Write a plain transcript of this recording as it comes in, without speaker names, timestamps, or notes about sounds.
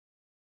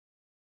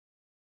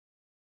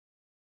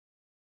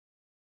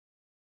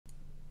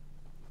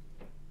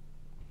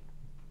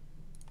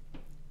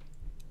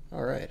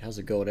Alright, how's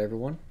it going,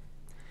 everyone?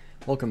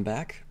 Welcome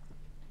back.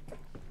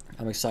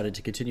 I'm excited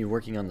to continue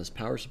working on this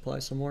power supply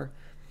some more,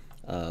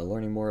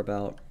 learning more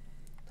about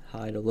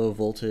high to low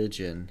voltage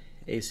and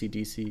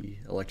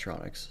AC/DC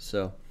electronics.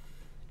 So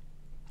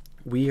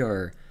we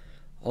are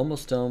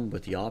almost done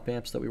with the op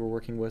amps that we were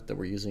working with that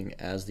we're using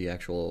as the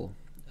actual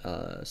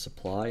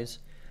supplies.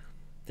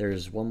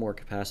 There's one more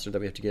capacitor that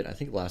we have to get. I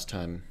think last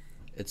time,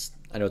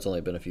 I know it's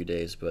only been a few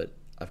days, but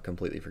I've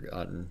completely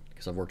forgotten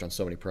because I've worked on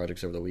so many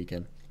projects over the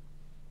weekend.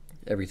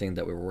 Everything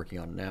that we were working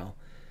on now.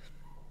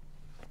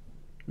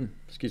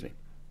 Excuse me.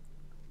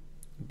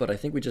 But I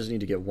think we just need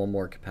to get one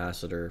more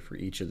capacitor for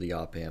each of the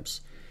op amps,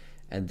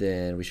 and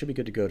then we should be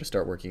good to go to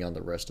start working on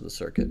the rest of the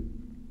circuit.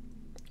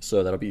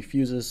 So that'll be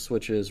fuses,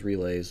 switches,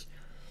 relays,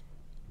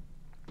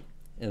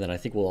 and then I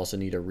think we'll also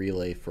need a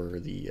relay for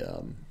the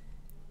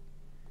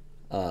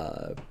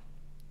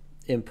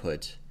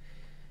input.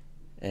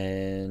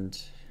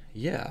 And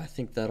yeah, I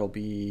think that'll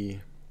be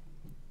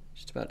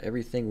just about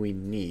everything we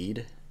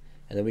need.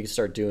 And then we can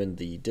start doing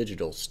the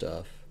digital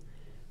stuff,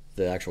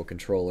 the actual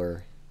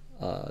controller,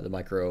 the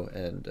micro,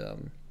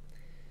 and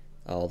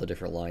all the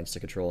different lines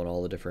to control and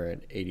all the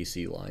different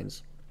ADC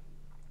lines.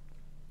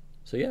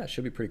 So yeah, it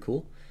should be pretty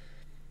cool.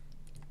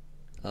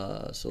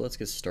 So let's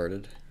get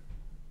started.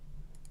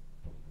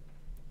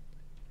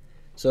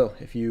 So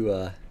if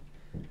you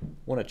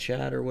want to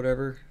chat or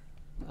whatever,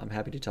 I'm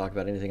happy to talk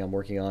about anything I'm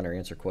working on or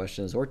answer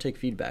questions or take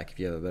feedback if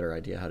you have a better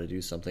idea how to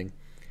do something.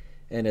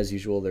 And as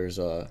usual, there's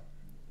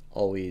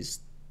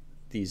always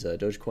these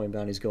Dogecoin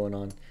bounties going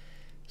on,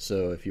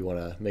 so if you want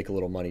to make a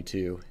little money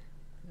too,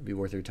 it'd be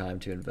worth your time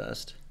to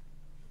invest.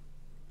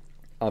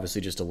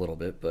 Obviously just a little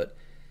bit, but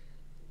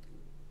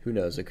who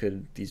knows,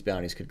 these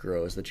bounties could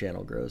grow as the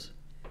channel grows.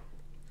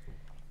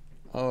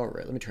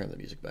 Alright, let me turn the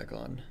music back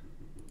on.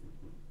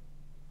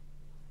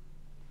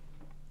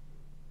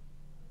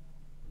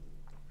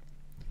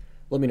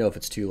 Let me know if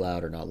it's too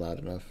loud or not loud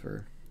enough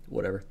or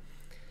whatever.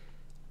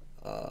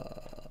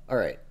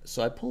 Alright,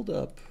 so I pulled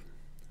up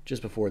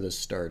just before this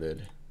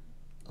started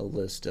a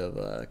list of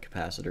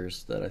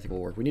capacitors that I think will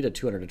work. We need a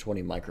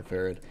 220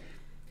 microfarad,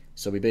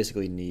 so we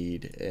basically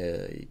need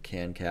a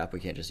can cap. We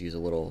can't just use a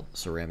little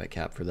ceramic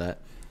cap for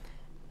that.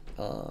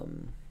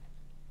 Looks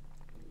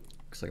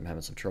like I'm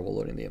having some trouble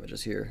loading the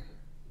images here.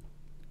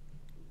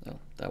 Oh,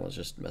 that one's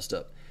just messed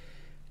up.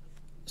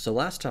 So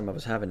last time I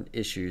was having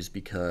issues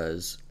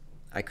because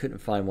I couldn't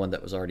find one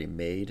that was already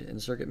made in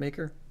Circuit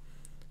Maker.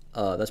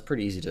 That's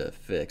pretty easy to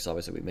fix.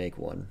 Obviously we make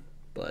one,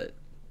 but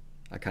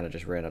I kind of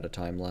just ran out of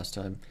time last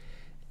time.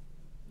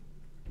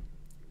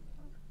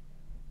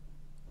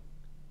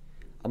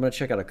 I'm going to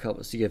check out a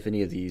couple, see if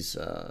any of these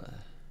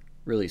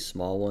really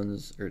small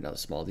ones, or not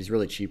small, these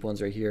really cheap ones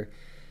right here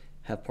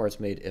have parts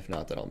made. If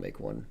not, then I'll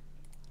make one.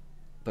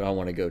 But I don't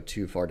want to go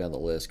too far down the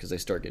list because they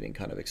start getting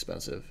kind of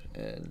expensive.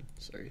 And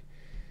sorry,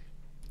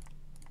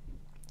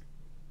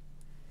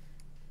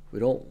 we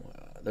don't,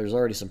 there's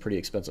already some pretty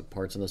expensive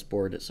parts on this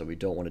board, so we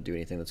don't want to do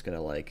anything that's going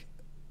to like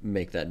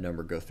make that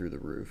number go through the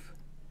roof.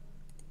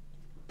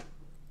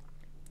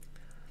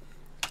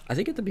 I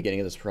think at the beginning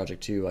of this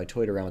project too, I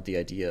toyed around with the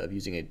idea of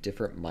using a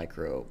different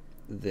micro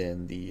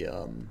than the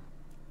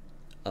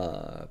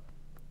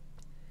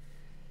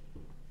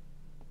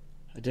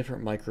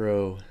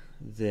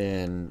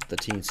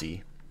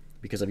Teensy,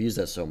 because I've used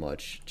that so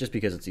much, just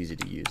because it's easy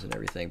to use and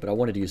everything. But I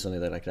wanted to use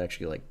something that I could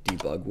actually like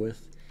debug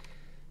with,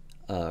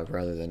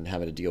 rather than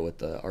having to deal with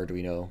the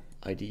Arduino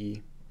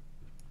IDE.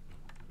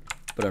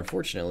 But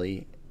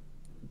unfortunately,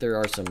 there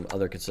are some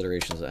other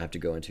considerations that have to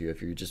go into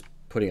if you're just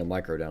putting a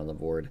micro down on the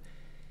board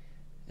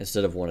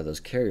instead of one of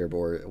those carrier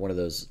board, one of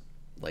those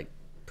like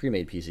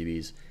pre-made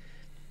PCBs.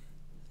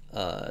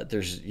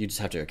 You just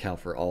have to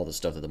account for all the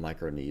stuff that the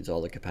micro needs, all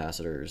the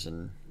capacitors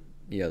and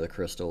the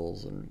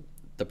crystals and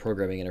the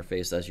programming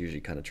interface. That's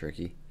usually kind of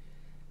tricky,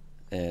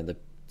 and the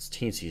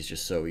Teensy is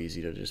just so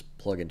easy to just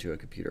plug into a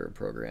computer and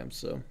program.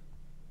 So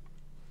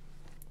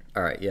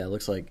all right, yeah, it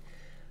looks like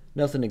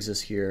nothing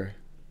exists here.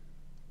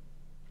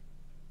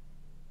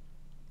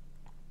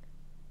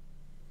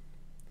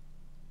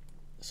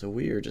 So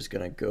we are just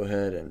going to go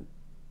ahead and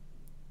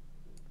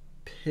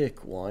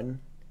pick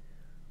one.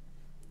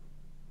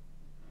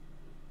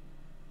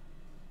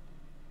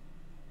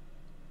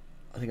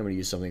 I think I'm going to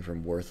use something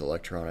from Worth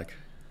Electronic.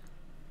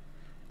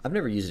 I've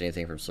never used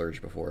anything from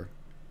Surge before.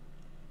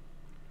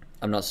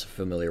 I'm not so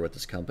familiar with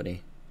this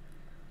company.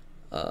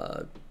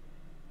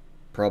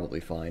 Probably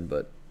fine,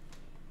 but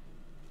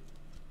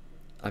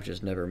I've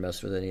just never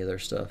messed with any of their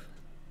stuff.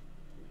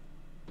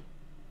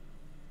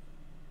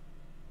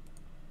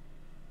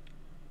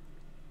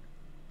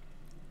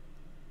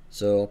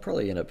 So I'll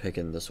probably end up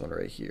picking this one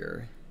right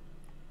here,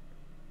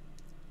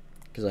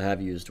 because I have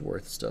used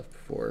Worth stuff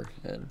before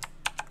and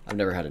I've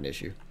never had an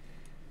issue.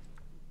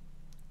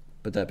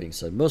 But that being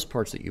said, most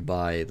parts that you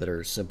buy that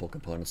are simple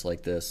components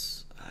like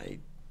this,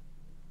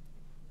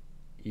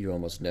 you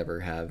almost never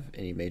have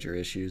any major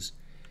issues.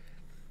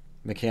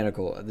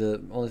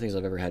 The only things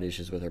I've ever had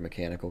issues with are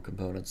mechanical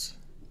components,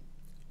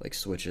 like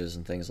switches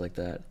and things like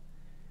that.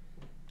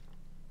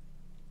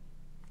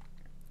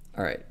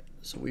 All right,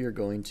 so we are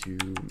going to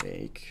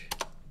make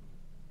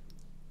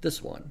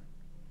this one.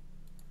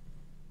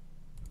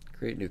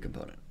 Create new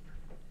component.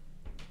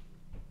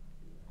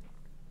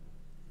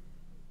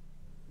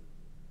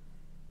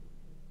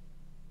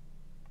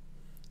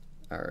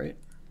 All right.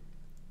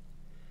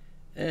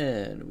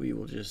 And we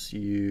will just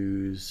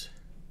use,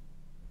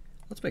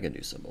 let's make a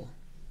new symbol.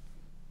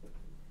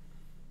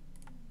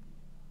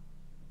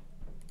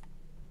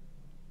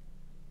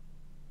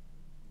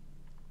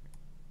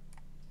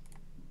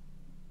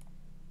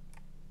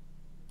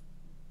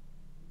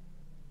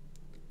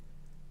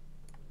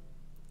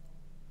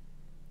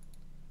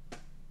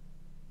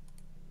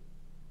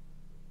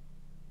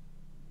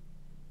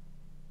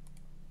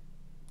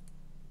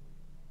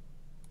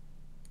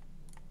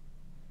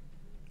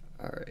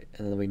 All right,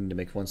 and then we need to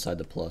make one side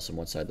the plus and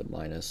one side the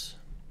minus.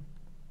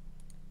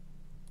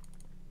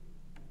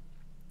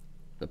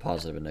 The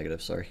positive and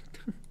negative, sorry.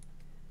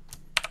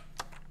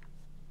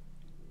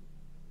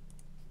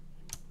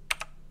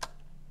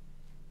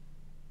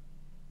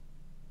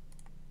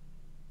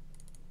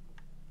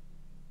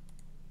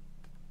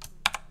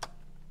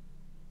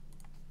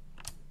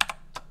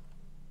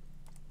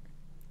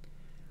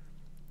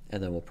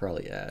 And then we'll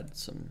probably add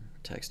some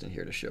text in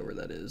here to show where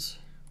that is.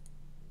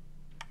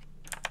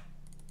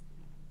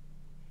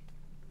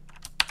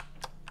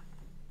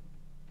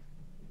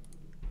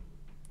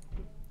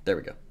 There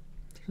we go.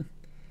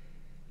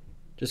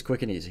 Just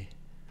quick and easy.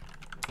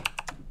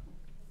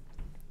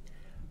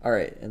 All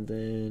right, and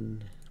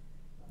then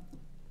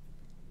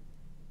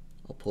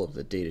I'll pull up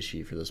the data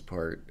sheet for this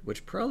part,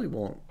 which probably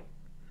won't,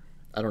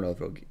 I don't know if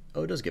it'll,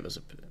 oh, it does give us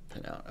a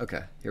pinout.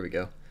 Okay, here we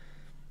go.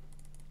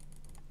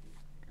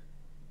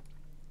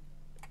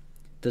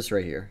 This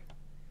right here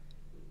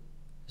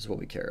is what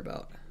we care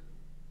about.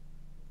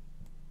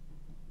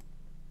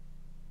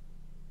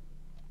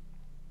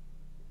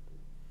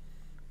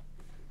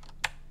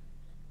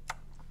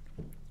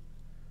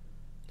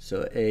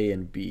 So A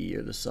and B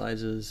are the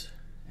sizes,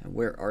 and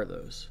where are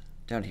those?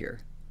 Down here.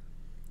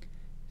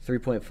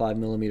 3.5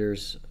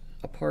 millimeters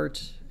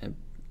apart, and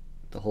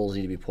the holes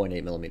need to be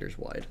 0.8 millimeters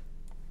wide.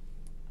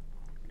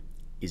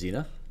 Easy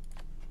enough.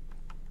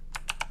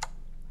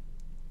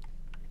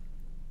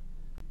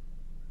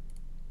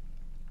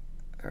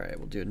 All right,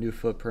 we'll do a new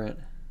footprint.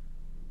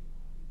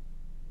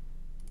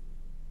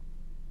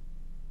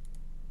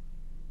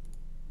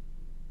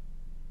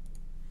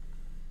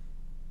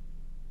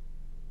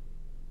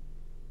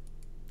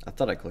 I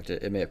thought I clicked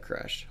it. It may have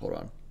crashed. Hold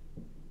on.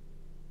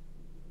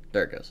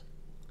 There it goes.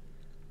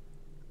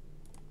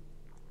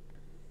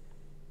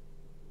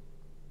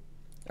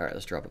 All right,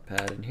 let's drop a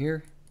pad in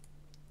here.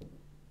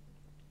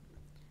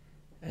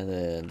 And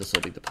then this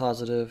will be the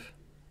positive.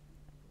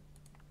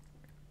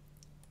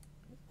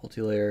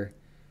 Multi-layer.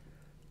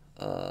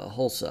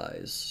 Hole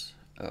size.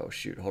 Oh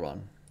shoot, hold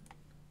on.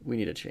 We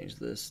need to change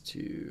this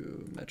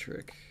to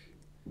metric.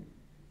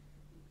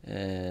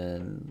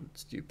 And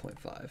let's do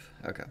 0.5.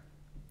 Okay.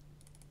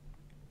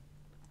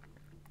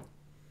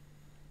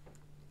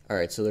 All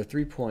right, so they're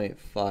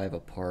 3.5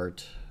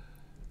 apart.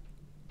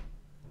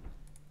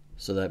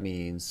 So that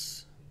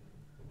means,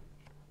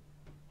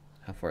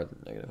 how far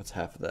negative? What's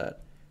half of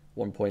that?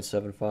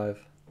 1.75?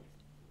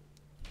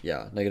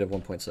 Yeah, negative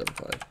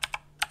 1.75.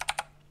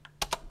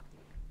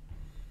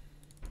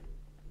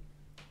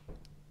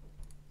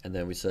 And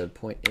then we said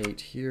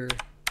 0.8 here.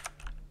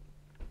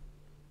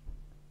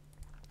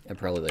 And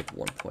probably like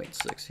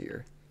 1.6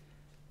 here.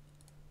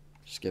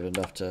 Just give it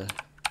enough to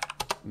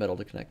metal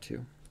to connect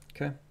to.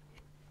 Okay.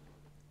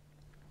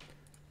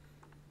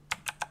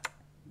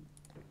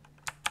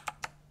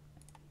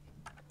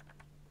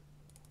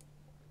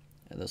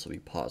 And this will be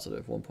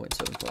positive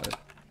 1.75.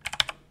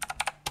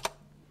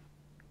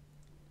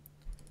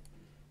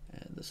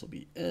 And this will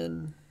be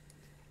N.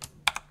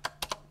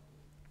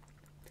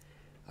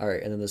 All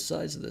right, and then the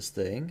size of this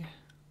thing,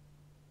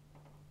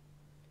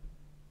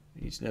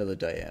 we need to know the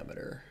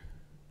diameter.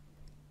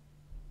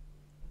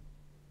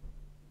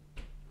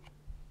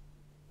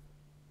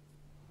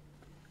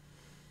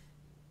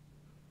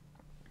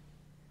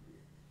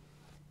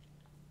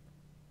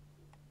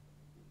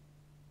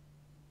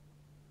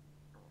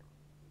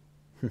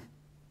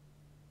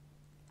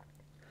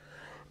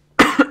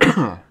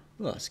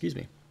 Oh, excuse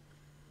me.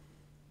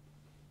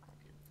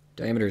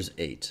 Diameter is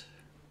 8.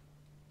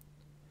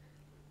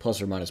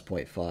 Plus or minus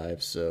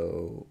 0.5,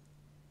 so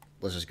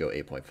let's just go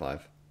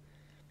 8.5.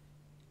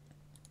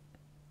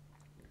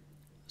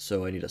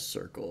 So I need a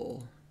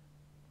circle.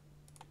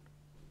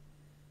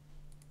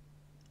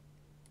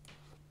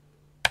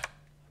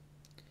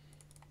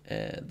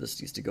 And this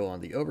needs to go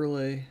on the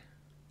overlay.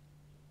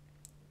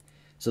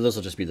 So this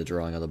will just be the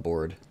drawing on the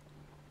board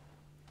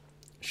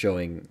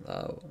showing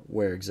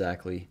where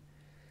exactly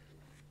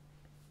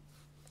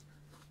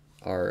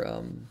our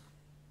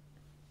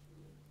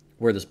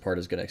where this part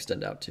is going to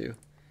extend out to.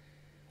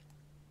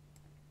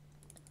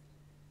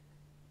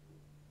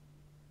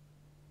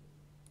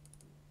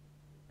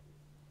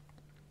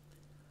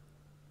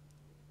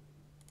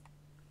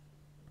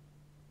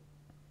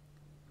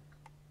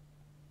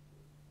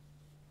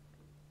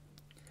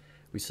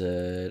 We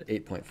said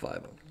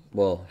 8.5.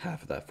 Well,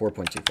 half of that,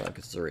 4.25,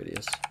 because it's a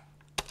radius.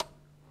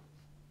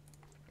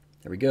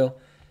 There we go.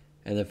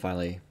 And then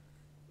finally,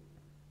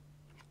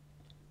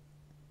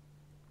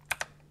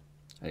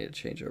 I need to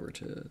change over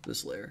to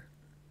this layer.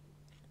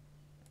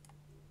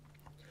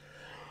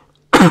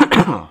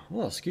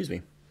 Well, excuse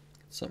me.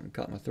 Something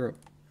caught my throat.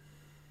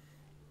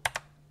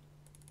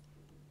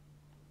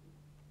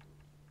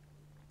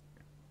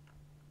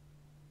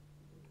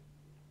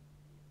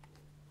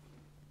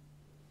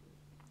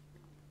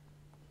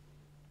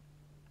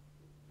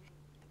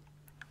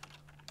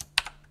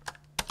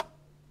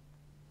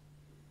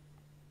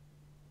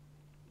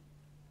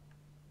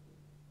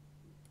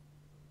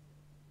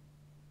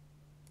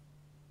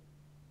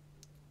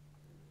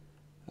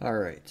 All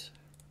right.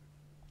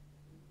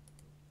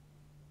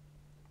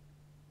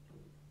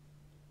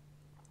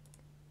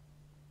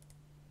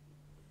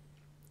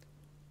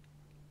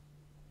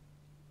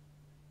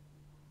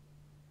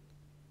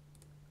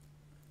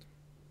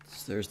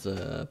 So there's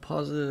the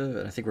positive,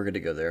 and I think we're good to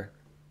go there.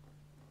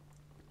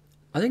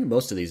 I think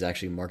most of these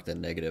actually mark the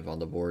negative on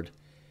the board,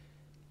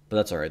 but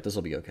that's all right. This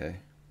will be okay.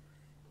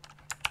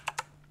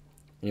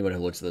 Anyone who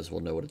looks at this will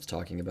know what it's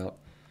talking about.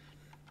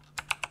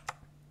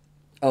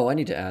 Oh, I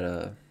need to add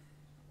a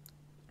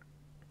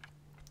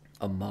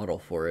model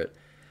for it.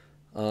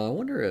 I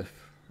wonder if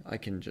I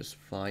can just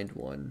find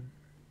one.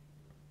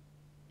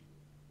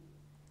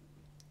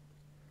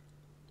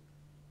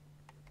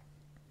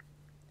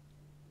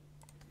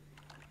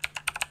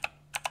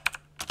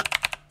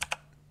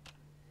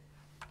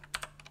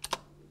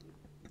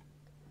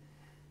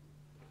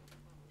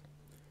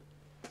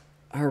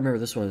 I remember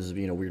this one as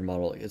being a weird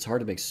model. It's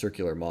hard to make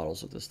circular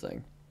models with this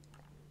thing.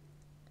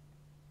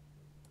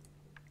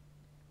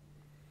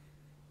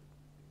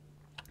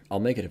 I'll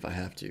make it if I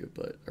have to,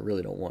 but I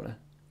really don't want to.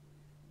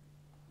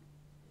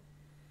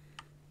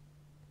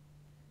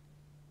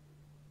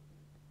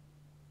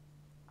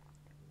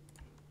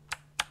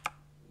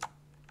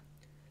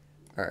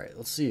 All right,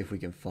 let's see if we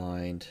can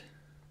find...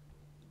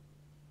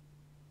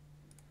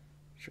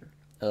 Sure.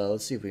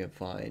 Let's see if we can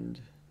find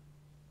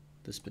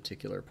this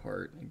particular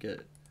part and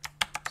get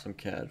some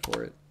CAD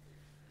for it.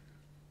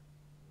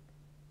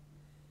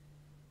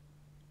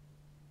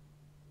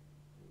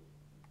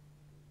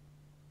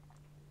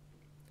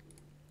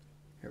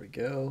 Here we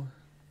go.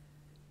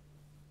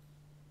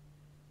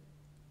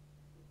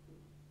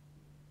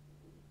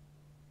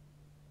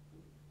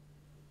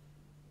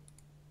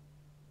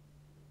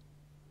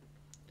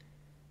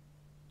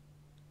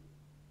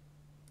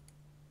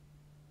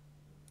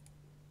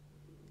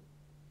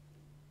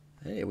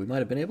 Hey, we might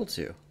have been able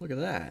to. Look at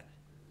that.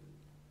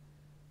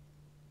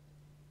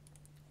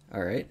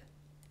 All right.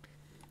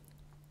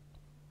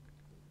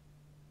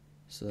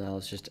 So now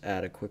let's just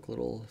add a quick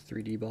little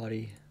 3D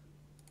body.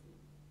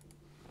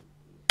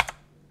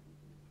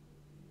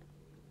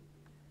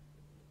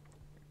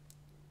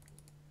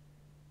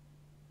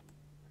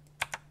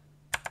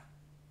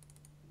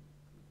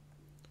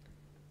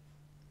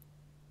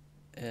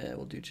 And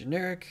we'll do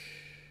generic.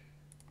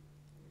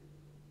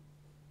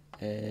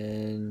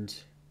 And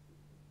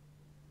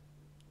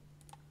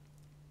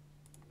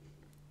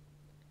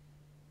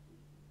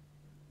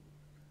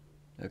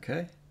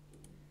okay.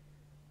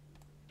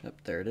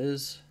 Yep, there it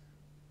is.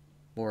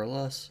 More or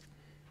less.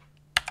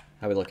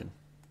 How are we looking?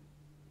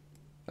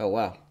 Oh,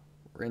 wow.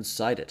 We're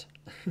inside it.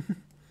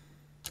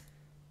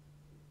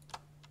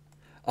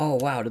 Oh,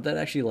 wow. Did that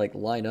actually, like,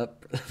 line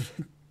up?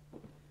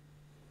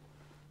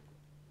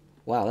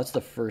 Wow, that's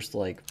the first,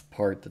 like,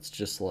 part that's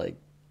just, like...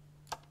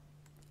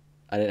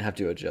 I didn't have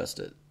to adjust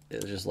it.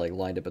 It was just, like,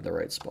 lined up in the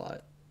right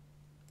spot.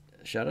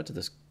 Shout out to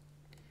this...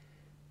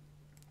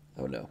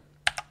 Oh, no.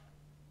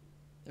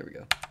 There we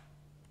go.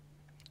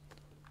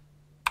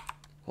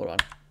 Hold on.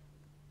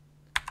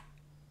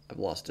 I've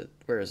lost it.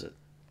 Where is it?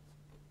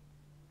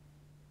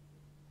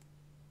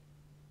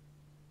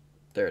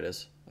 There it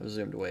is. I was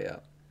zoomed way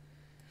out.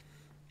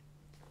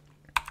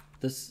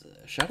 This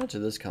shout out to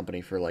this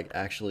company for like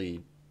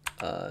actually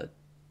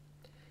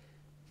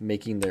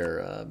making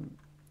their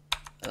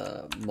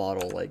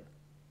model like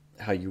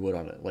how you would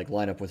on it, like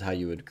line up with how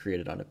you would create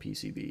it on a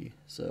PCB.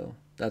 So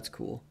that's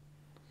cool.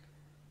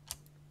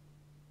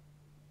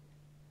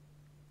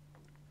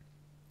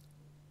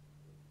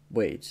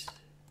 Wait,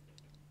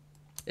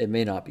 it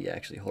may not be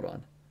actually. Hold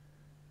on.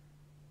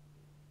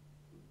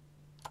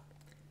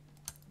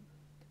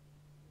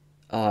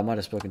 Oh, I might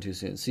have spoken too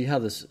soon. See how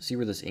this? See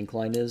where this ink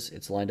line is?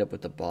 It's lined up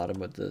with the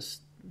bottom of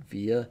this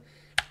via.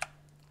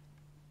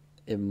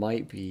 It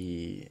might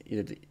be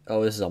either.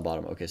 Oh, this is on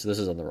bottom. Okay, so this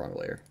is on the wrong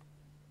layer.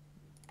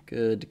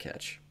 Good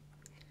catch.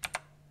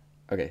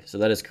 Okay, so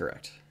that is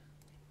correct.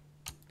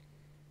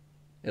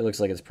 It looks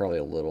like it's probably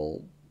a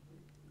little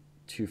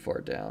too far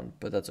down,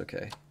 but that's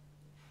okay.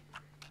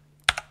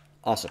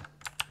 Awesome.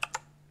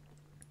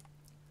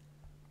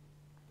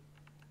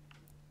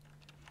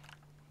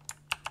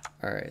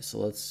 All right, so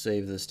let's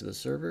save this to the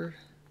server.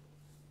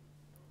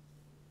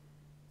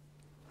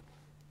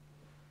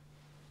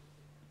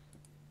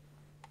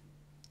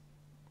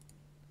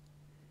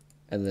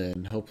 And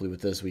then hopefully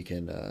with this we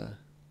can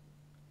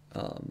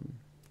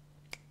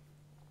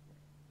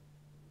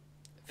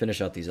finish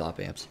out these op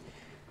amps.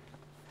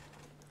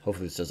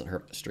 Hopefully this doesn't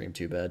hurt the stream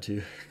too bad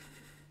too.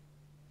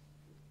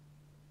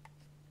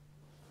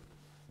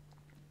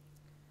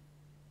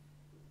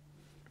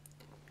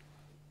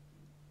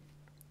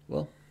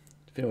 Well,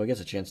 if anyone gets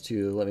a chance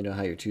to, let me know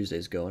how your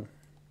Tuesday's going.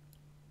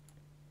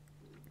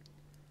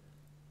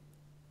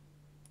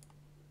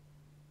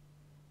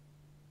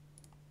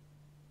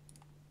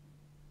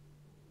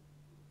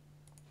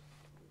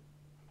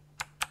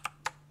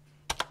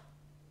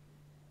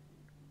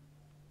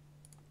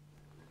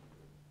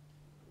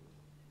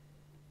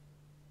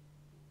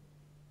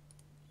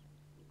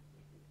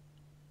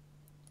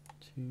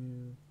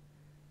 Two,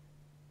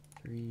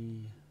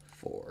 three,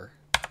 four.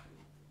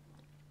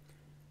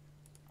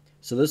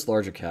 So this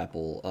larger cap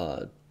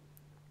will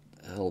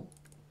help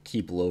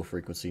keep low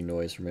frequency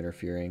noise from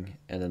interfering,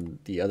 and then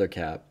the other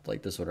cap,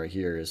 like this one right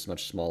here, is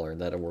much smaller,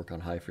 and that'll work on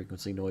high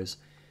frequency noise.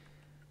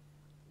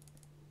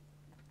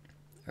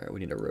 All right, we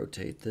need to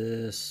rotate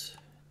this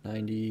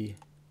 90,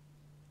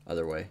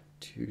 other way,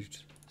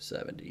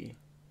 270.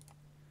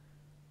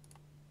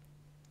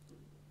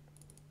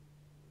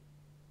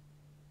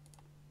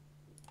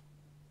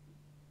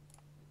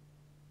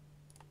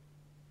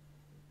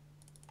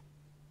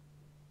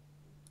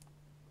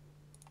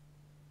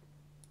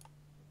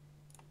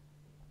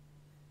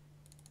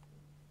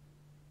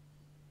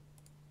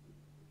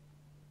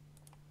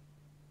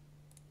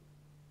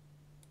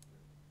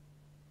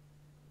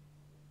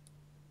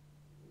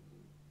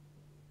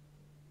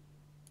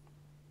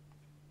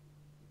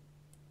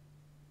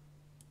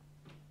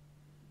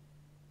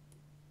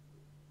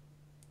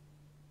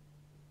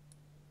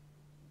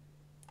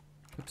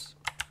 Oops.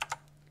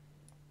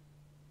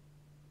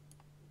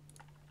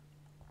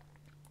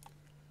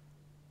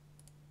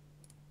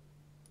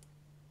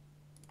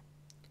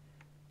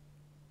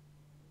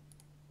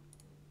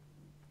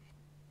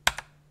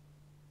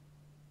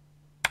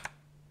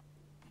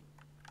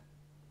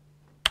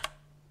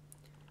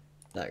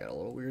 That got a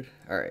little weird.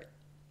 All right,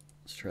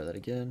 let's try that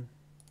again.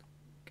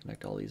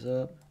 Connect all these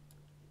up.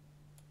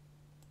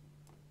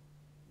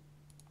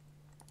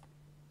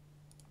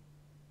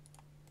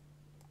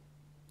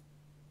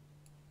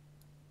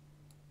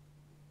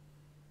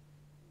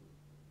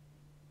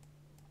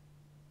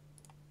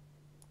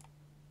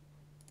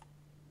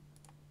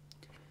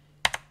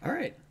 All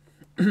right.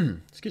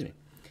 Excuse me.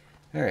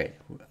 All right.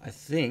 I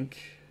think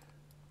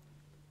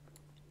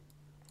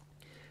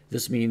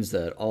this means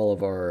that all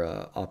of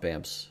our op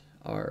amps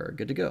are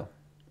good to go.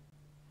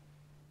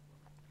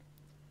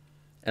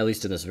 At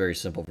least in this very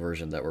simple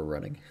version that we're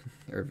running.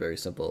 Or very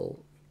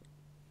simple,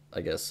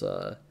 I guess,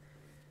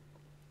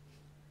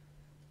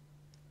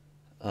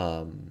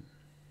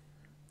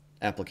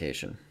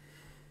 application.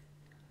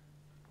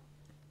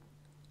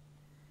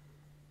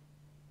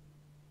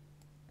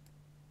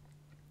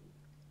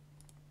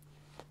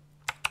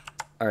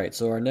 All right,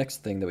 so our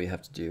next thing that we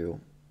have to do,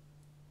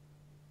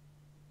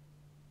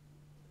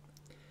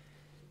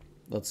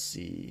 let's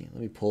see,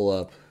 let me pull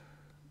up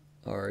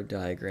our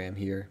diagram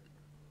here.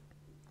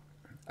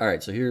 All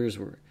right, so here's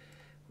where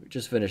we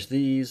just finished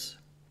these.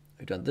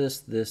 We've done this,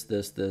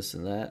 this,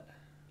 and that.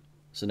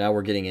 So now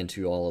we're getting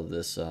into all of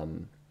this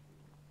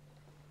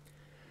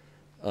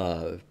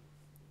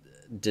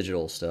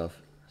digital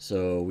stuff.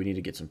 So we need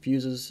to get some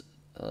fuses,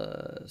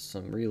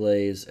 some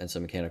relays, and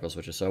some mechanical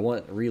switches. So I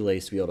want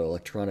relays to be able to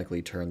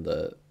electronically turn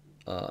the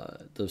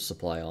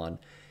supply on,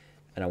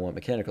 and I want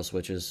mechanical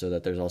switches so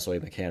that there's also a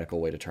mechanical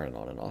way to turn it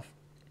on and off.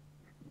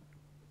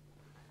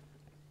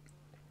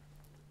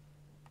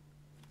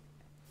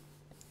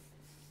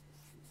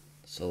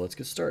 So let's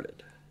get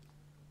started.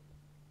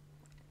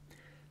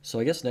 So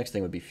I guess next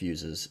thing would be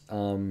fuses.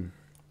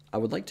 I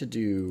would like to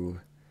do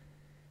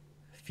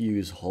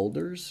fuse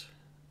holders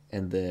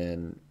and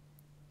then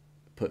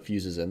put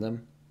fuses in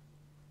them,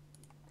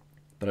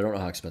 but I don't know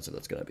how expensive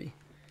that's going to be.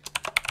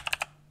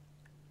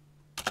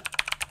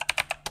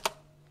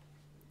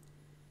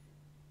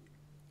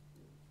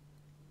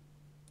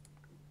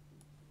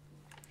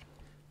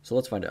 So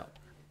let's find out.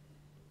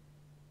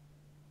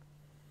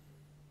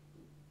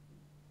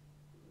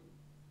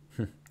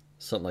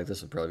 Something like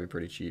this would probably be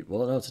pretty cheap.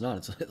 Well, no, it's not.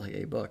 It's like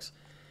 $8.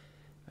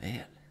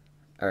 Man.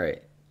 All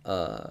right.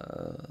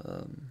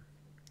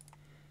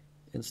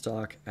 In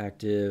stock,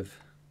 active.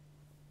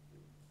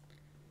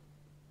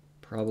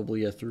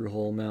 Probably a through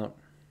hole mount.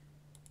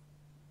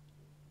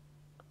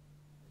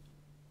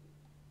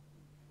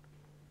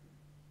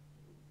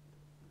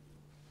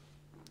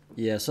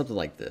 Yeah, something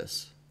like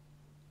this.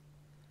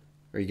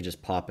 Or you can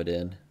just pop it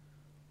in.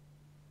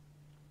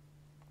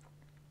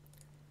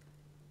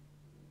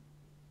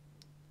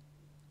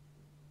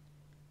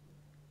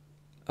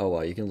 Oh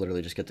wow, you can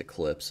literally just get the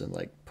clips and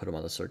like put them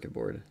on the circuit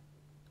board.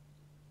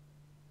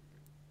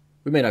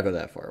 We may not go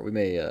that far. We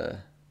may,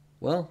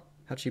 well,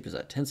 how cheap is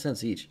that? 10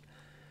 cents each.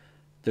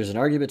 There's an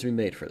argument to be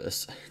made for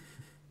this.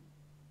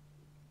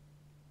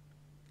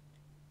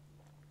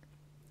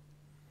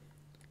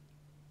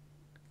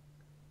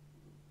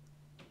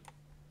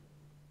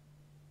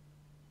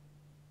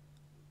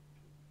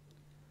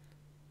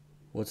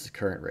 What's the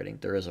current rating?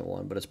 There isn't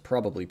one, but it's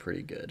probably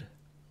pretty good.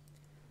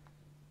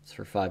 It's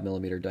for 5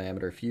 mm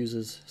diameter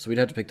fuses. So we'd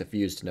have to pick the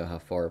fuse to know how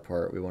far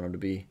apart we want them to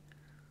be.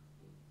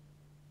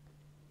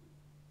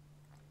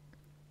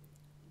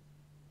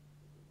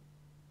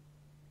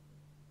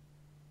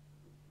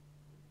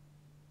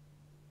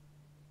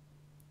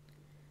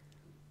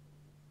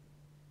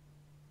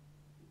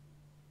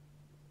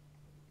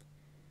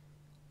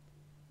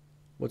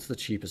 What's the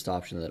cheapest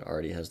option that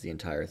already has the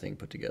entire thing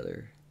put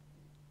together?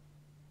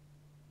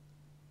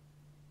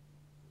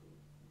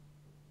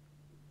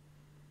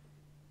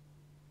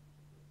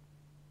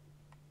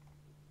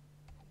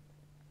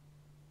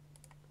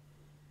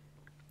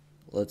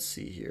 Let's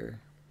see here.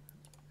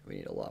 We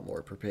need a lot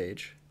more per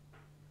page.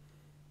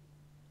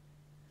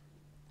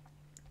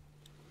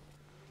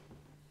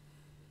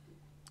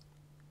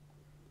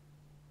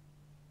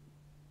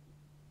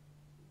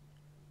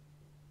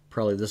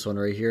 Probably this one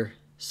right here,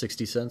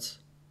 60 cents.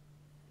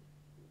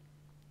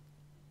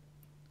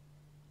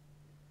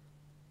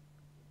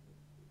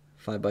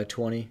 Five by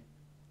 20.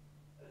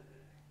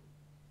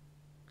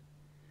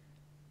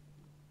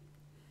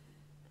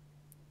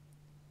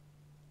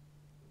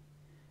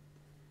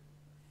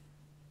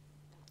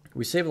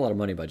 We save a lot of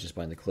money by just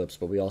buying the clips,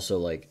 but we also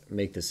like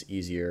make this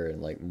easier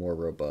and like more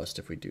robust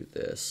if we do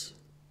this.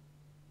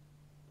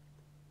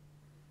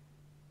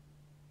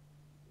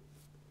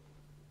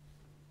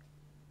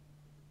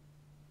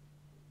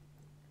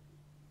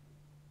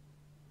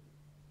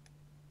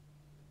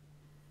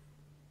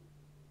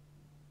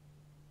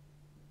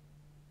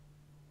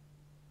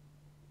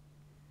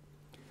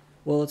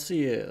 Well, let's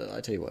see.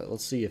 I tell you what.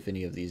 Let's see if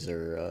any of these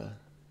are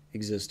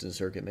exist in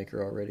Circuit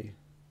Maker already.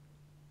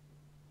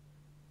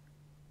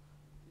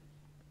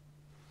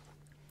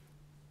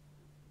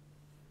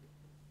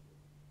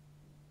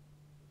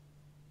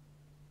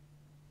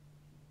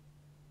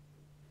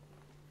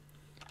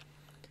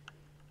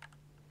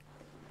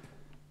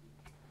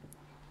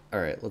 All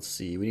right. Let's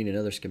see. We need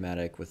another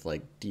schematic with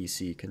like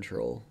DC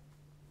control,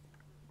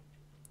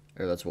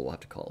 or that's what we'll have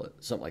to call it.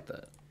 Something like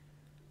that.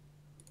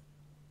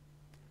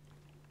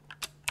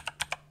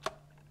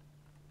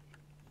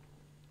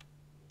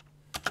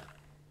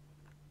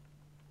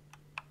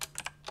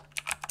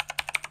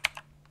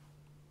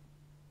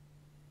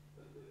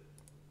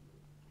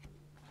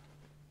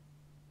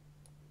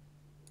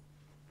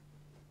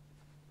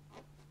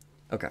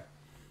 Okay.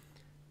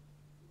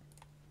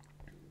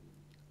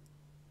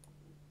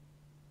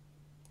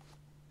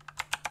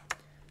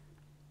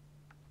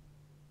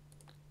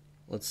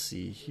 Let's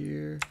see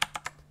here.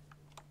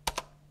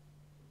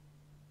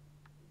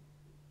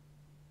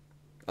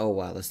 Oh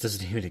wow, this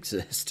doesn't even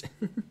exist.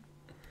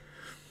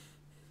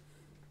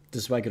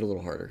 This might get a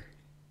little harder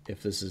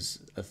if this is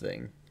a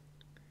thing.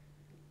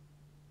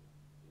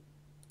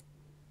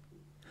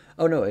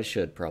 Oh no, it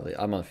should probably.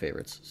 I'm on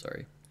favorites,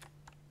 sorry.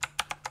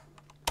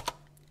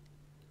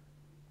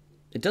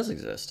 It does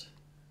exist.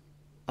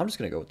 I'm just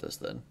gonna go with this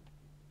then.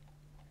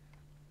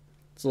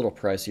 It's a little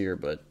pricier,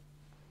 but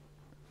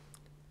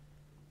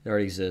it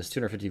already exists.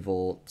 250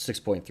 volt,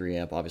 6.3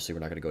 amp. Obviously, we're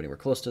not gonna go anywhere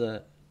close to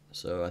that,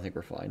 so I think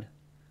we're fine.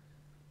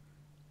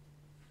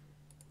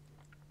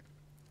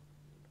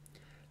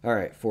 All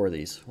right, 4 of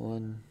these.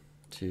 1,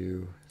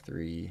 2,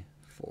 3,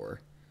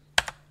 4.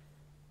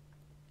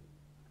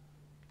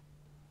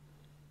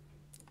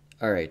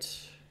 All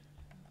right,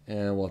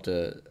 and we'll have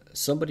to.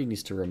 Somebody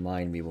needs to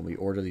remind me when we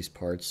order these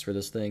parts for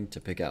this thing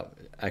to pick out,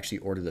 actually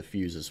order the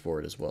fuses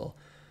for it as well.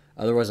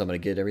 Otherwise, I'm going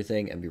to get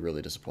everything and be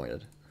really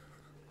disappointed.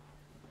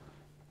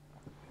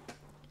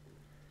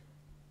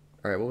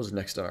 All right, what was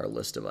next on our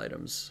list of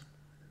items?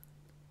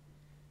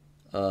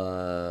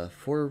 4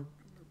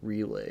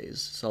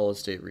 relays, solid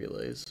state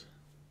relays.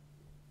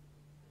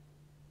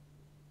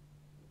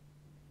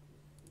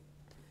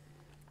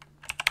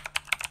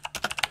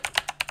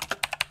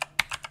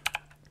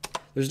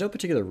 There's no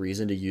particular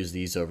reason to use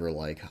these over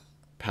like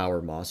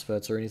power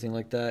MOSFETs or anything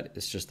like that.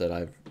 It's just that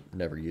I've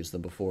never used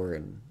them before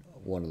and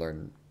want to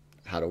learn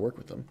how to work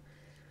with them.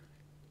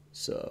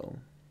 So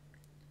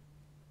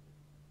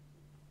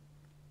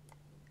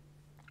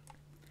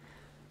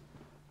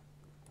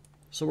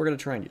we're going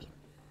to try and use them.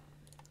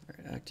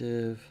 All right,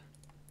 active.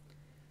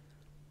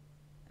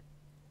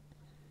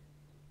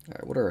 All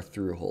right, what are our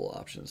through-hole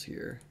options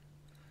here?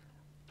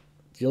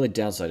 The only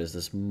downside is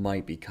this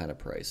might be kind of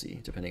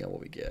pricey, depending on what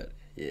we get.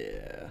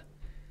 Yeah.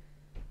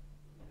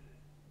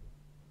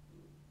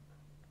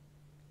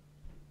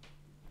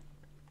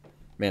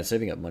 Man,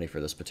 saving up money for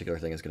this particular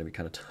thing is going to be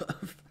kind of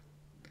tough.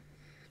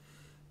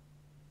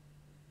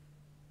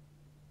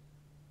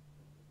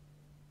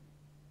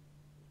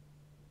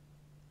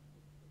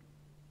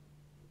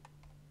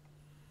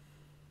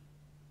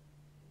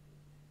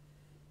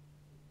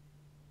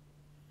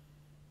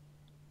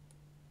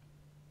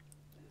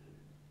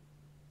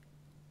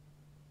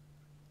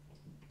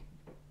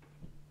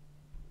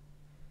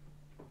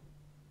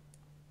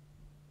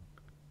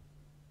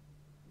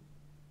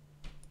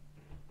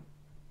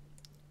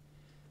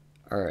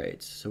 All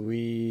right, so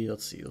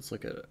let's see, let's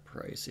look at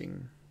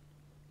pricing.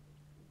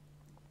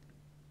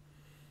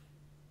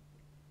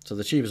 So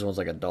the cheapest one's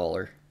like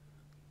 $1.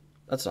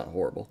 That's not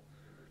horrible.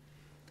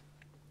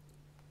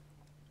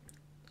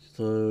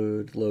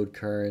 load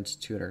current,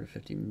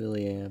 250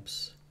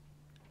 milliamps.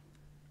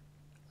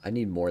 I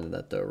need more than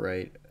that though,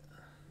 right?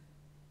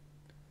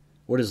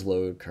 What is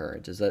load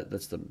current?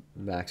 That's the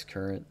max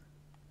current?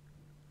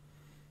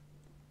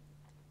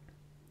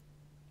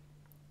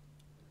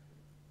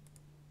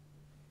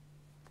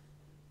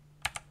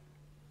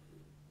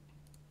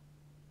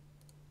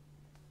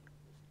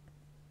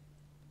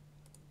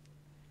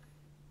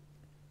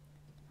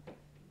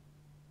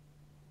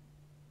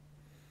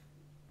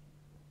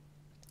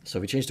 So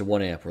if we change to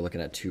 1 amp, we're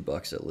looking at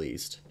 $2 at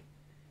least.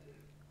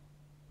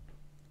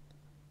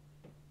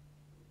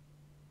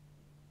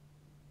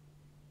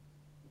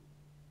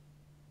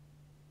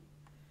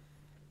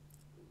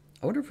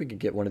 I wonder if we could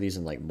get one of these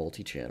in like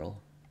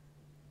multi-channel.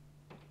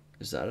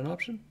 Is that an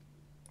option?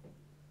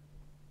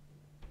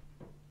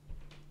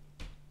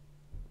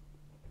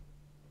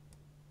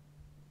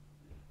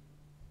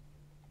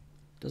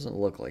 Doesn't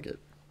look like it.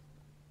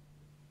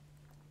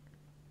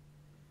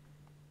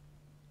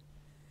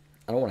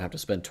 I don't want to have to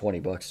spend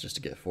 $20 just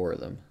to get 4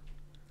 of them.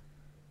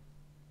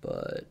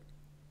 But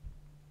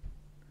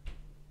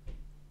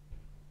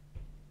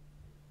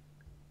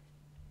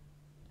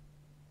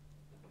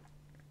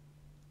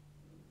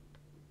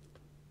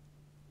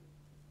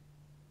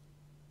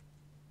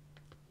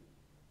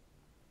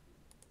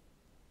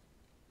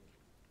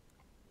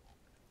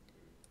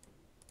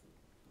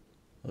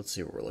let's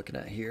see what we're looking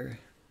at here.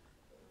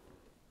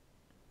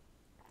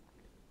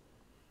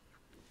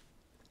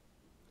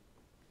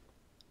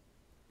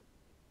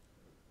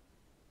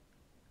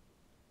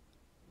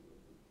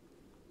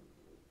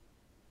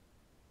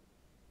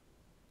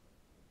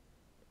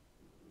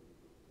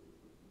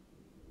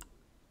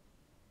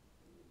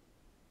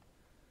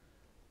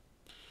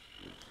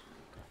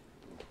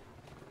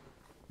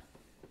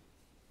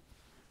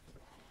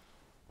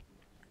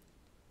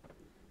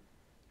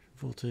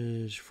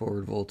 Voltage,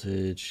 forward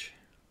voltage.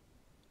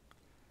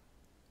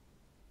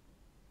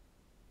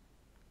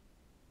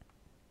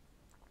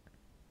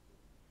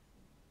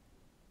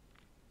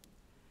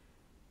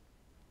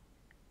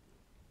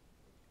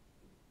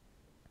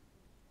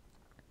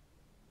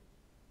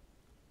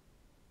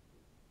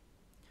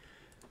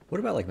 What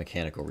about like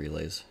mechanical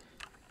relays?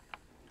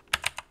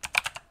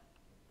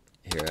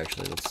 Here,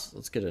 actually,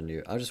 let's get a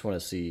new. I just want to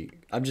see.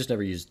 I've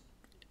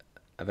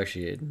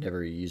actually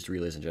never used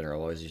relays in general.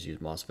 I've always just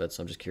used MOSFETs.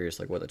 So I'm just curious,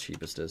 like, what the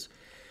cheapest is.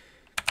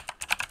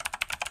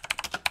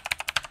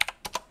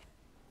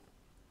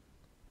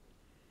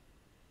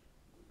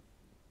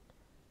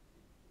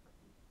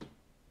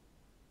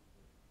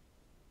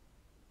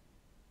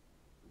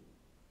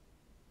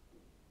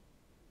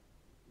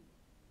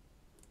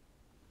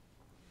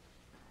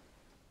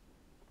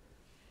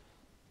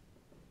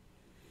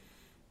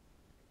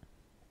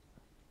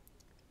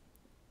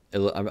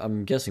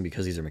 I'm guessing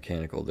because these are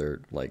mechanical, they're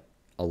like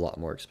a lot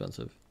more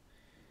expensive.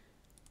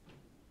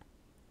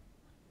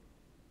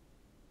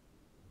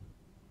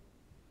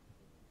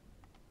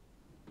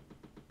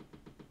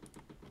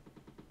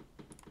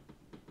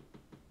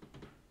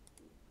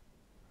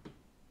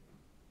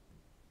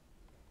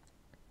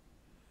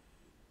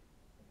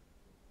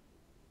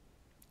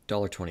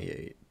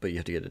 $1.28, but you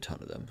have to get a ton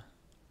of them.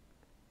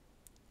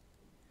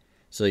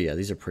 So yeah,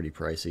 these are pretty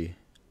pricey.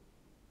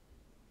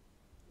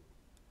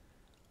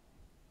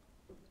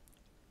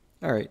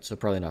 All right, so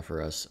probably not for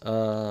us.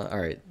 All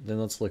right, then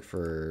let's look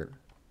for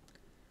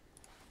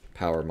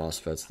power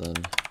MOSFETs then.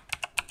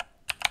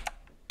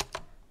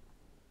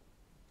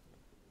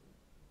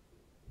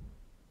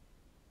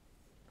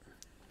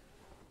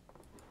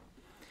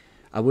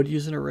 I would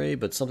use an array,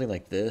 but something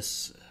like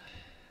this,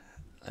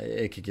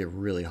 it could get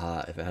really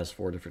hot if it has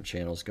 4 different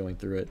channels going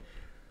through it.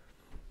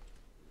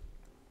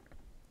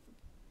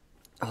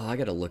 Oh, I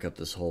gotta look up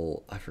this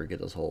whole, I forget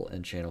this whole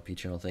N channel, P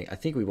channel thing. I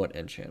think we want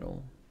N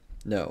channel.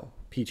 No,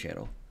 P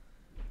channel.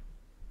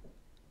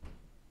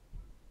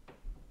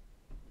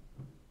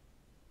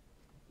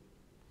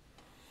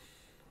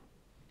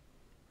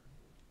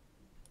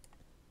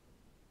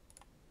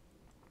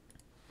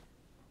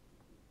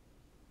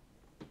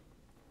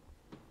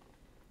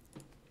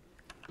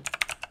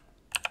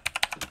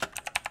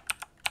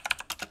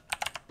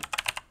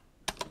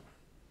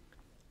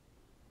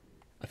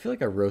 I feel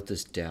like I wrote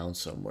this down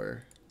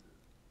somewhere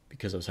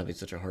because I was having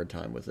such a hard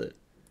time with it.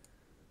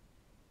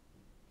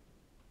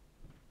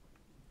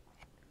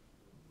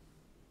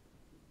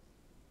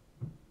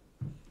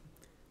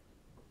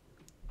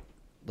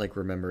 Like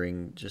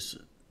remembering just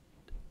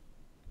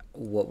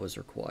what was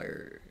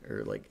required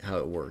or like how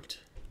it worked.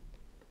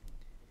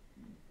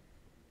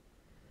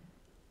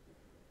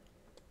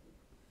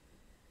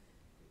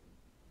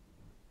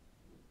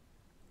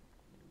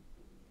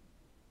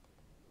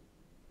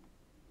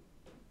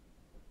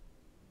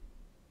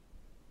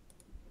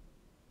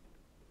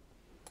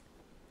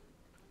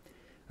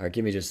 All right,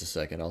 give me just a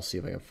second. I'll see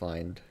if I can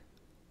find.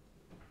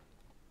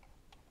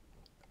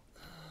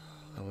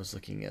 I was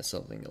looking at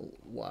something a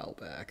while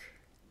back.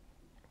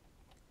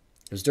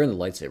 It was during the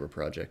lightsaber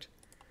project.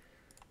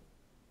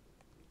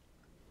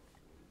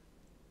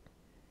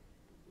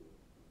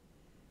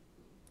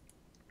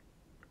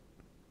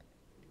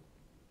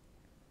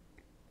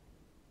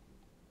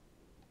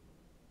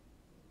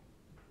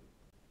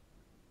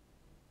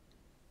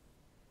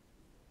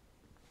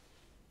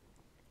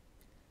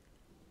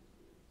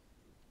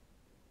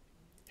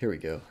 Here we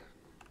go.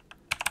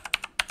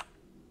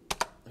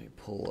 Let me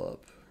pull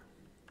up.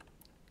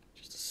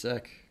 Just a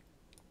sec.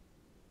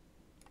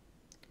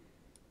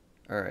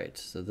 All right,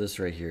 so this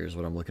right here is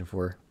what I'm looking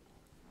for.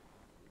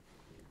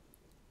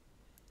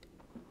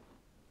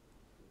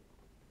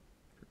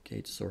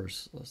 Gate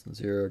source less than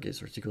 0, gate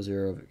source equals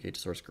 0, gate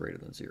source greater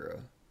than 0.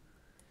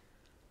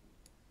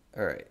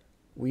 All right,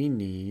 we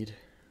need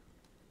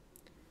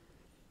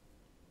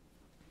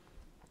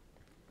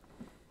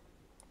a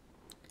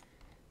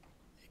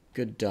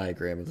good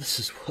diagram of this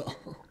as well,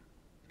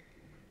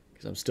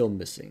 because I'm still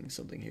missing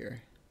something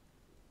here.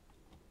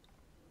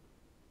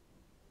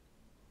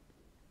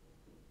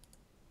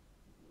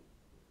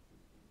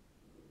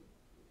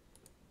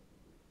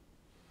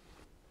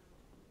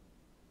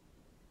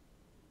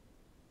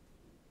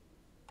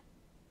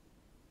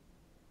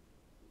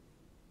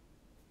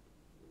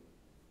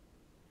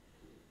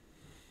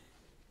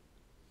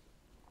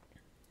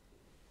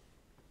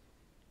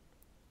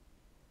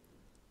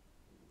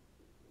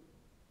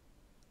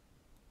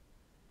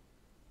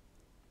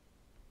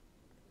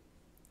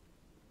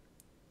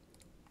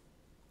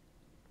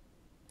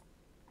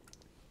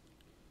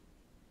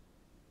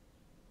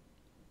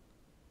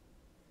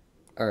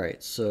 All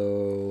right,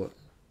 so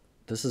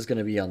this is going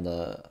to be on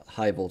the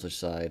high voltage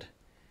side.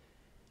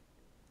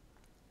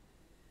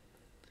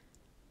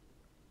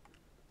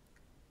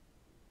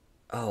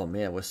 Oh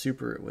man, this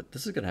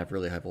is going to have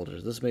really high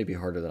voltage. This may be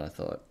harder than I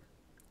thought.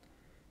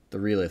 The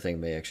relay thing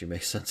may actually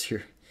make sense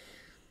here.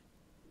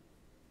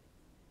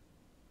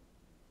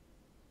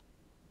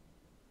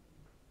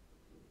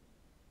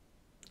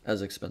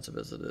 As expensive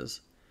as it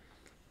is.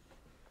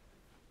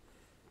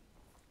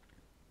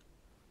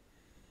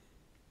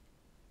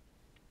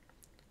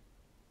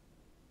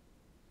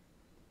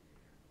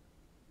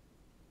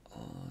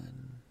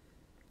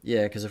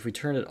 Yeah, because if we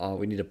turn it on,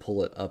 we need to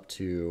pull it up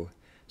to...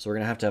 So we're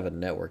going to have a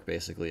network,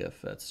 basically, if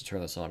that's to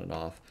turn this on and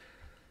off.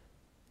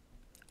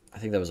 I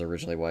think that was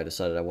originally why I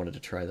decided I wanted to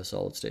try the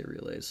solid-state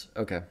relays.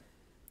 Okay.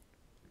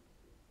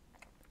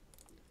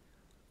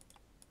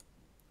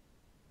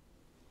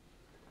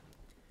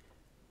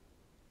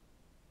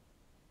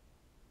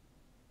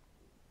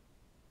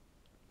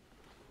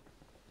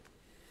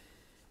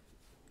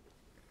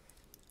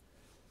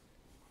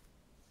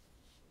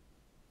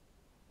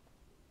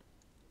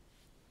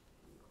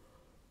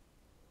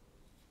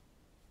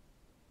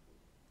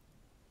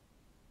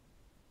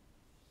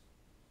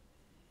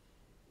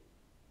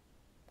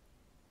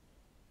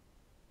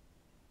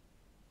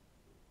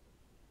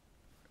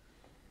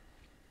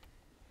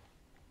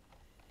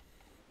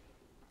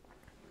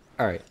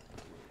 All right.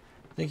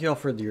 Thank you all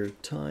for your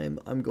time.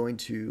 I'm going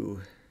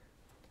to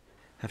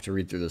have to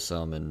read through this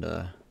some and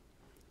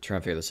try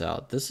and figure this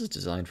out. This is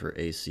designed for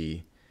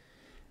AC.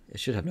 It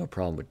should have no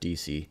problem with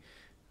DC.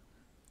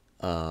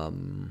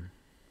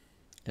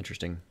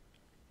 Interesting.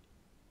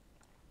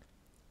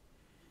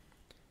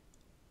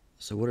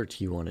 So what are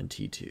T1 and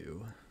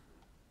T2?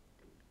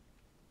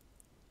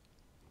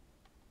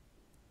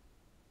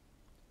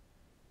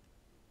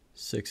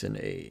 Six and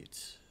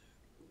 8.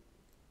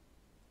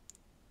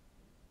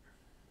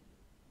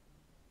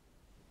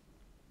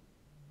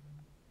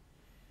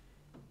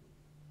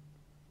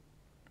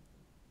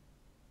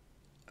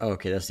 Oh,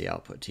 okay, that's the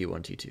output,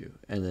 T1, T2.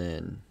 And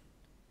then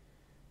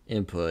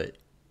input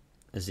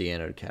is the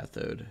anode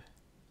cathode,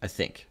 I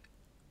think.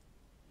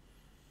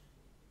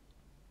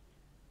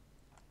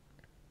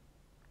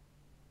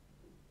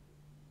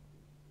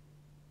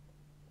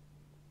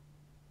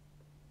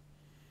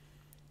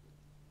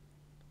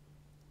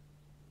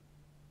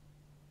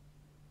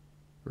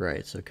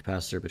 Right, so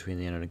capacitor between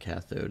the anode and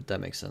cathode,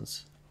 that makes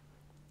sense.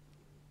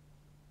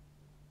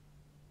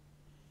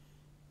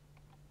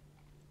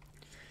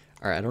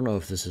 All right, I don't know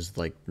if this is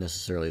like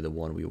necessarily the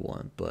one we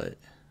want, but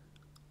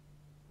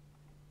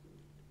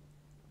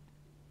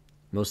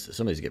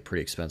some of these get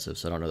pretty expensive,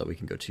 so I don't know that we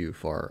can go too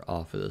far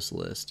off of this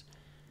list.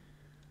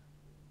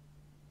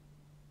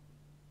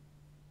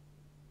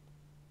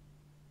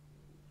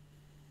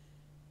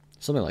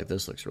 Something like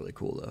this looks really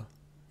cool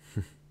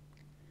though.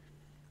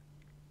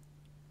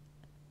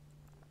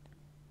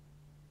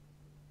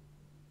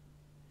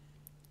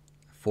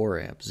 4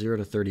 amp, 0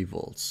 to 30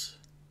 volts.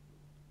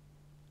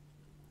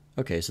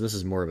 Okay, so this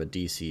is more of a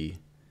DC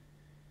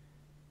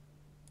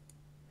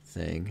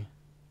thing.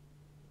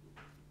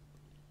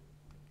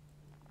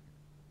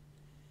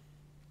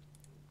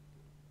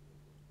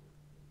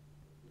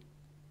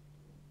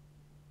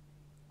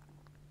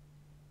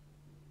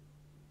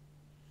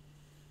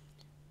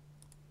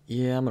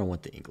 Yeah, I'm going to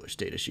want the English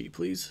data sheet,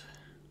 please.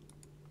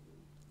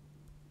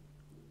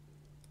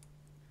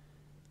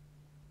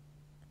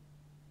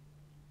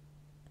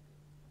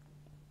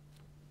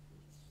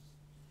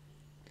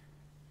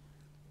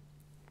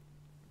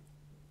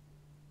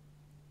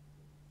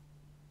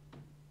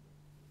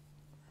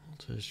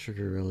 Voltage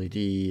trigger LED,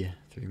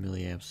 3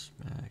 milliamps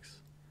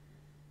max.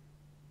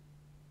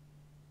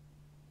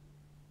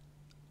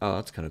 Oh,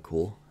 that's kind of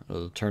cool.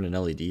 It'll turn an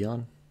LED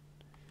on.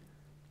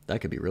 That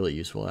could be really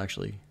useful,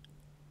 actually.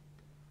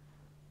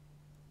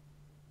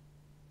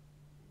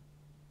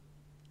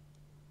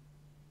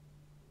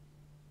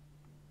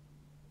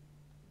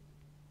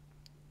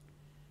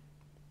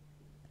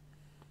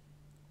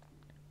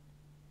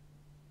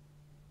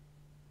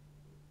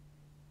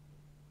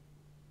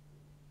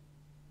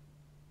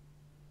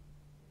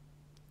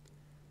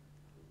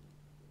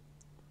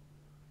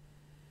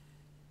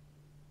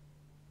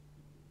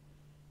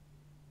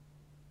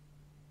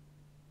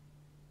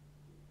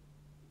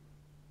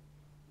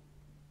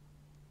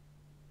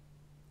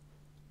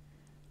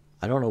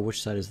 I don't know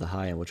which side is the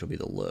high and which will be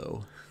the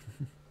low.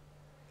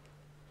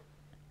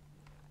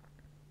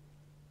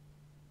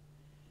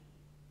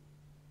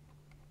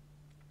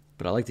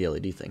 But I like the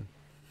LED thing.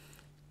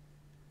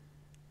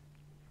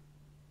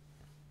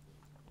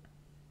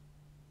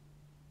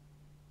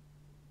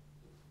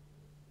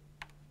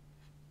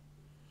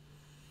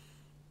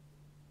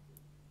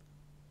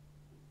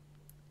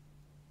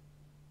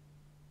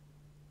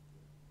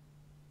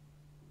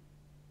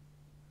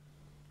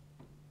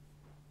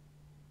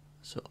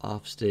 So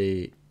off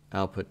state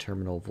output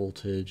terminal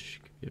voltage,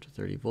 go to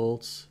 30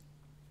 volts.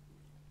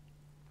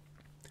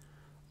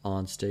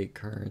 On state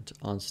current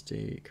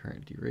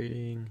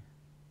derating.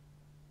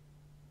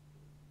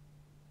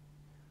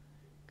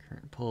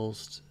 Current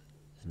pulsed,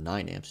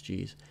 9 amps,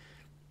 geez.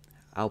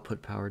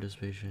 Output power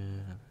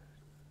dissipation.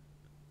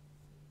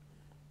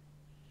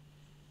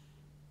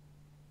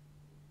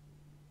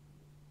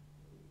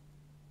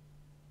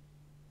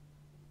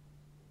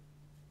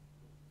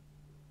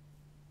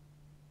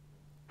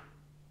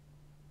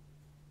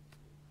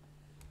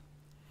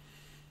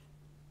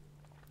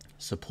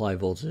 Supply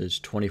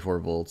voltage, 24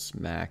 volts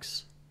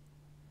max.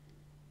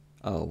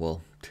 Oh,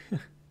 well.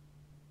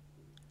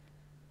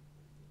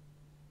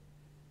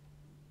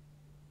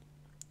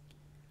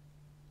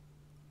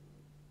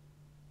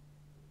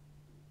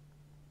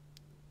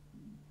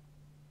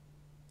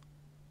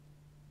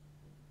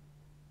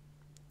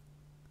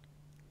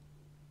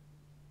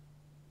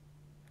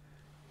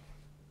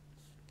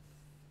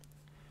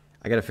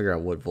 I gotta figure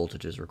out what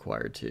voltage is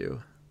required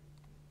too.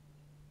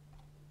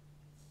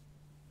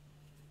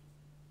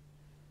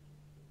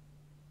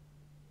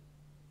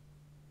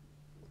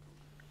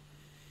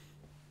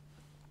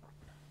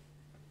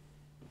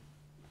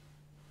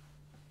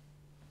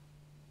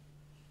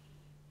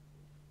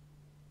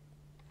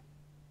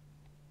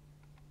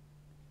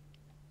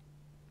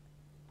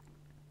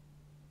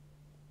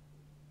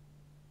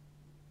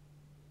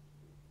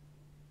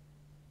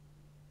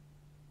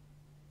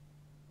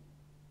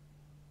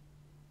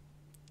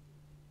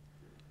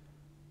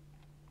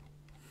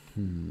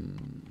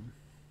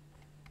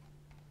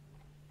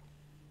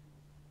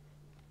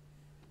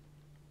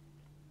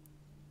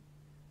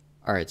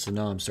 All right, so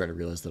now I'm starting to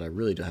realize that I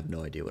really do have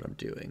no idea what I'm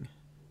doing.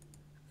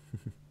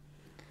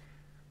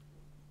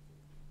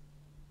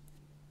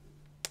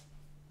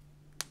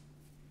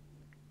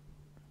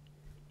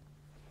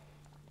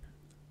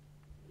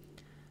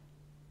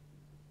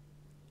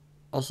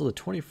 Also, the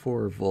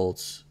 24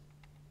 volts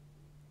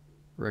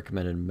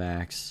recommended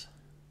max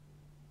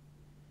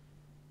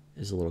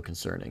is a little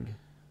concerning.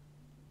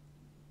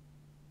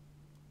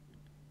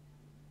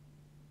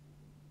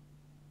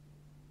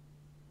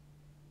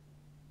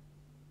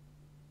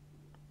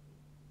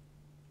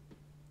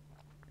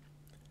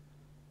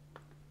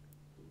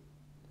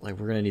 Like,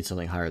 we're gonna need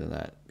something higher than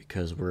that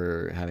because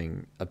we're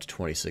having up to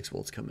 26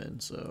 volts come in,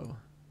 so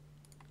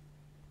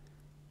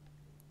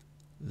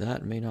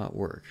that may not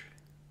work.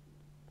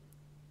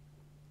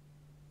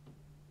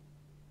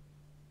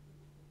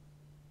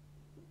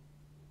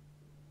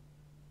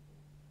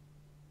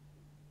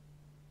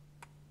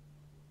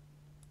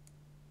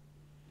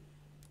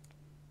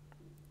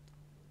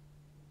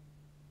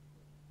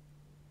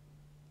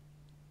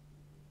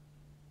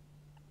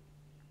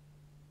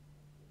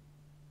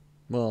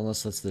 Well,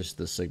 unless that's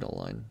the signal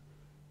line.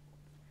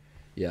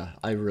 Yeah,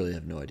 I really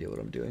have no idea what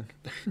I'm doing.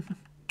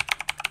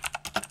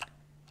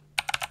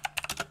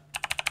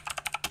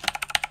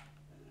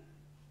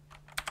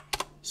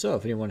 So,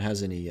 if anyone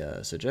has any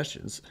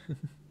suggestions.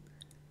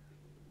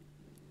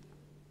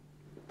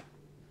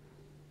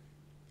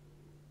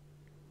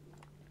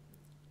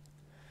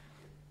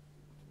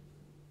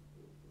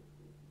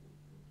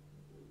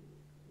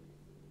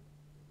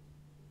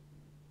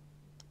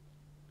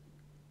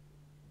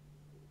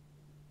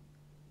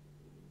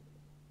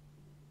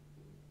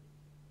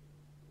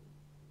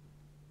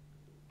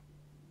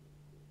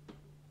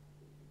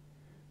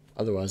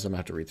 Otherwise, I'm going to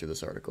have to read through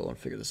this article and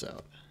figure this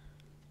out.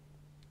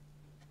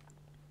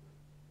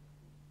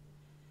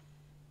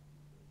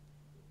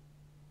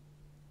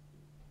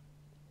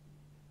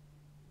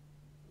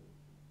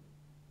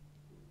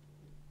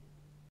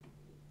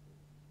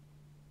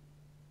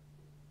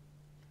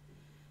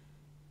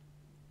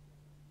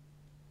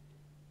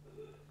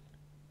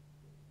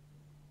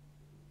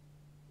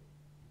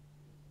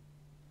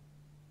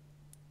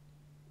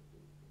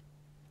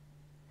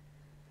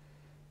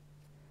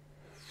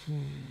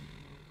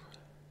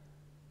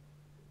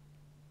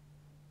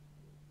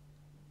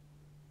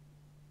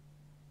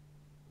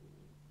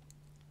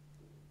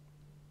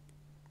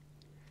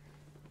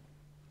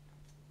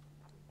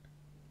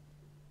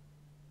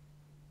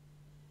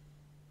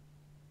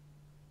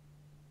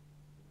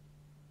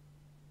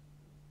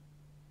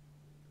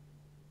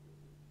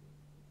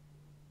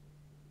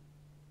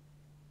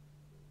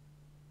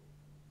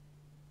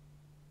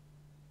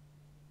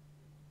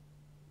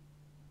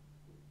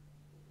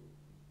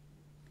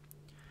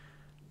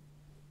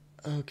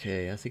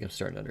 Okay, I think I'm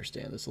starting to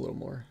understand this a little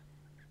more.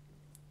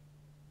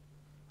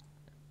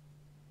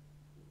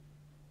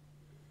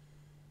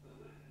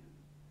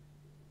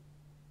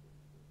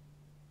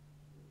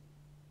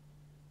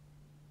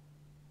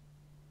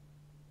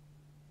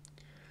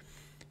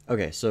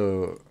 Okay,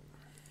 so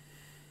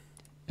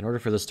in order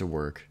for this to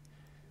work,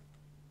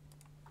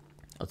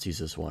 let's use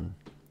this one.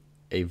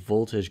 A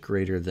voltage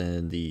greater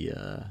than the,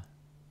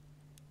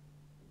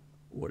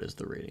 what is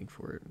the rating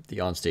for it? The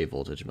on-state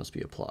voltage must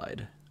be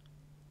applied.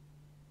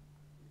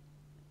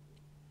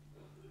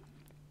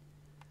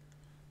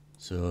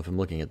 So if I'm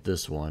looking at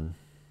this one,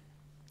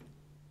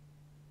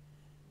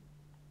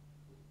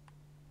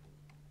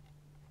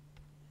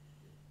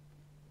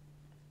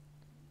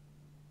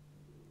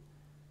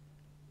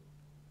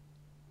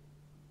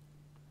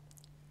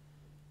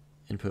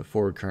 input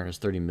forward current is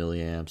 30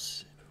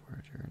 milliamps.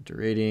 Into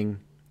rating,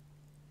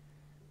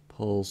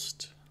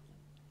 pulsed,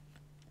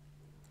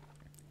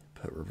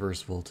 put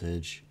reverse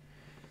voltage.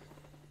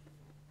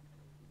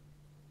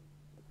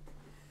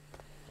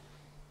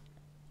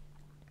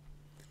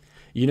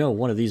 You know,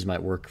 one of these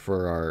might work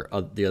for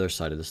our the other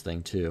side of this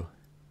thing too.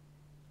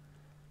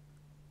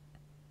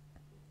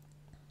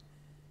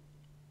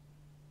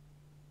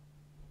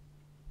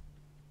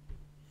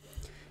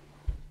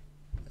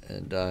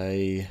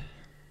 And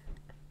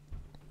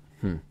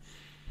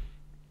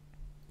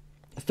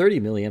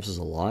 30 milliamps is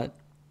a lot.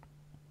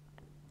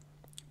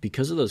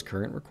 Because of those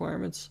current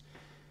requirements,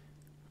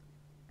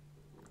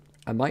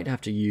 I might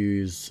have to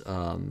use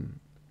an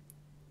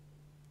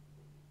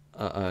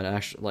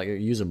actual, like,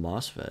 use a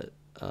MOSFET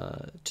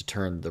to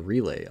turn the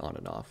relay on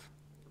and off.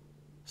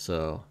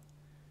 So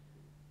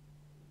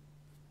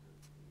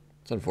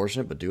it's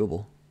unfortunate, but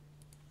doable.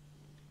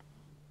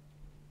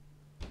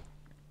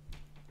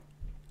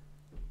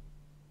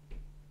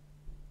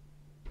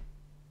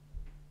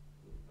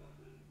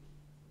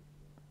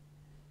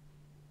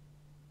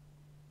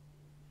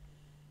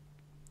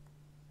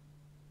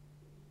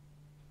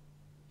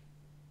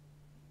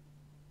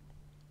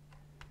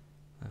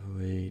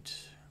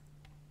 Wait.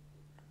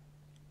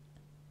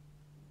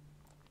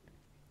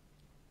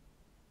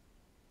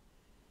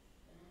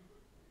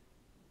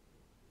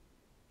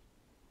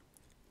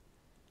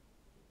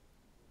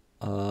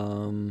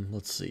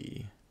 Let's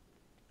see.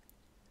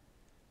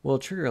 Well,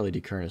 trigger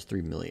LED current is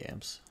 3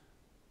 milliamps.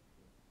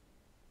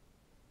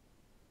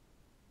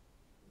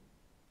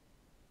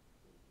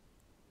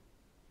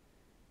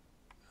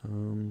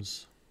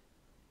 Ohms.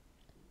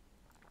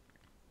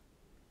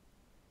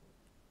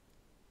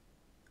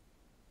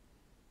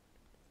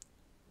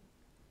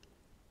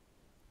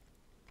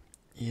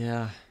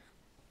 Yeah.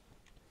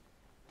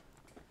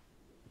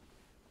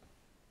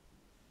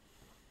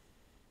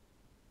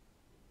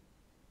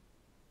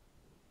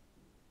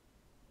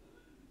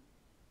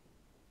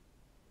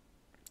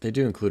 They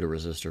do include a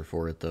resistor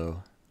for it,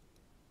 though.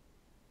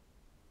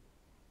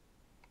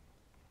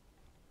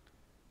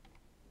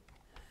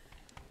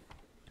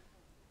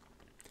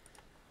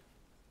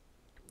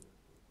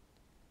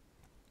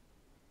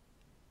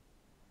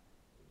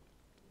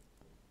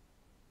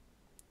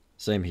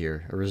 Same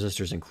here. A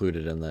resistor is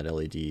included in that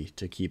LED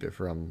to keep it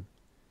from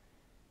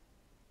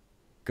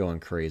going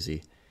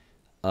crazy.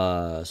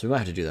 So we might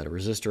have to do that. A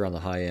resistor on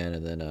the high end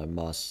and then a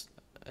MOS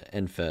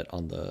NFET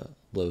on the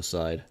low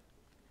side.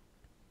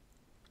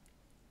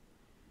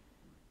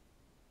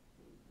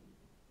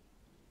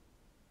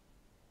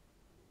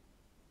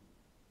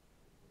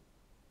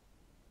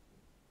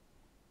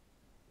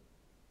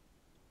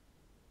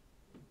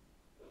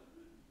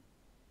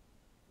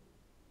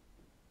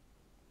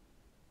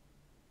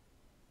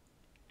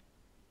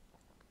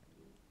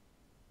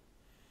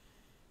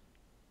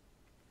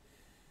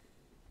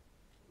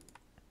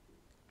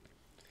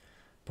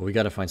 But we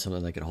got to find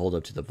something that can hold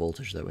up to the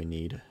voltage that we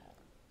need.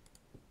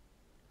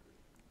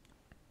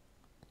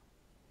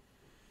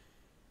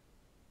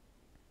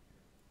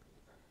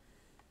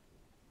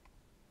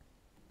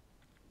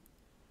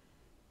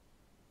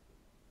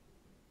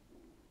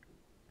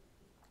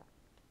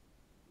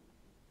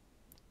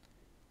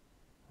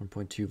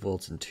 .2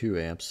 volts and 2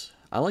 amps.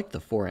 I like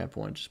the 4 amp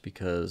one just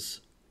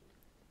because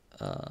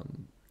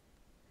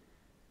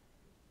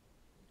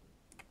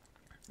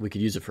we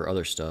could use it for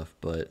other stuff,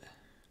 but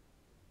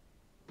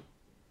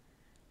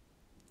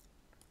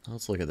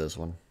let's look at this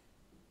one.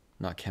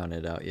 Not counting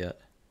it out yet.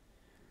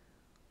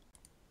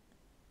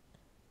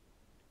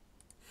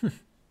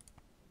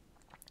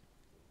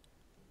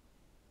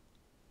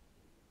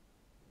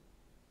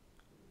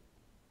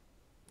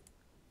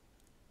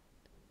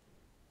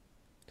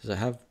 Does it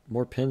have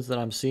more pins than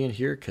I'm seeing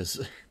here?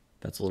 Because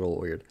that's a little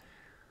weird.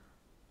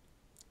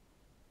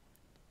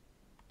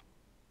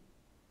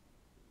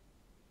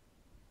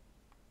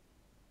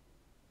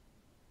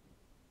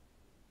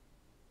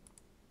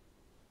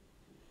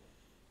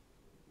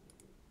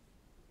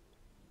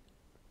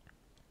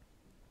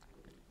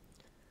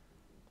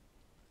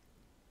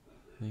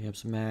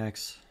 Amps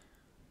max.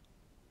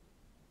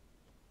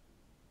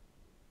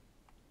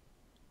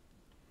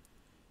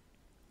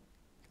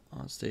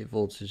 On state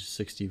voltage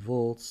 60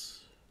 volts.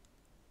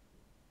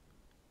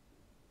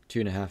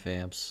 2.5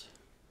 amps.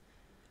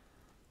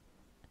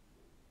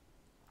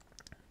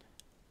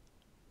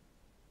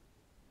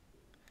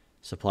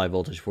 Supply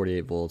voltage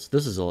 48 volts.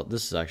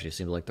 This actually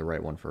seems like the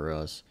right one for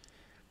us.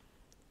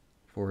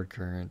 Forward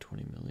current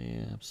 20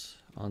 milliamps.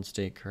 On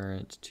state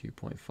current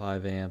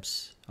 2.5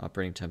 amps.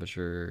 Operating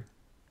temperature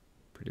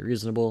pretty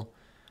reasonable.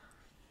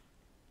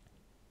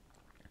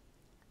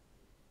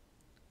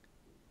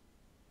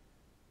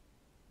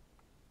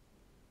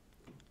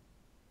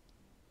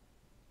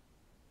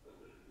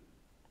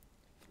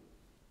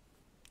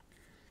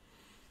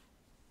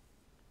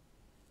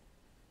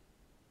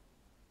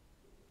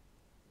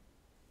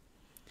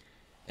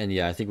 And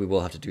yeah, I think we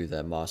will have to do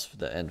that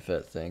the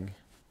NFET thing.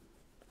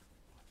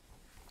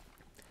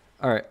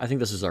 All right, I think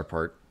this is our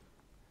part.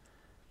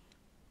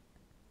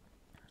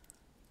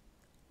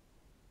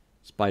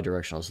 It's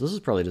bidirectional, so this is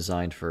probably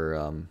designed for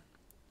oh,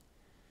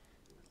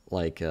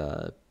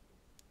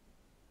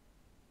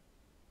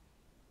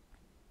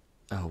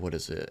 what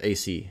is it?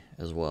 AC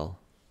as well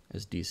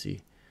as DC.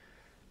 Do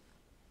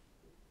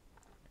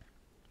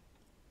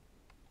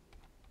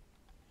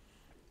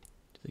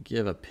they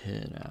give a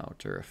pin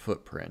out or a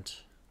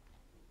footprint?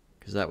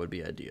 Because that would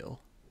be ideal.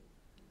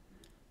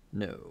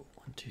 No.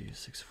 1, 2,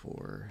 6,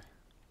 4.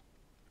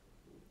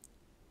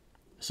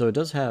 So it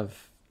does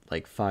have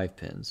like 5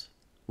 pins.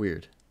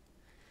 Weird.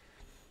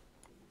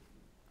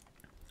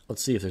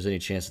 Let's see if there's any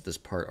chance that this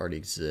part already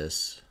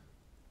exists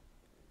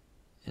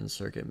in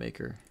Circuit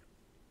Maker.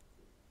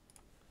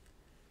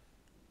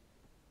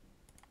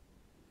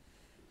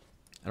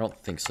 I don't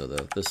think so,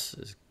 though. This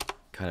is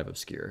kind of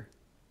obscure.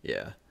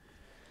 Yeah.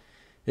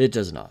 It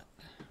does not.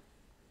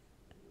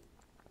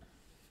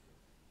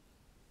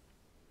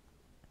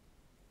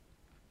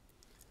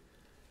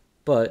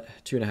 But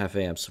 2.5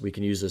 amps, we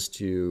can use this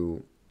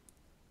to,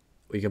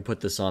 we can put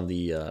this on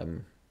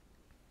the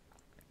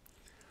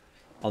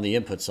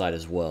input side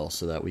as well,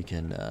 so that we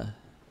can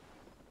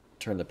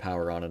turn the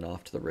power on and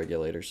off to the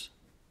regulators.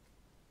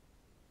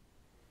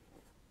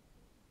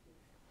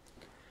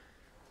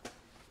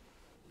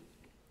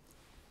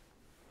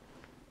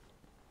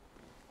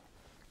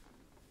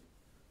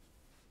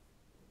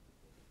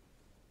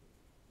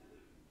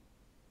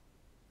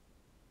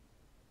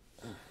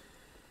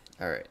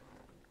 All right.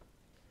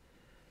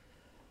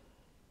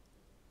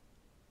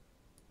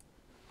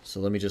 So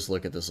let me just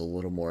look at this a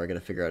little more. I got to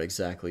figure out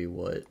exactly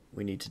what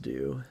we need to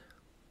do.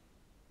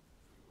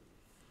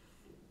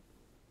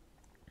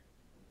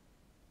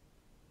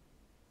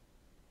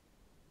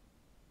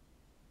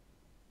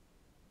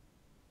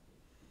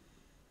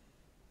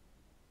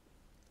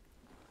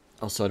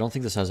 Also, I don't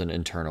think this has an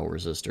internal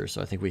resistor,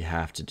 so I think we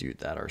have to do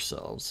that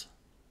ourselves.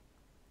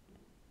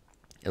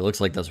 It looks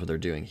like that's what they're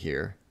doing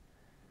here.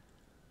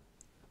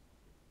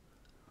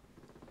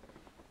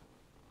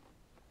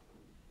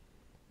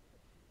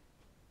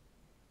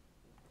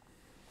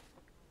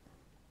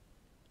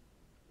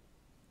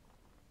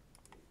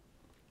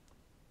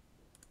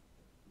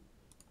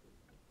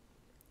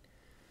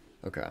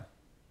 Okay.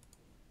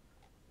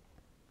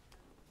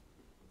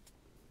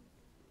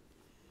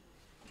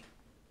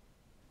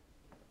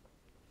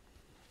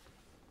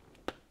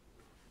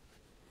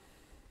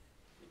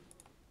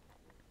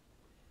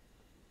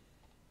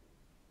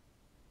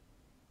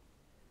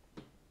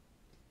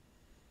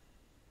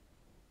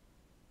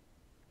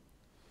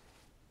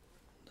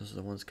 Those are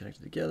the ones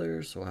connected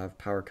together, so I'll have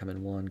power come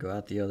in one, go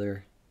out the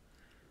other.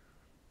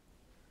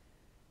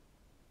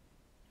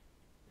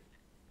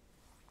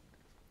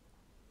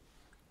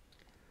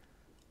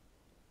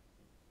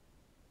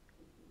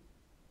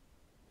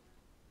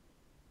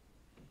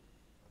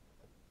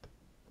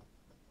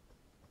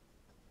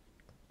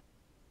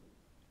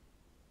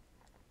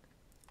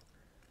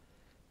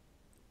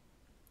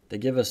 They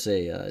give us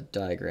a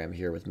diagram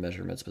here with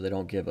measurements, but they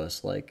don't give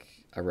us like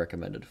a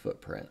recommended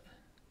footprint,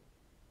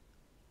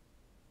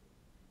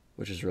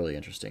 which is really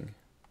interesting.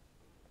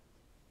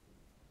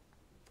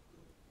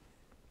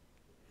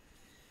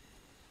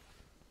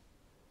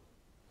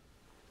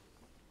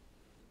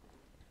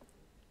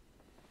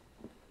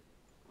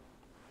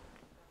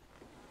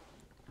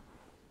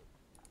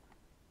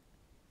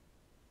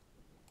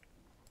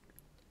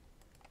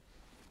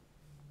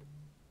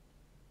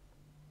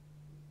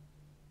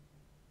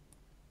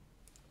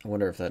 I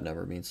wonder if that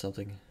number means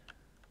something.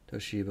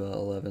 Toshiba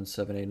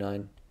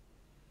 11789.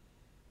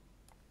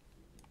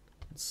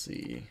 Let's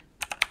see.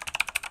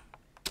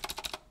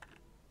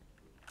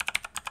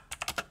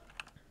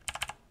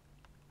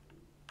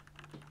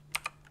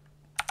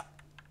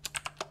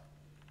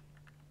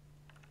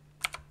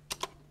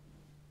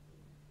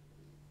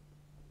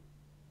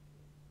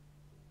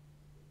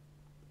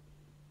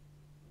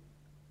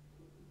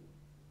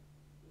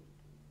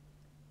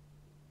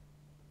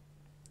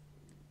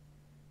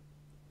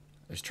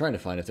 I was trying to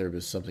find if there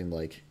was something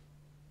like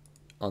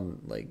on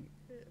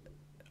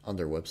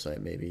their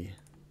website maybe.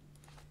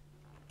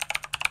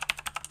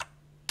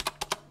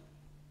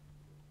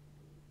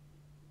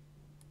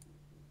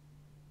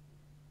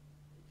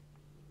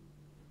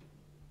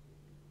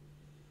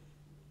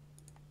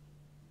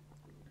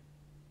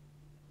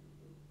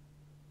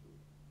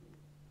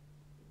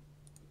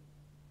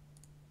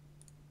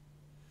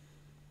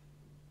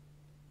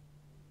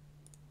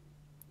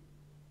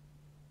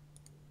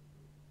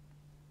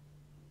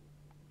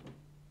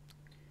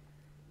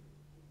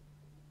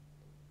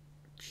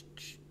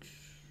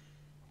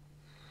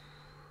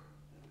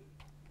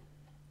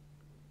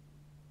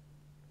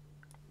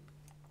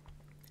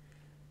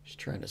 Just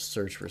trying to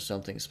search for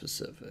something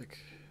specific.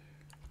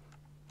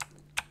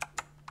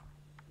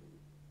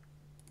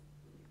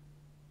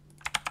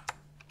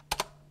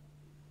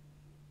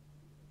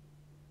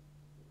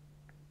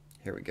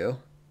 Here we go.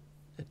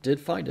 It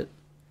did find it.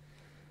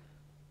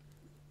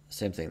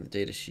 Same thing, the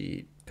data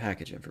sheet,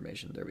 package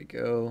information. There we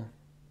go.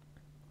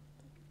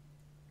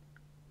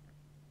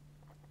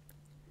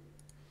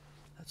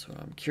 That's what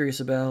I'm curious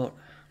about.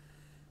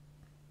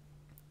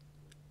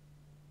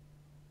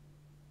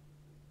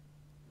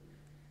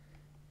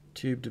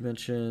 Tube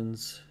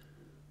dimensions.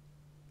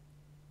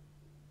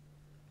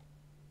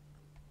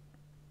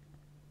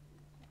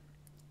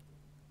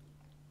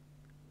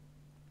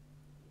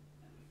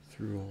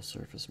 Through-hole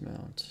surface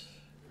mount.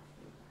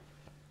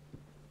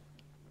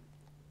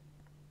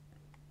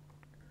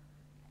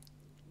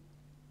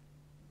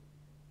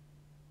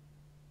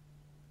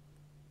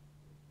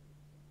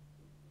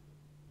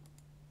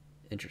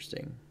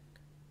 Interesting.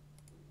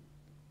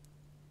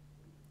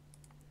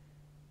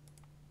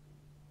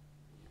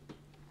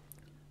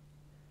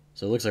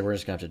 So it looks like we're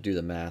just gonna have to do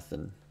the math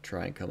and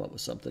try and come up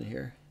with something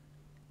here.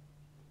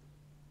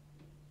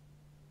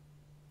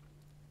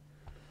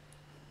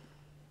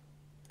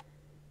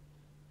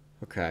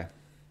 Okay.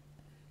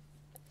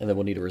 And then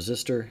we'll need a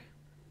resistor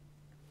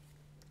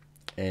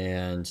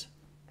and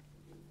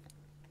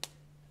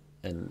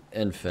an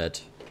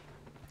NFET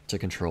to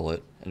control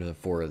it, and then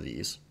 4 of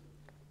these.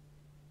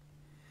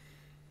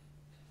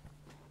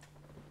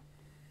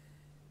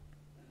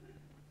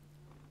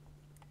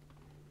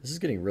 This is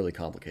getting really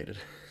complicated.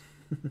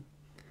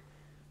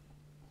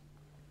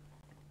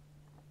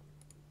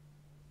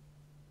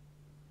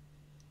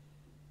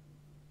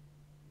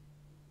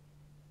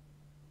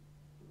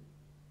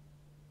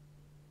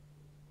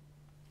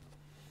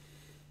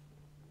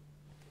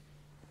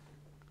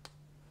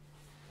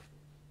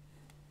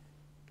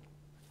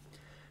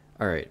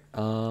 All right,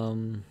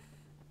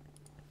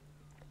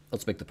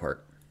 let's make the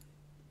part.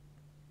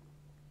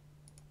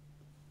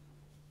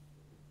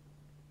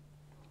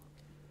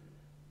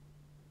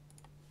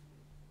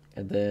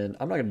 And then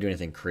I'm not going to do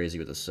anything crazy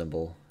with the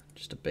symbol,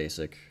 just a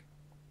basic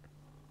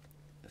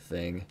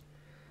thing.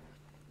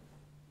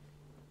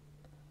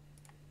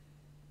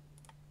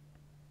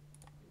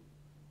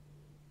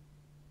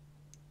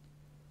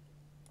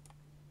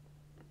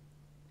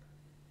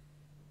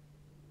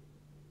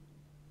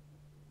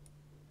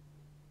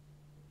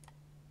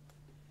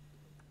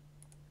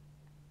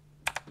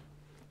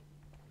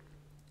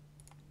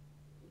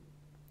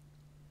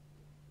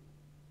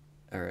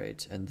 All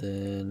right, and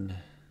then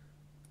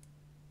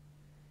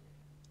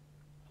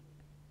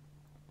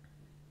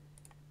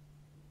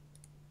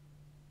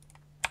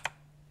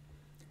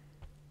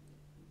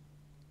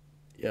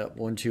yeah,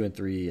 1, 2, and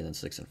 3, and then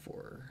 6 and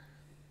 4.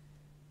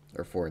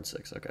 Or 4 and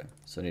 6, okay.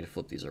 So I need to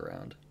flip these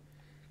around.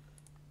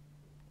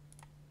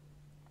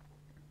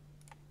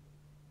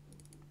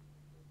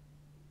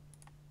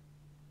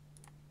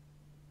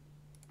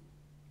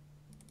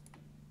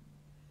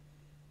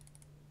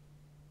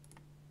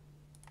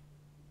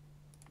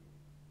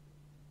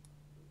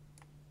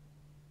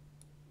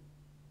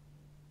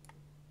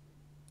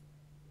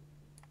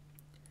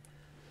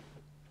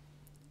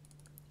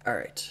 All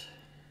right.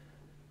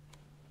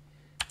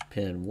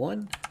 Pin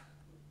 1,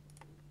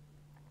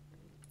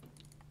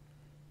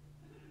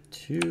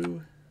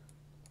 2,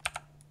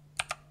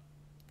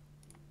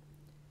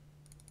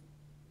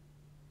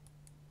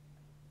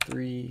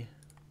 3,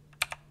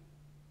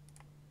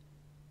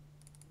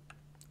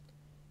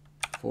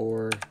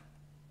 4,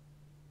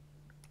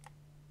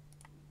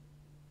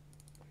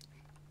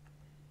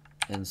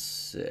 and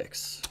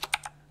 6.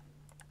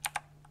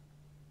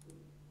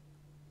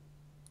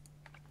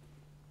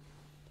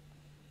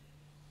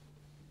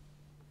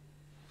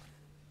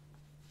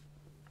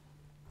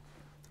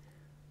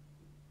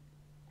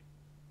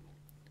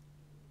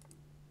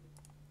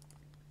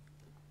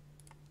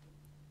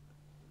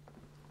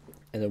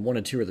 And then 1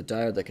 and 2 are the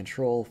diode that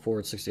control. 4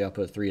 and 6 the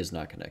output. 3 is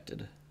not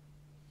connected.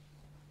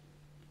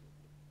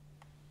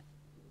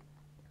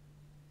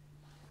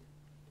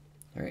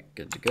 All right,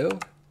 good to go.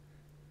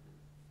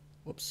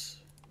 Whoops.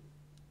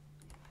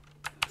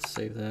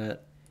 Save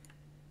that.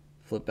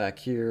 Flip back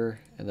here,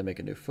 and then make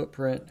a new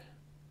footprint.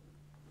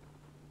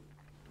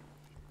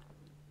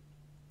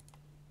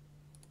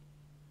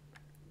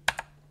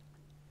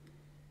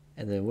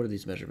 And then what are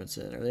these measurements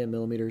in? Are they in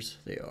millimeters?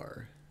 They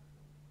are.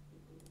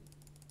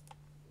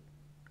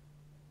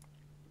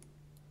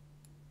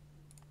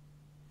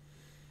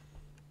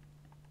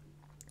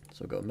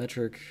 So go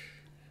metric,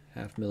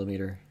 0.5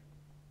 millimeter.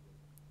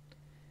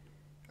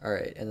 All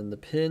right, and then the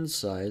pin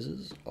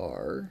sizes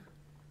are,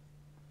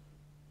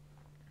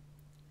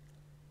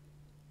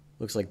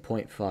 looks like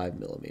 0.5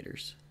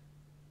 millimeters,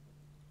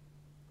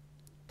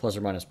 plus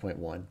or minus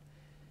 0.1.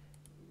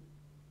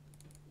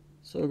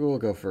 So we'll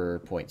go for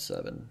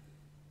 0.7.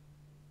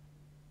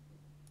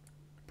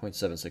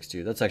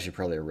 0.762. That's actually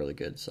probably a really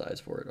good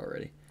size for it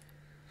already.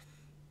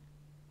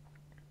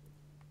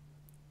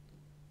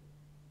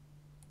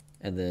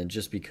 And then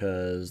just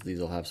because these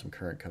will have some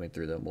current coming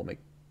through them, we'll make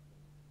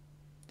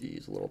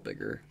these a little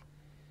bigger.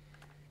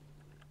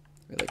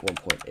 Maybe like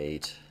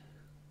 1.8.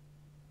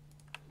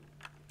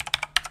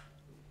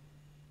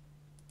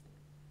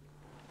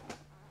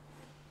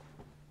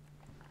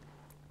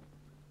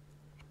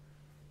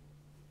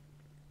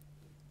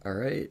 All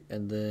right,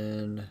 and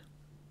then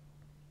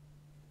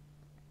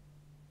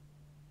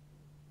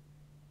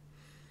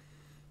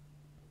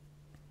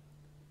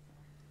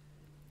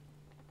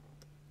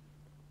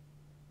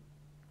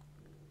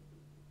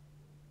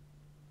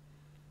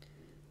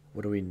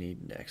what do we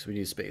need next? We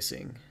need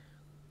spacing.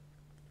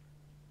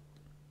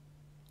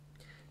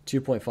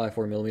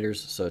 2.54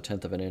 millimeters, so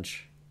 1/10 of an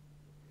inch.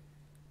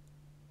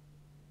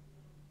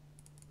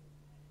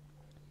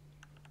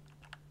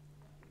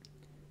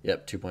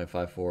 Yep,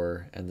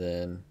 2.54, and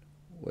then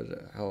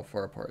how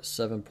far apart?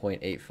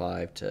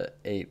 7.85 to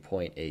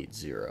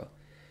 8.80.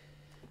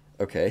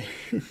 Okay.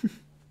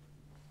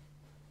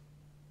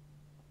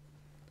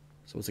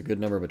 So what's a good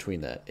number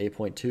between that?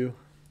 8.2?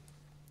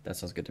 That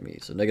sounds good to me.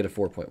 So negative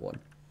 4.1.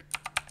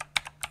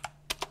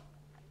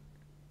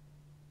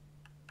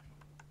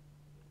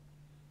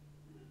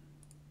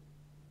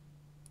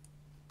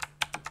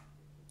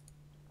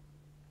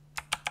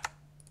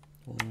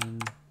 One,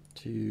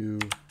 two,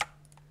 three,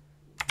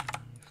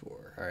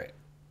 4. All right.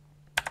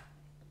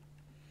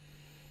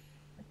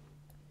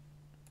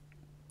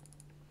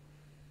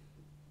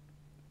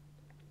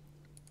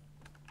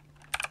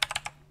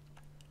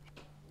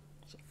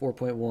 So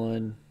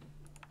 4.1,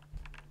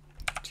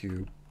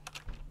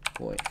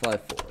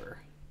 2.54,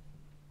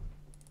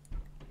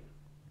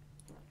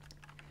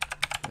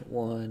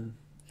 1,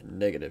 and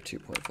negative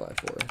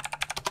 2.54.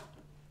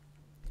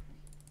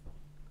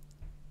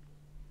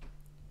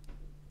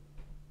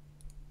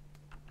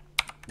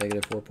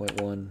 Negative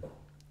 4.1,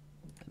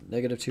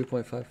 negative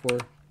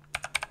 2.54,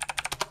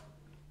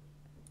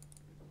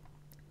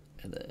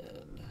 and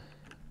then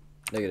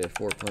negative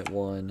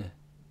 4.1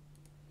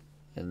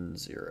 and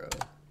 0.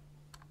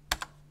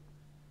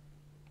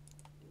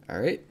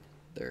 All right,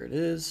 there it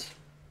is.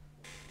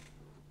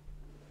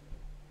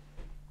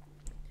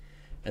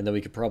 And then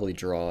we could probably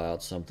draw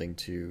out something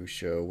to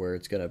show where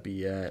it's going to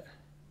be at.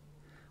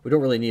 We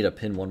don't really need a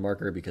pin 1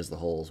 marker because the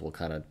holes will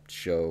kind of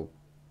show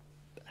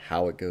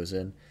how it goes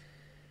in.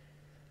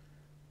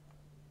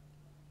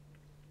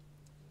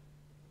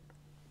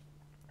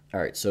 All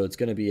right, so it's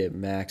going to be a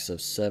max of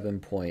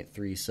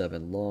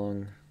 7.37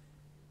 long.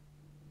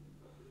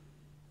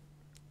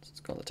 So let's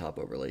go on the top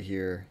overlay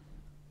here.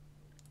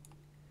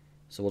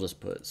 So we'll just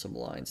put some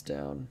lines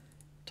down,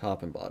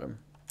 top and bottom.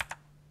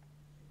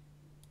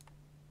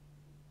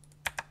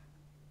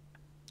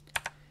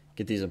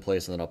 Get these in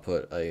place, and then I'll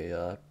put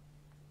a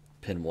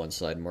pin 1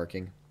 side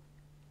marking.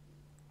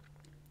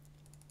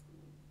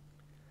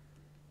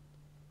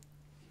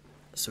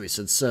 So we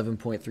said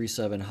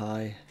 7.37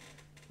 high.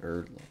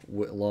 Or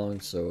long,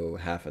 so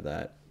half of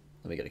that.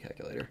 Let me get a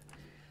calculator.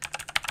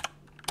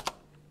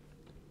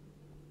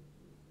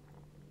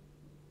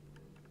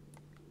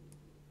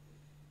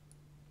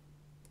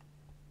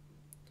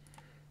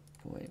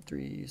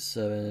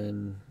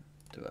 .37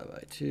 divided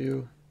by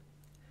 2,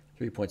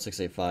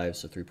 3.685,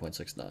 so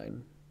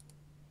 3.69.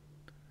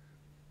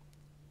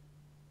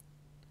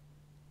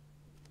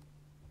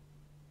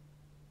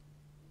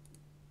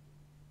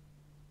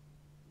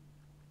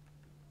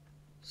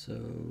 So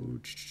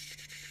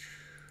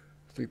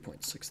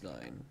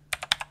 3.69.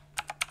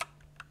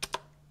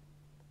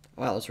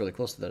 Wow, that's really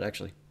close to that,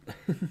 actually.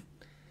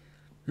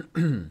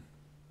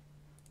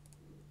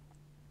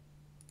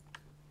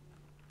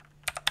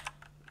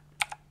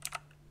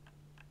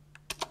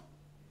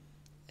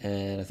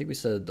 And I think we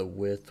said the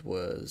width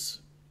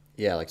was,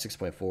 yeah, like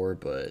 6.4,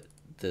 but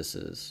this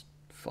is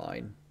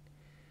fine.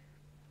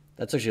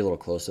 That's actually a little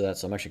close to that,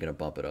 so I'm actually going to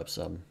bump it up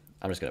some.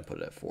 I'm just going to put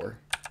it at 4.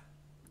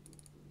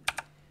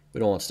 We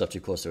don't want stuff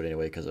too close to it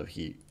anyway because of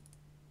heat.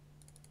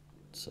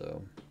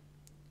 So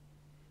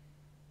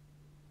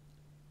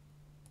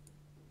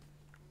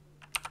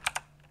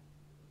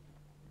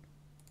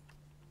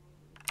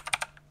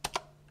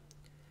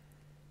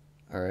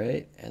all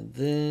right, and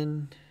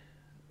then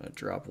I'm going to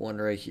drop one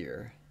right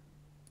here.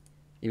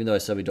 Even though I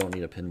said we don't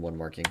need a pin 1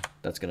 marking,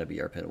 that's going to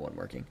be our pin 1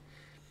 marking.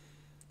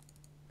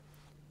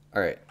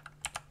 All right.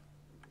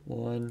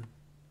 1,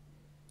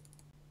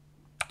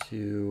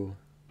 2,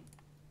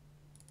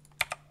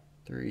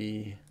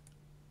 3,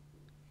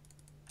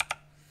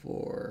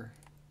 4,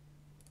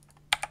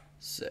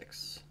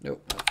 6.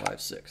 Nope, not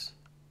 5, 6.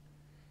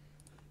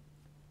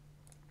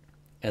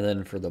 And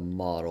then for the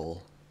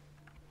model,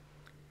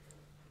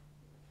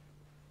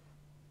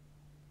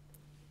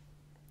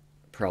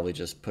 probably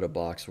just put a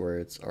box where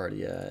it's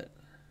already at.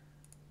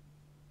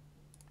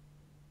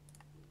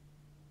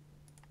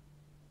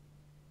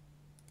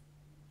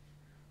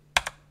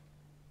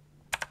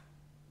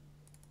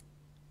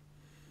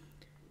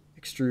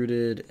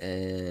 Extruded,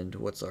 and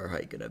what's our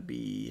height gonna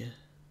be?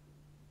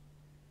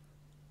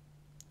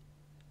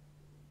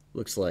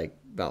 Looks like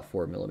about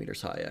 4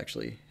 millimeters high,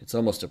 actually. It's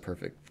almost a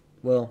perfect,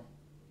 well,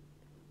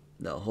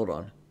 no, hold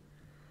on.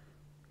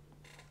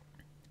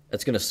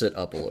 It's going to sit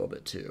up a little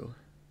bit too.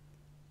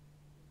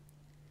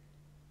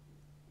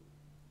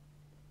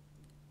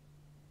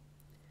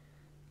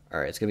 All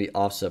right, it's going to be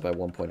offset by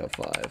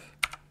 1.05.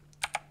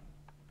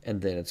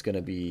 And then it's going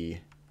to be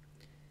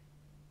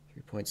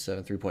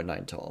 3.7,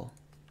 3.9 tall.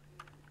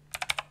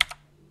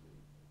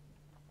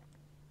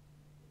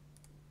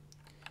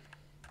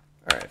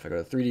 All right, if I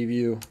go to 3D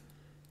view,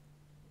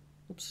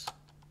 oops,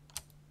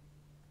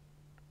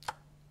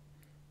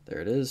 there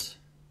it is.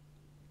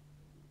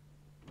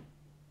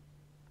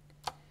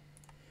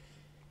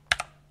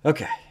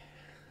 Okay,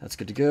 that's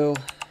good to go.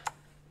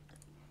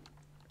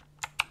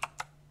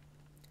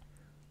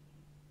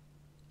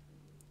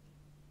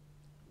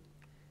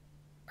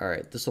 All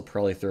right, this will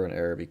probably throw an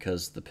error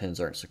because the pins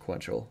aren't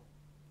sequential.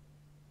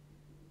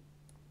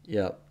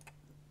 Yep,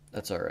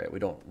 that's all right. We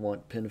don't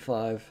want pin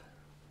 5.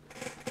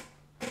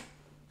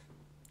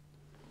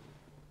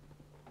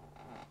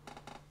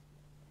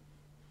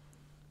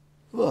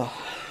 Ugh.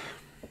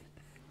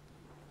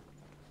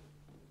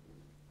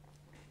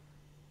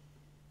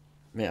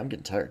 Man, I'm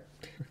getting tired.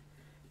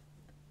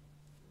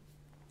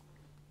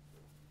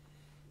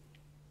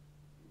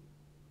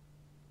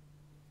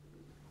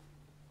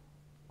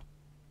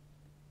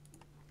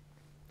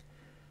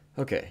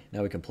 Okay,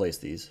 now we can place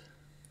these.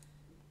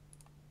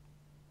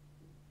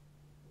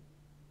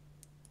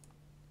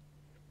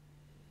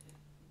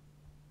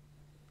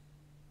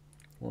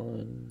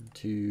 One,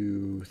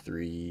 two,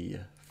 three,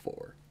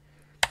 four.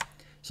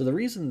 So the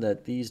reason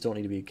that these don't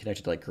need to be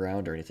connected to like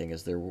ground or anything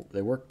is they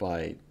work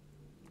by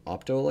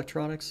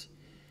optoelectronics,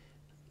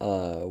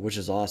 which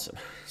is awesome.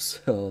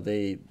 So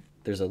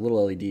there's a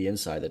little LED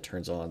inside that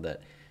turns on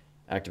that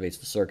activates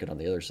the circuit on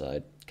the other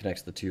side,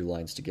 connects the two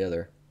lines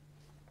together,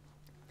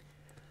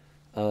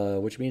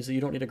 which means that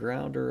you don't need a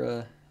ground or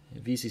a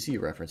VCC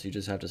reference. You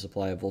just have to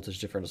supply a voltage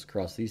difference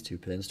across these two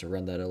pins to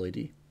run that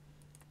LED.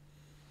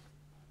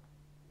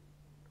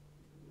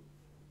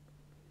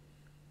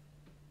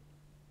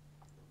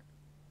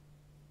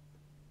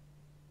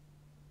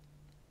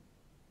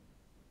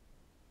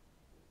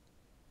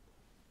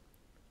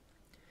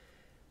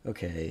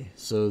 Okay,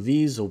 so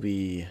these will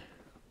be...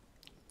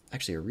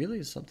 Actually, it really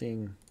is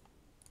something...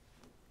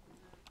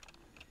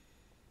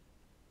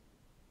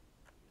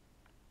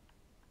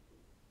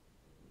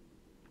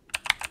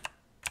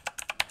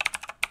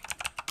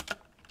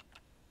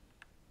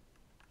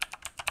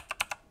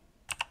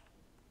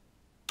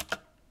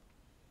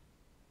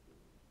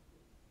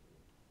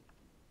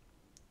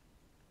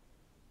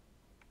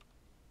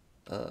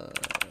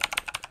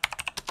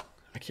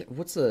 I can't...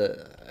 What's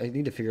the... I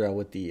need to figure out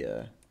what the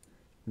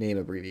name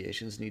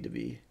abbreviations need to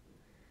be.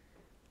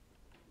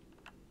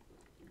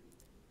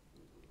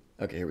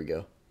 Okay, here we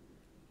go.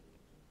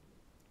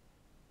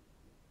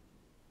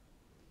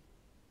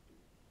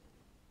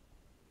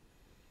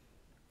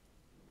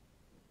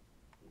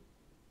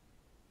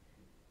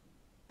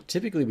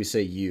 Typically we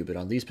say U, but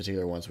on these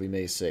particular ones we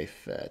may say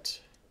FET.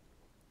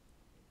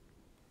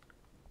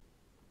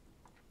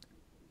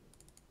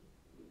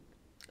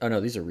 Oh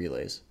no, these are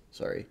relays.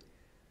 Sorry.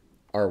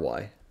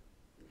 RY.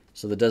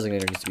 So the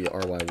designator needs to be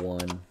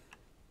RY1,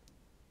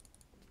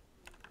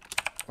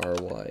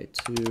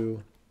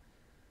 RY2,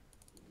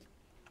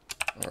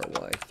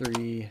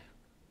 RY3,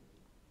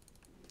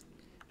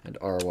 and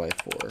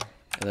RY4.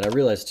 And then I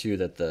realized too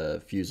that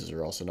the fuses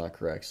are also not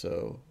correct.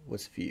 So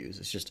what's fuse?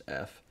 It's just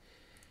F.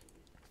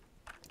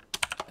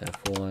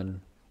 F1,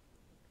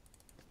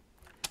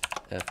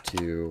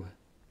 F2,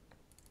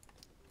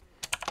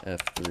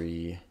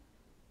 F3,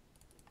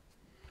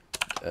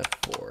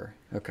 F4.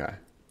 Okay.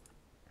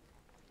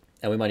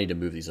 And we might need to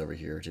move these over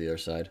here to the other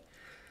side,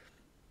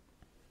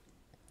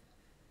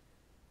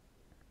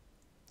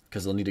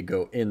 because they'll need to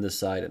go in this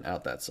side and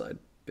out that side,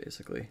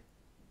 basically.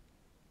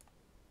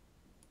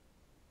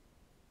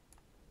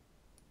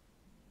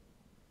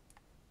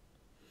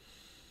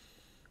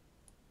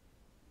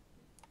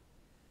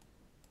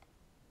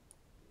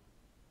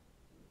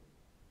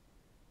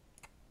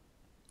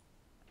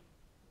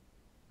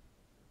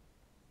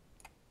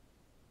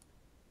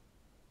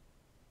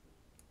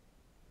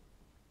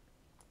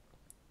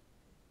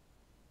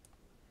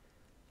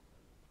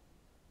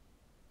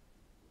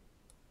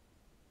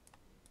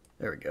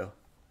 There we go.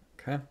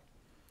 Okay.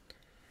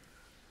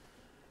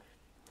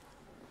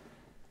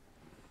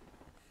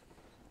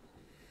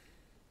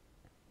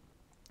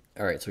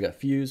 All right, so we got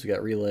fuse, we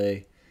got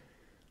relay,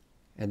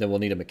 and then we'll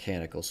need a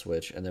mechanical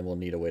switch, and then we'll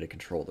need a way to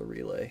control the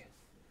relay.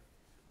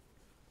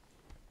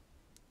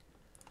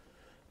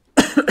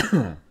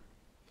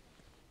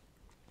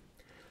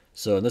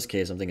 So in this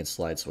case, I'm thinking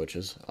slide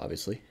switches,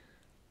 obviously.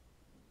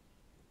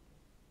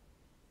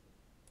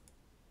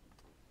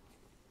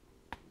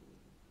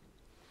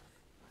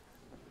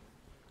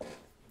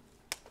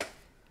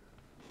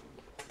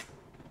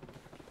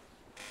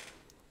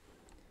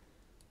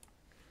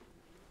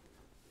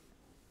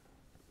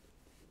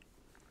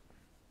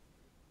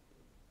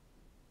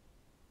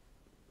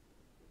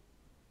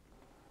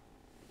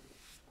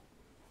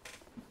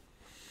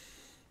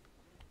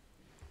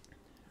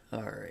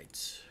 All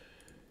right.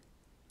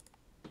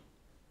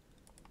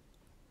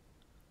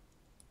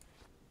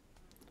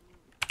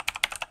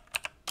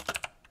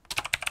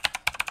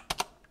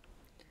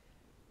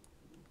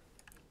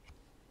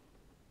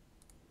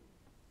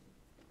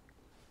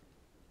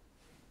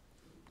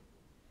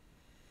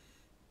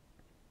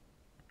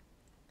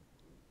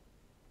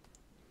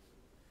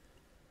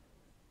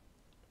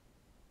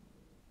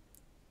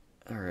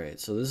 All right,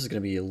 so this is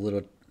going to be a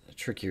little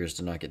trickier is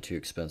to not get too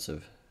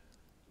expensive.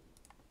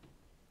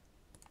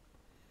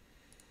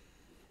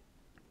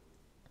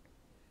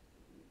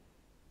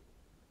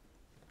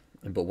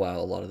 But wow,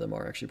 a lot of them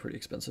are actually pretty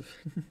expensive.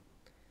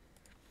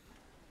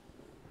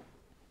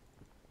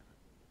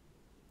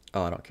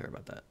 Oh, I don't care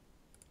about that.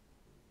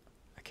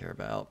 I care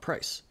about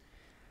price.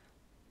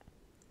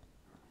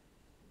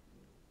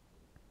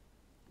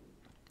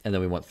 And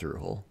then we want through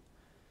hole.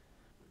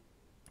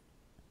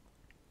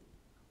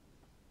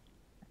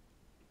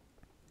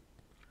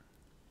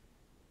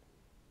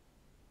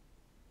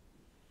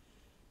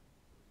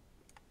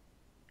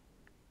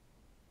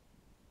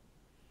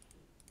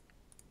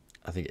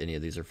 I think any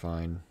of these are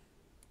fine.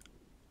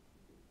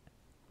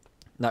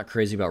 Not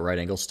crazy about right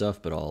angle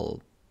stuff, but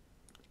I'll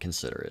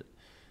consider it.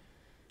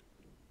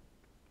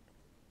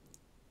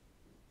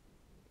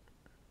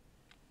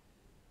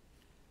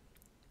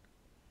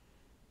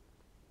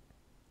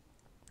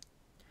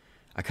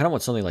 I kind of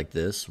want something like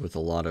this with a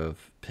lot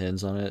of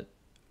pins on it.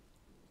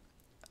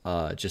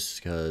 Just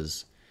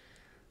because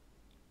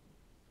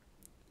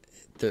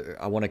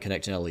I want to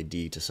connect an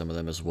LED to some of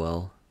them as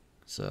well.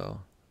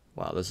 So,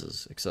 wow, this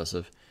is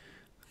excessive.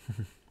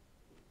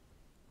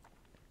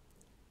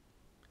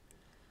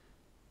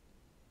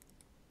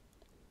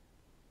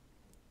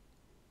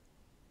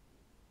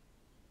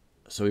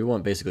 So we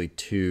want basically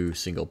 2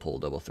 single pole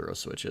double throw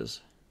switches.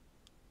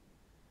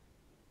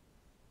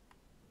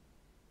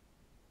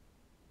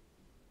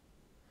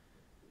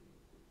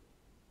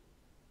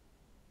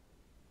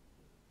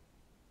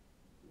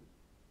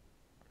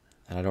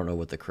 And I don't know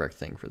what the correct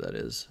thing for that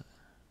is.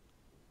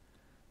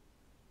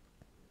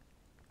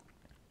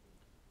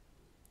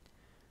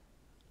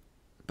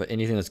 But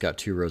anything that's got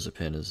 2 rows of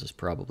pin is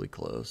probably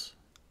close.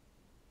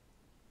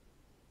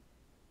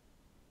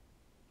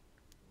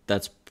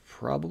 That's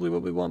probably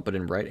what we want, but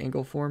in right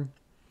angle form.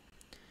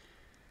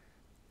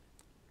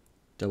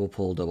 Double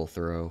pull, double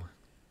throw.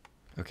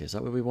 Okay, is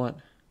that what we want?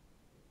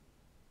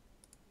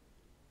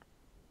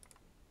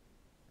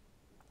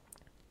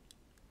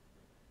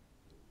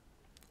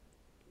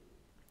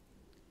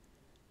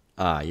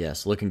 Ah,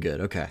 yes, looking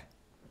good. Okay.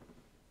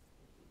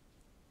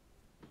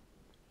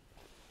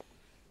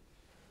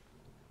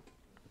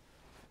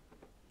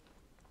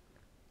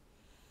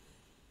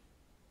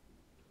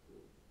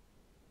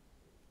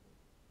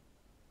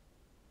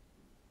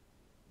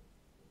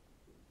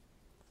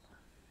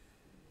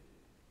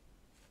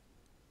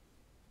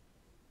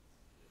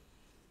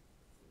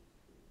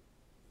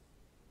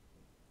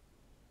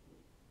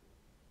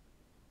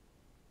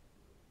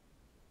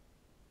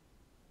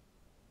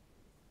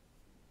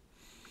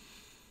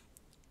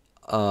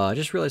 I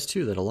just realized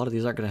too that a lot of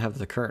these aren't going to have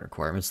the current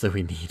requirements that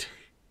we need.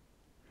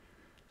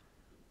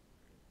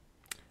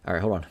 All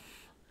right, hold on.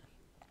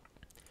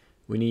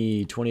 We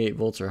need 28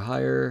 volts or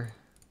higher.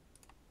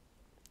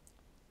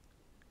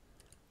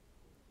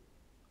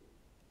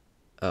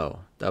 Oh,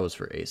 that was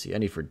for AC. I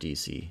need for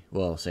DC.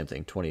 Well, same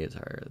thing. 28 is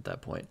higher at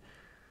that point.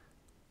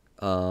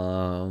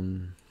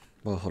 Well,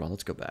 hold on.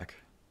 Let's go back.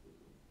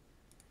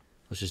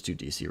 Let's just do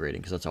DC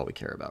rating because that's all we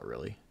care about,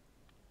 really.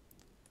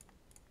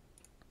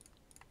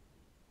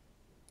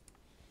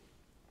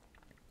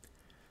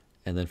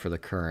 And then for the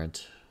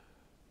current,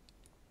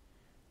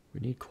 we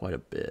need quite a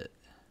bit.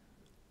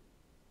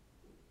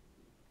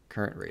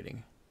 Current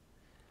rating.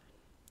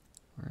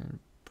 We're in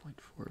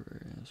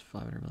 0.4,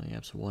 500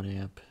 milliamps, 1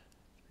 amp.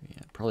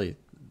 Yeah, probably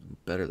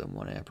better than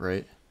 1 amp,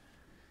 right?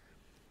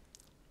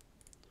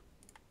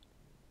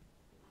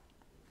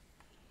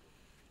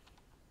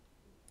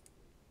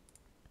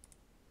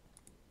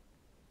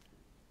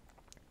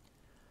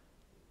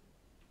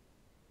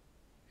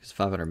 Because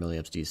 500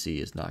 milliamps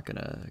DC is not going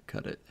to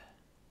cut it.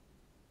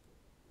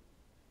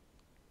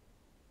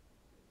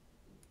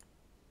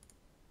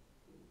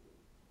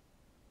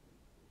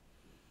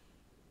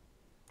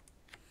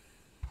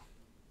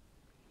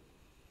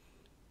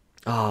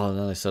 Oh,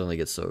 now they suddenly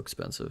get so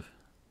expensive.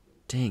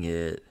 Dang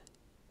it.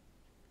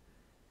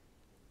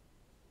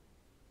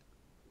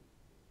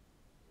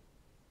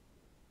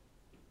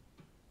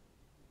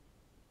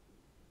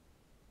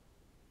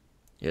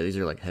 Yeah, these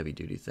are like heavy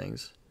duty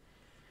things.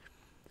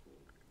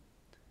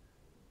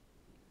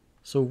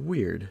 So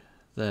weird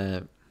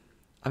that,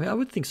 I mean, I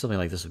would think something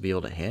like this would be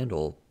able to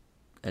handle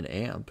an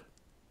amp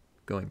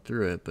going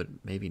through it, but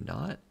maybe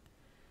not.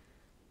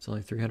 It's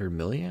only 300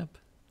 milliamp.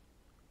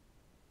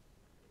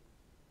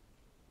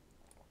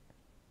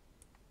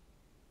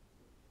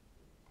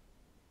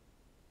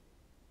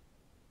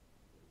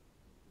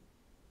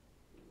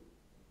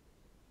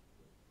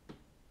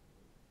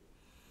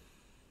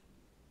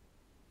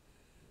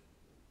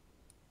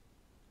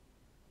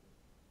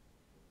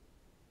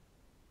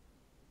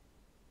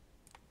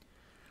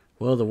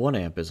 Well, the 1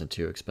 amp isn't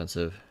too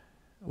expensive.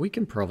 We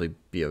can probably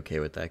be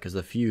okay with that because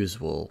the fuse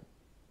will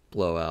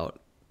blow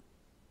out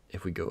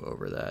if we go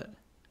over that.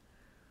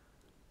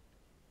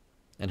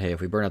 And hey, if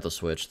we burn out the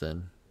switch,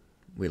 then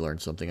we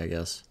learned something, I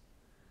guess.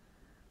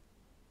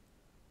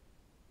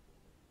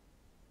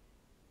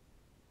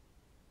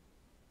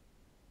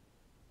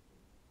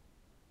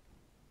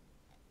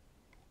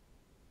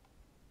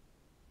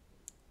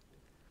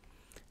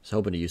 was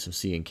hoping to use some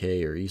C and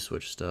K or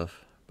E-switch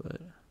stuff, but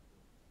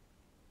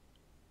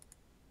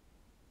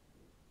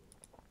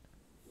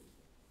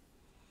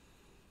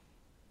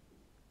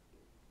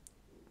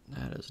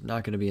that is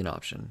not going to be an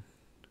option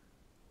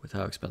with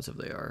how expensive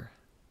they are.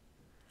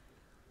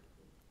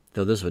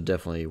 Though this would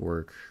definitely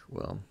work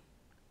well.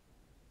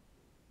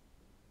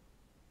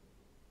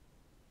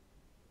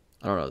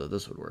 I don't know that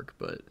this would work,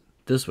 but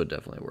this would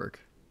definitely work.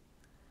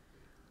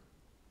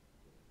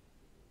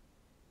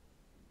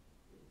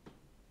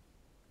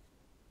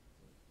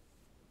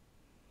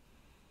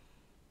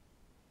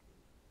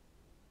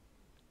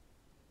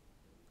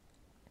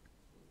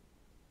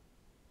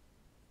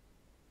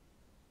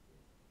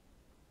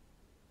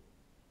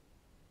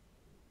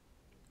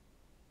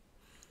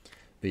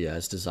 But yeah,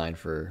 it's designed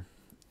for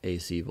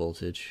AC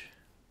voltage.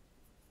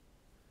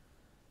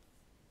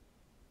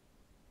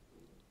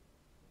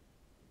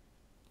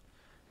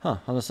 Huh,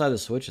 on the side of the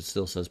switch it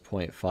still says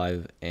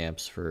 0.5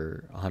 amps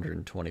for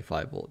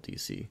 125 volt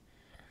DC.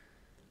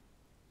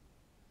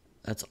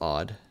 That's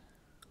odd.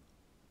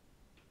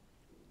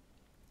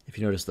 If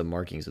you notice the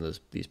markings in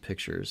these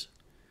pictures.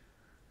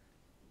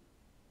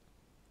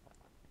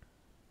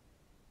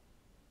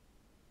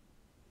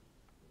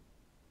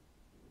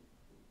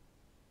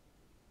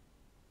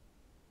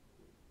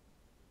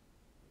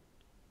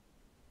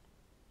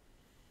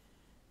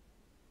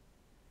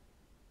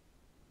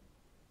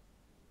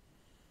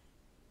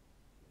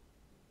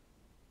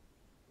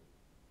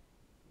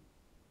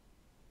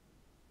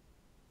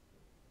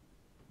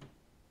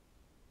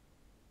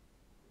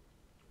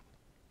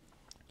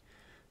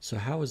 So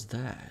how is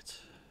that?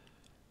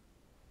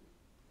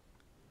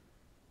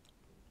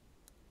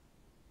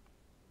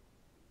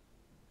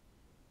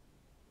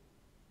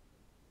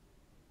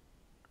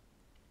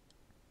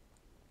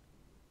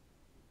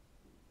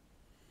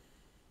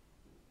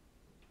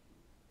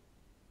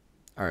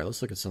 All right,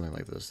 let's look at something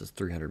like this. It's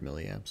 300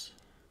 milliamps.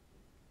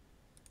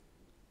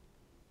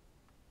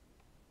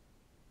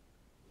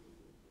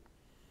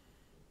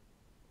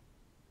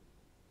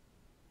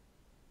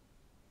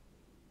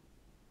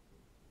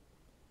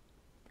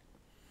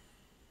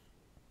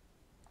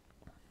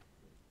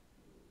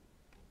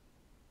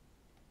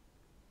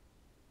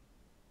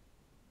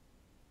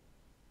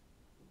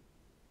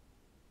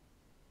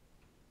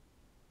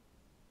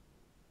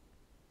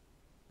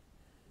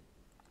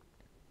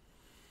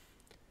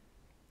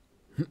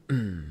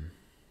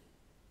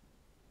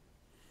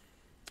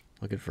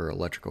 Looking for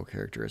electrical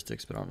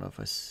characteristics, but I don't know if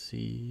I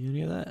see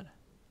any of that.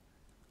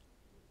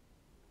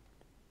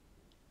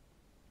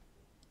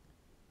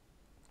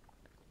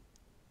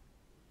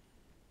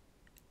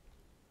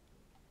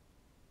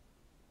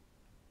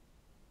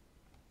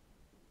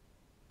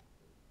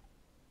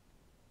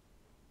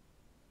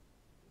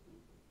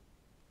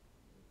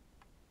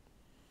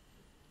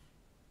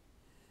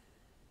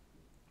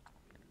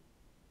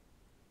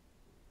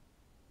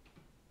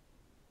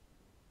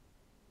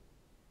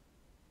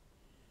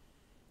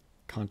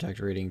 Contact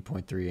rating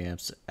 0.3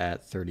 amps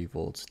at 30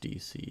 volts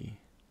DC.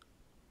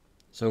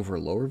 So for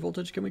lower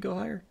voltage, can we go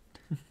higher?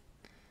 I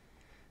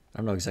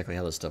don't know exactly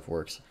how this stuff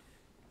works.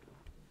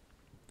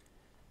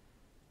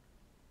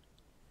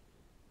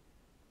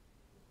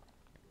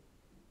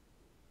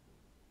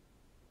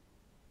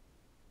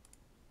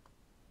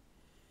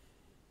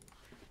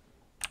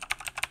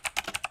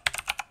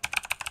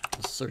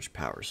 Let's search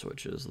power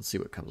switches. Let's see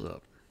what comes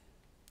up.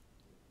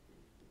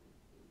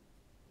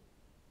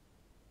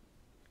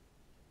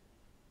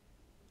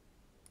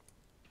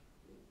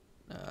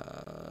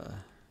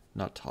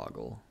 Not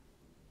toggle.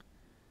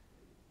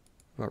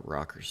 What about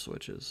rocker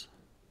switches?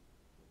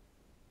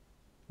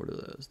 What are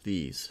those?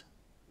 These.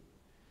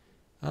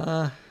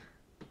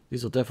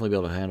 These will definitely be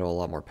able to handle a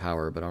lot more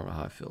power, but I don't know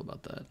how I feel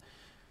about that.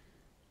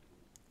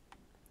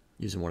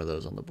 Using one of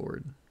those on the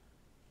board.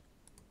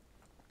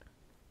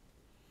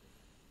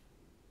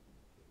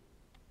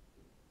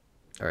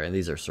 All right, and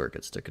these are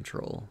circuits to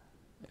control.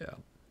 Yeah.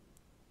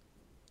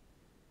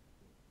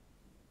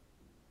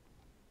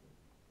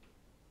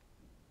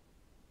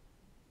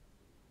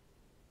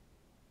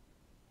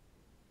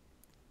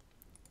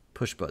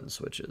 Push button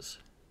switches.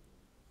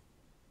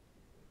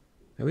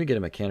 Maybe we get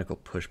a mechanical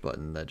push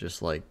button that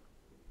just like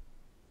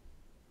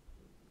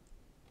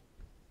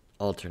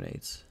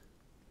alternates.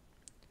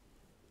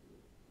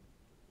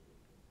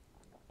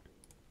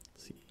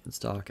 Let's see, in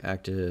stock,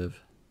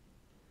 active.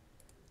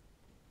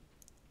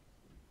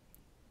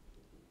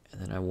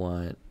 And then I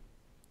want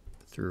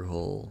through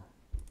hole,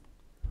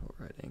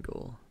 right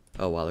angle.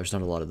 Oh wow, there's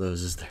not a lot of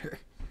those, is there?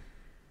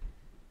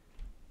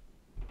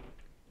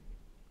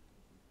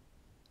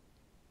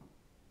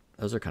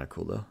 Those are kind of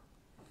cool though.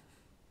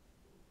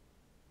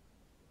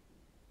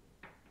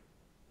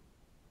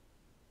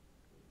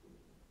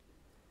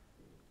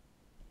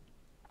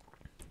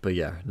 But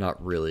yeah,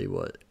 not really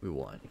what we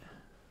want.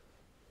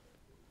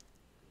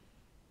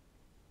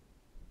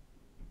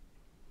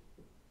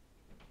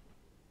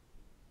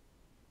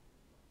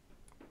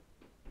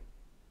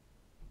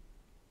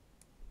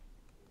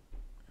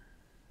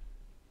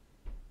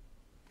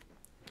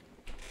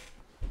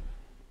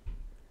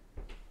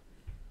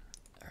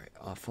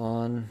 Off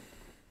on.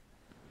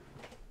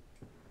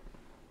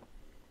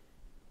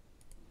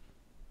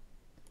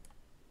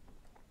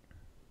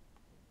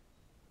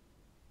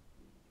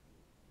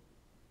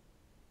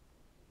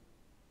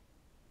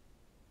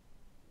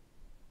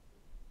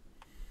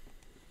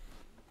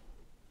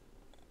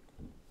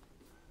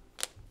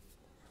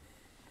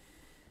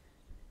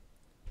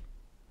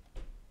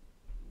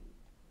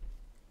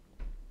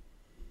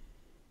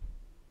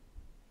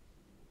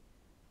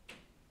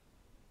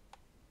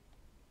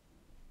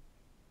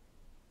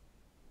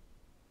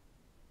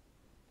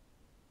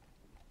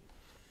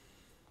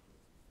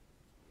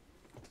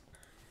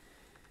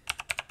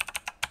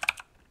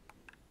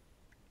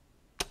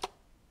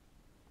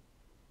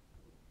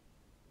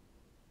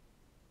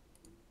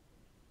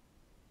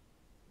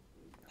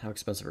 How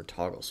expensive are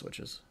toggle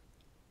switches?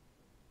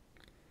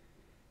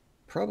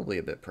 Probably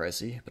a bit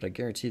pricey, but I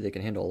guarantee they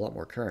can handle a lot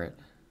more current.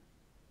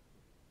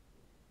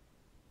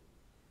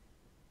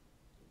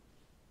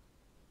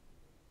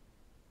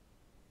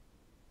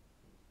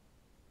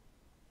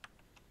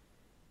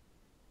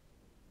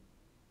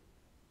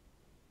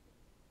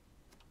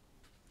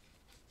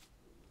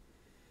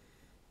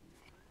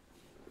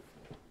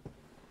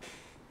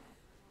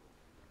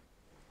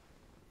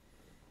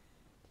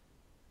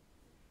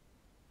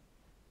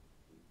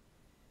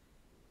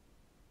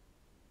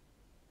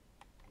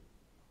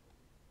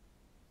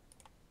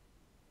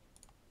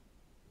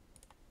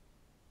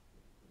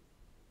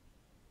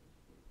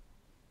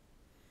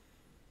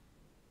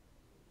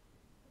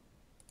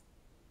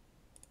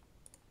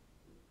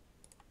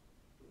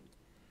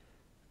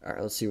 All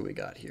right, let's see what we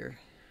got here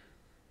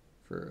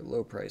for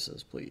low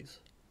prices, please.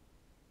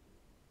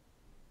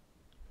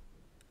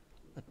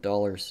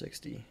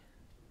 $1.60.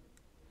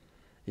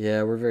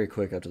 Yeah, we're very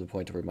quick up to the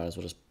point where we might as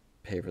well just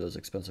pay for those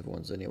expensive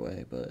ones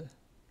anyway, but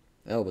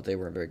oh, but they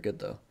weren't very good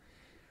though.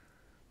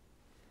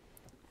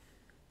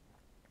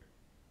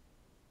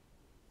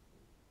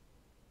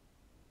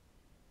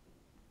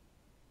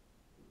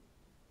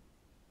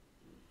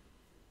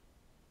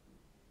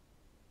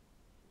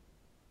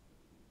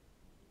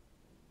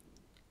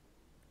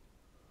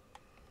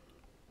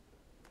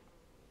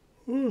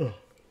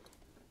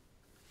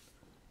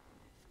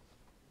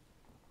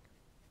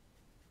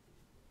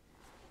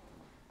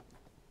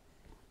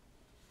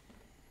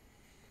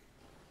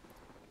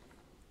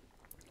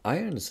 I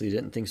honestly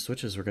didn't think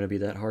switches were going to be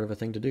that hard of a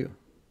thing to do.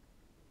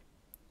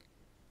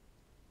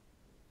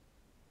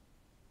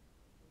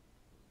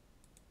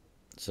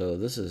 So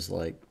this is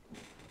like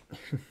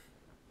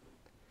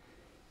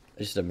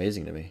just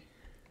amazing to me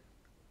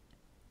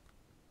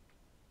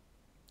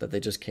that they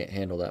just can't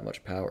handle that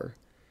much power.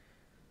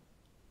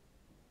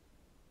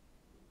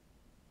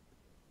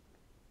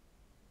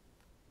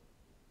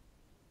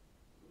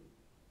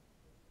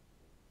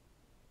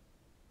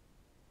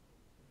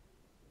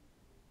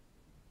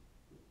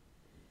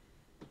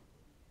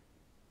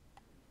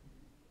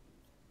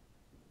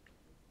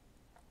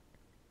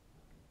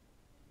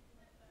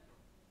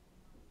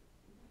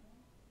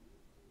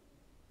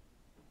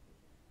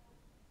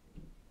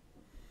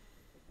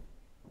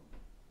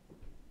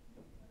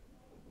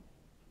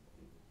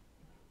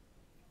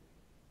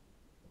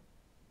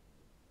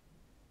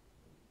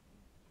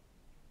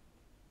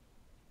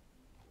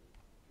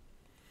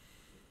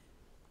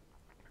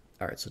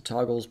 All right, so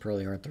toggles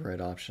probably aren't the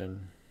right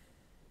option.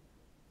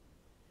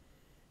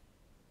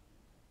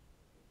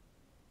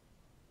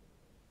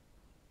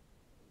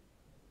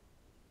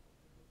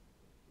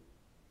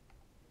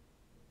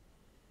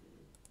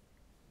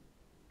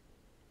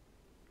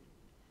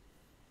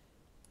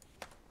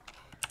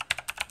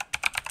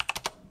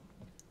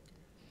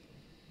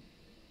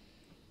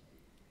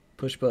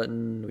 Push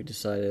button, we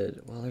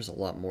decided, well, there's a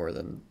lot more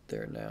than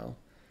there now.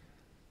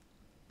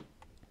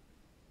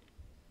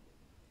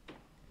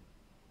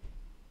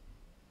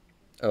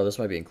 Oh, this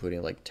might be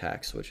including like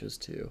tack switches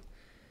too.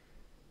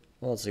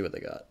 Well, let's see what they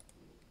got.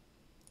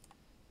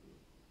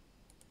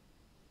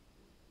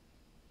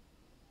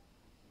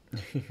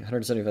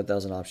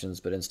 $175,000 options,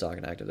 but in stock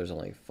and active, there's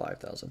only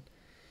 5,000.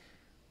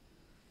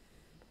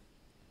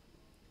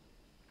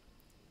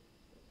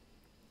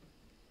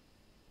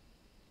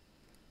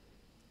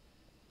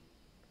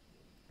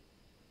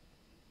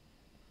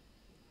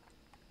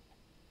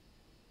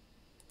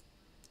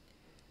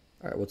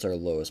 All right, what's our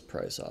lowest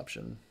price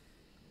option?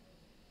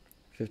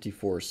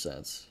 54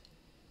 cents.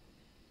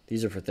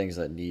 These are for things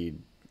that need,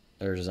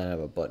 or does not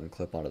have a button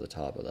clip onto the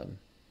top of them.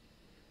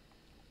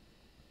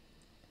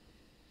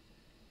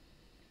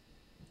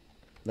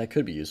 That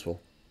could be useful.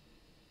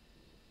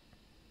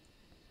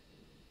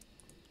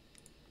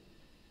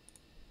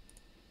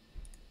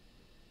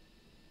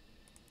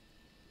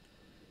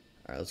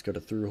 All right, let's go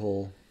to through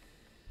hole.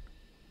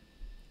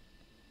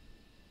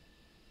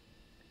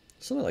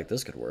 Something like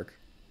this could work.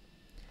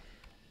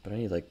 But I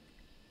need like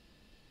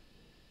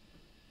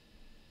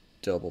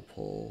double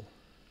pull,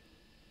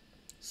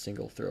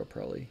 single throw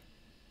probably.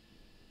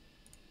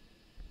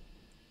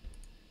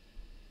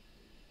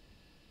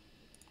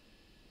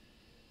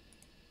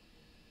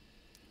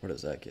 What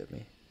does that give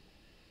me?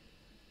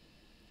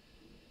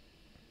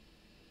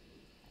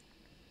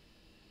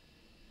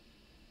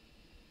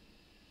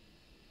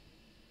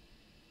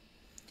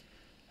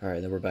 All right,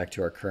 then we're back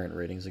to our current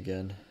ratings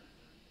again.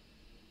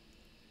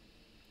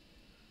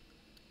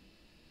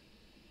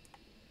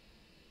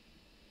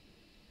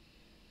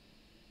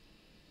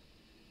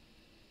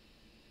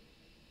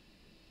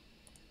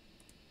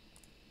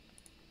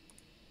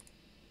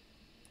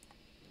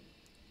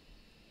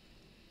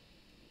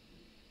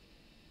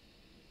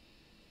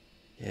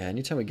 Yeah,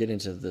 anytime we get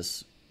into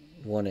this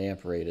 1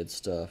 amp rated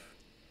stuff,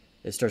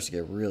 it starts to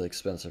get really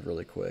expensive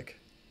really quick.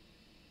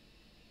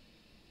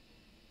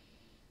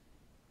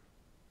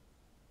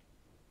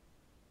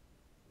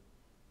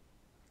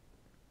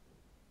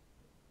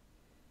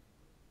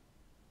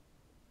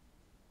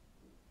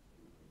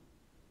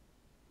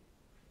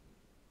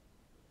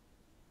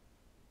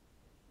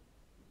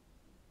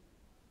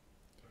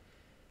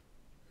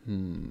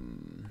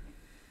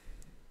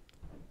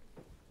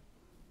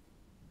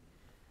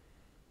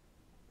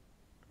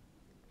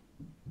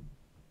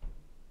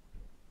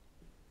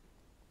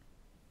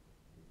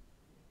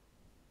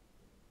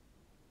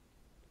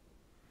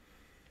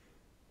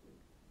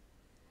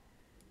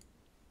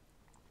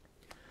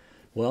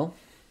 Well,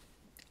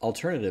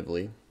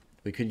 alternatively,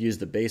 we could use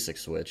the basic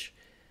switch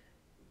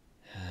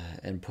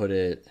and put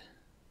it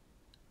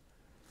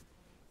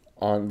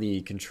on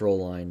the control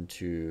line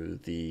to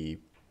the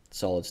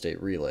solid state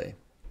relay.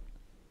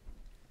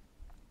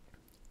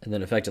 And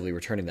then effectively we're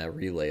turning that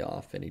relay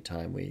off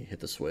anytime we hit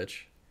the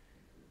switch.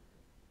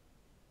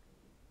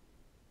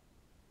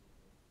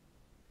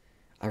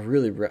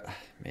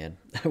 Man,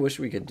 I wish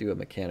we could do a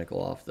mechanical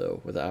off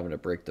though without having to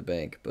break the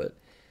bank, but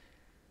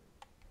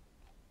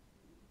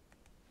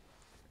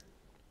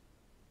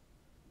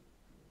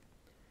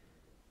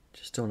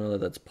just don't know that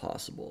that's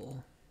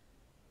possible.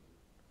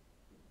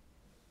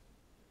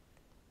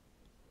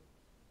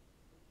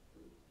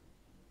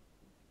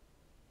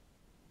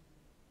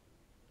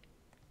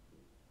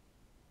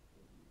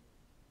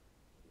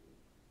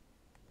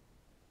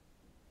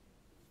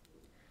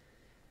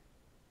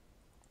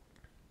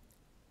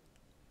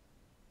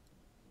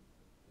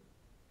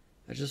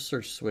 I just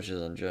searched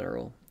switches in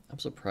general. I'm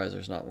surprised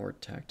there's not more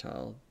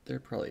tactile. There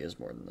probably is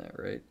more than that,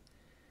 right?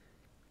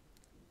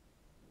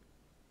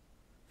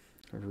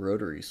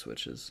 Rotary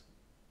switches.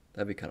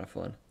 That'd be kind of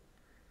fun.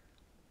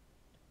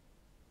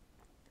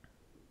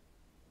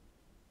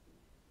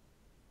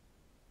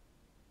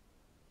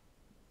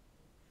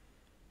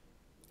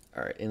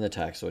 All right, in the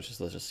tact switches,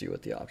 let's just see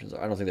what the options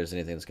are. I don't think there's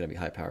anything that's going to be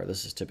high power.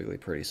 This is typically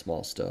pretty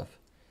small stuff.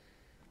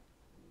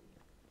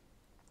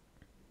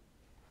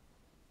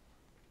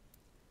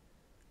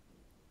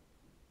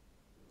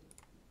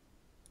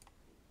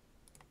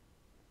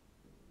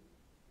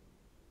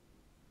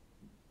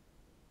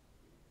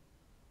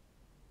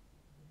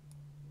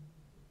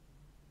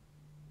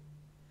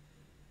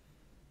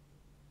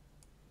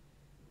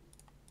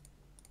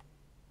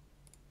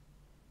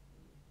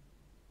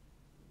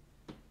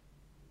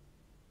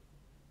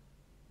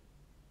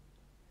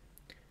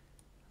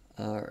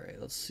 All right,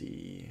 let's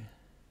see.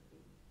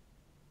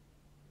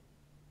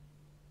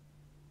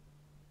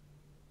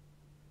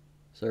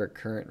 Is there a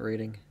current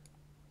rating?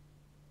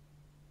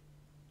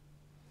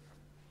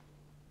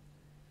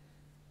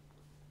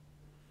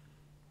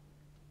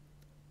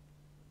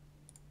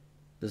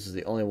 This is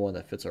the only one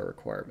that fits our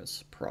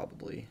requirements,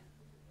 probably.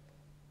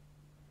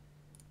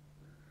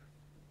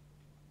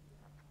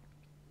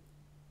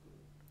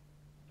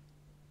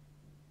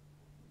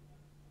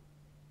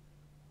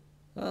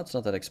 Well, it's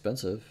not that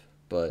expensive,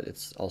 but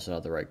it's also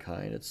not the right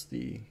kind. It's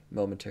the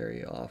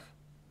momentary off,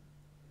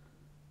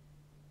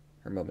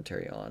 or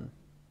momentary on.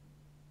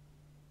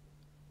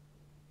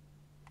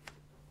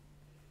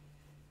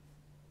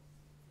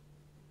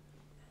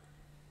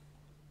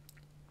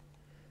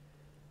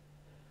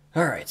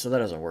 All right, so that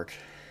doesn't work.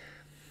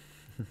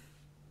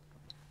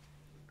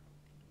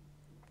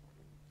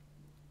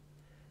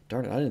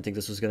 Darn it, I didn't think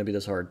this was going to be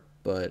this hard,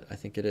 but I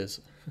think it is.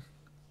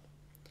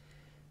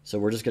 So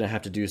we're just going to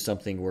have to do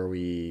something where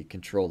we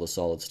control the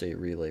solid state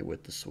relay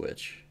with the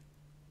switch.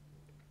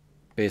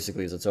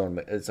 Basically, it's its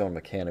own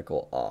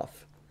mechanical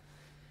off,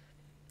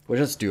 which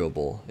is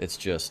doable. It's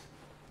just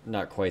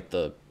not quite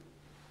the.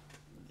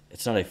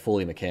 It's not a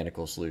fully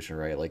mechanical solution,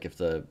 right? Like if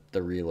the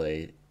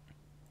relay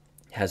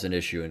has an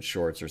issue and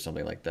shorts or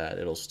something like that,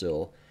 it'll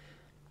still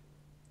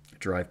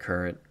drive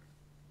current.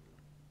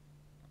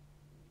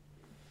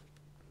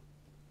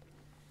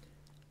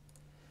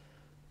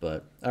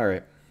 But all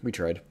right, we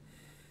tried.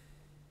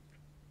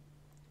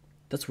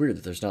 That's weird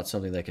that there's not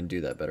something that can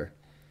do that better.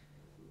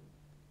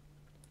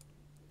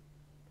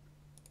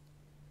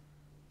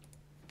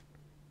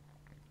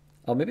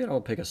 Oh, maybe I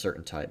don't pick a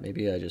certain type.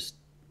 Maybe I just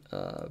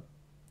look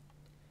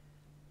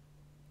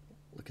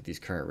at these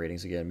current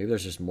ratings again. Maybe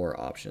there's just more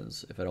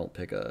options if I don't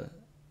pick a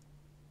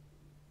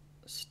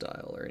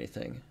style or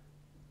anything.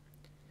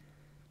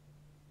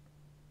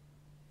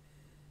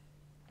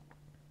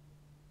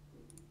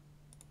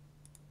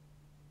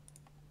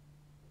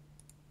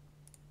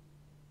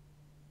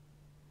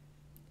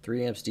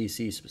 Three amps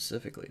DC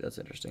specifically. That's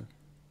interesting.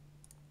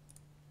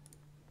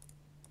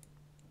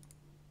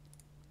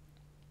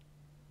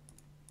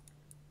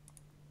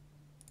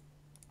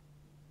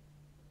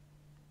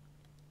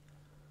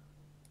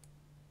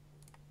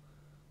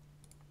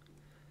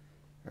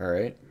 All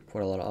right,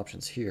 quite a lot of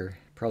options here.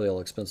 Probably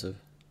all expensive.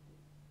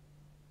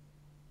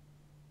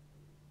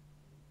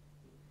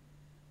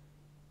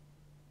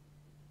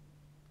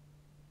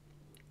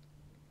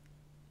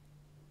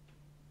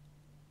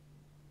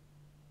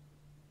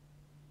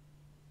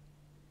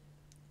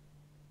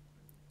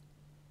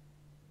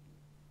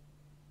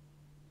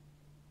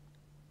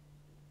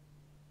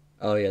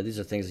 Oh yeah, these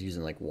are things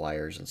using like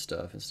wires and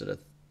stuff instead of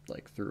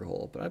like through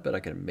hole. But I bet I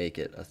can make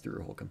it a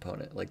through hole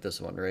component like this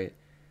one, right?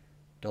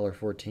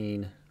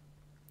 $1.14,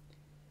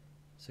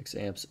 6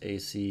 amps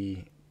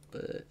AC,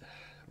 but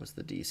what's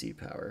the DC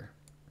power?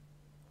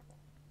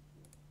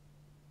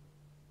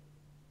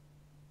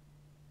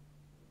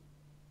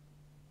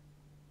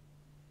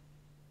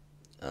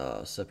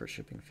 Separate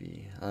shipping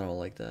fee. I don't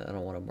like that. I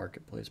don't want a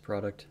marketplace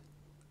product.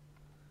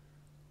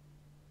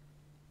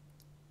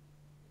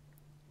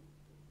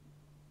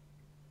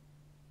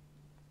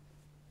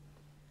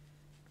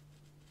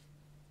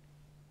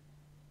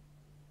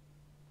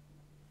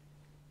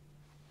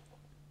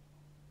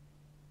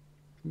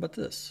 What about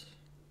this?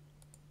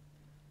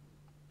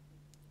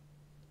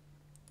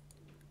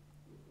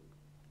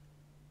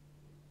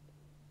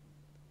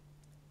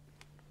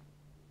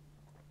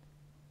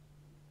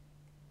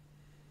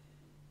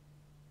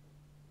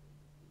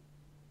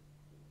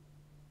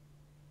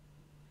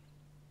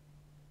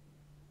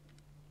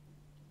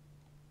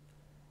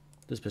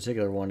 This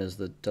particular one is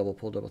the double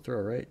pull, double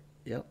throw, right?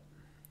 Yep.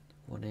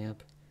 1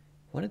 amp.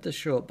 Why didn't this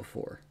show up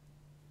before?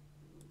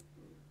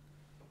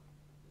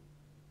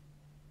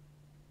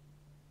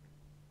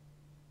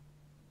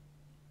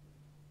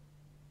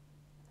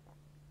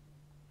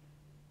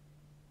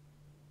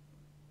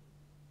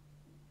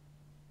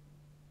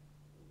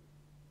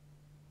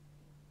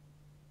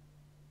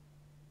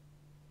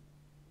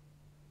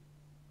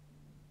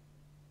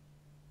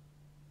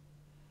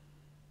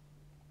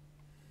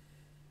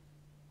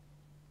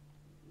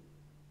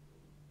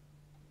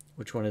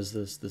 Which one is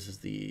this? This is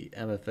the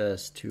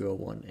MFS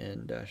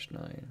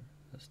 201N-9.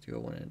 That's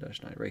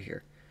 201N-9 right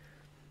here.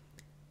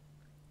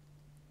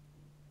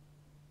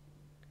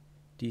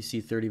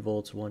 DC 30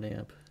 volts, 1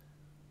 amp.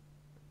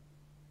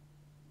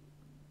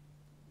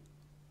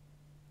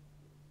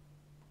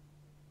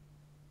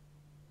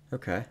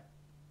 Okay.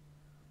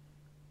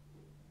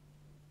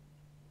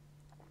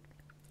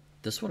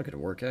 This one could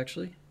work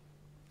actually.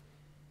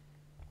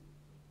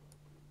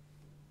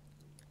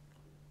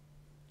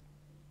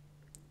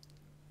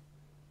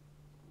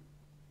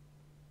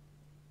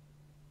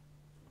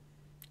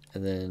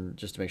 And then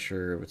just to make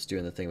sure it's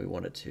doing the thing we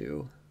want it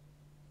to.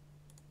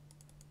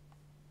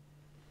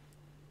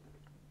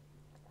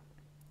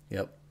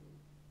 Yep.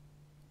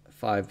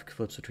 5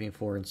 flips between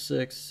 4 and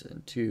 6,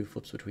 and 2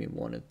 flips between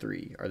 1 and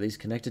 3. Are these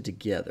connected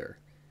together?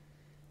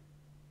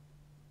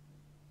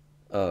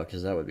 Oh,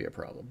 because that would be a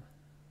problem.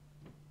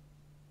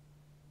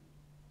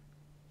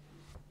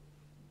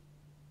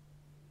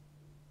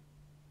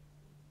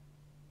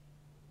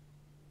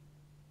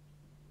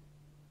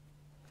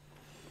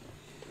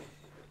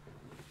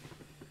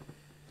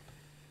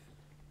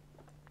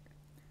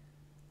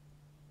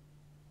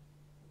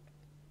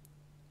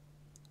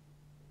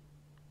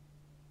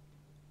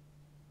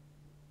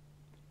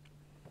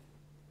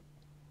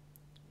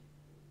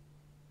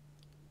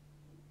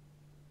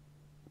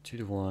 Two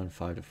to 1,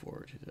 5 to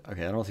 4.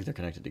 Okay, I don't think they're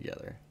connected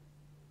together.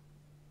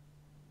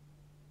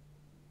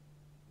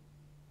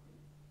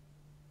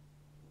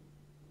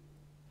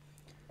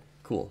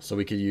 Cool. So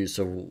we could use,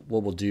 so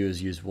what we'll do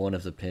is use one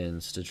of the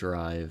pins to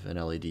drive an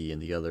LED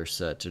and the other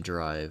set to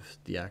drive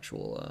the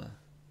actual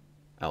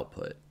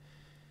output.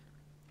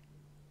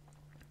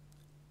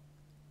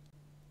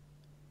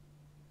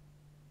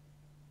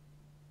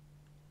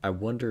 I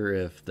wonder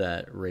if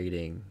that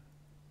rating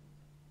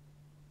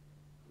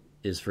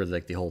is for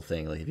like the whole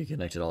thing, like if you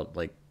connect it all,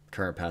 like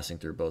current passing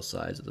through both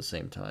sides at the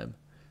same time.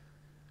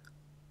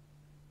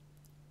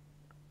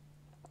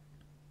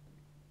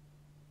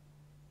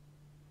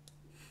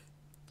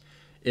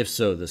 If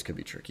so, this could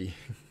be tricky.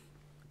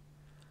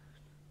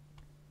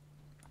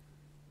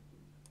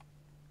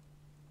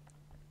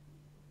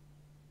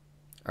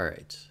 All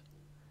right.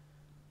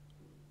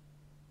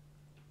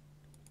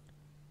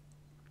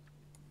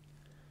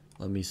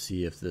 Let me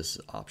see if this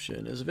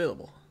option is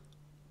available.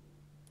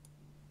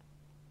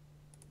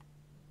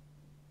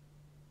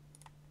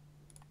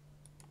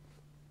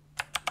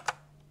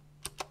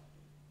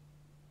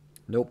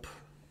 Nope.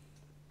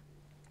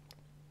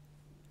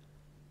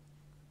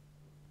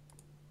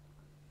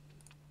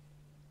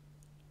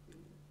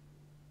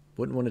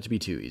 Wouldn't want it to be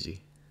too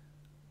easy.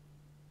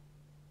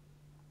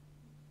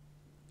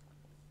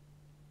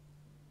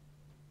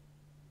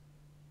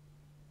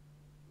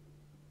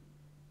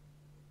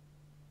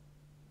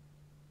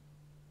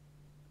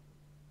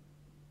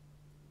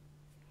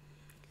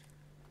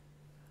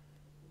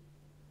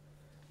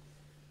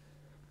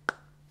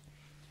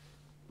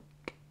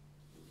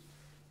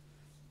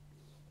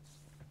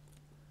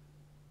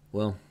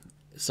 Well,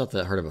 it's not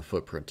that hard of a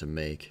footprint to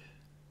make.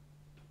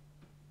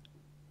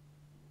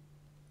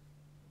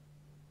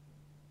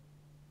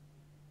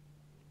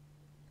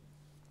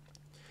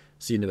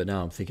 See, but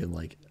now I'm thinking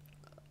like,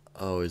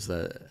 oh, is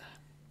that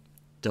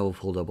double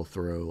pull, double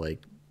throw?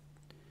 Like,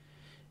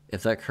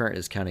 if that current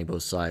is counting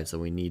both sides, then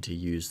we need to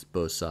use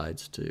both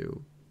sides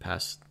to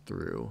pass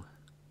through.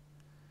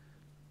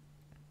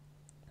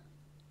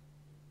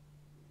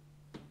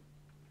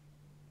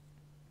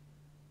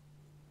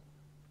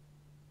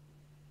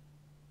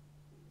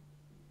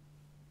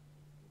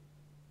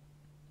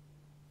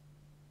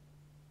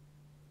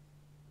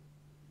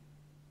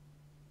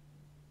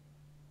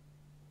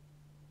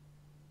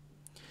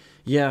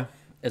 Yeah,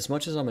 as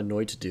much as I'm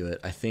annoyed to do it,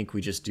 I think we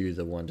just do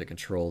the one to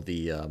control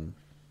the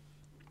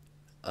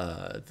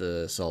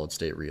solid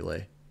state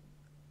relay.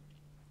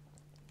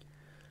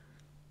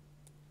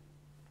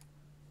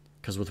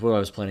 Because with what I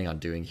was planning on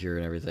doing here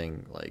and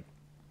everything, like,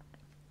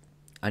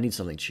 I need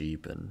something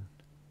cheap and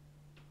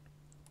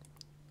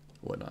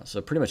whatnot.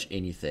 So pretty much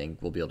anything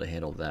will be able to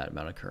handle that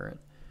amount of current.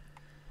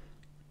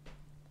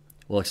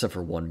 Well, except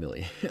for 1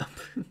 milliamp.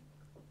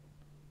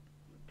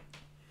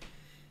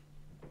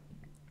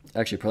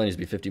 Actually, probably needs to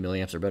be 50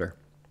 milliamps or better.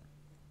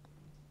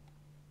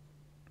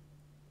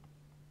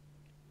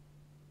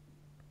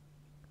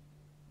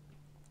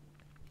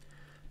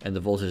 And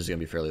the voltage is going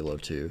to be fairly low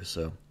too,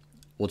 so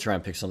we'll try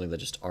and pick something that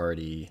just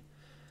already...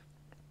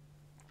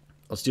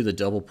 Let's do the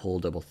double pull,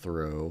 double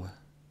throw.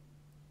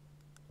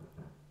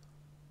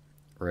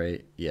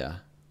 Right? Yeah.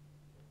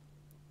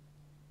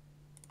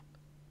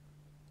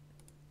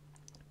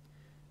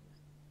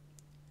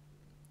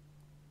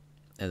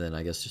 And then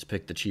I guess just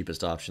pick the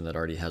cheapest option that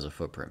already has a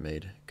footprint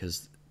made,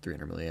 because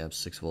 300 milliamps,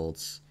 6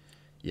 volts,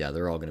 yeah,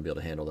 they're all going to be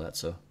able to handle that,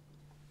 so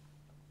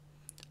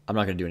I'm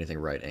not going to do anything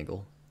right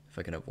angle if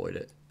I can avoid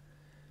it.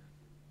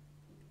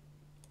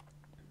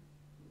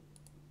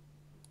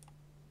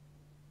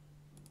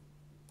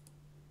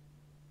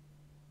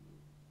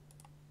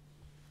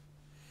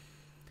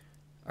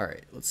 All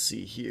right, let's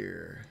see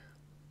here.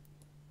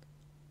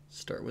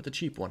 Start with the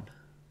cheap one.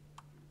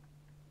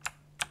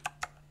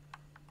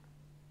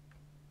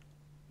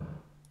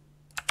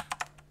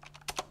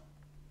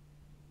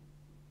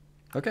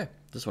 Okay,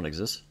 this one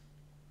exists.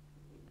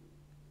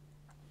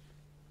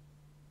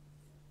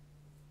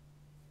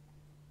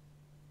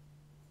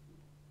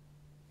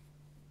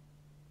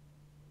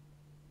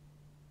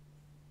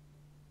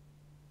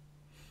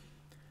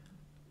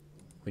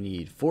 We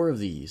need 4 of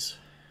these,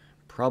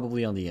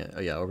 probably on the, oh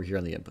yeah, over here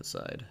on the input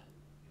side.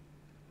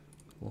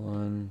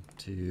 1,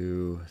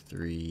 2,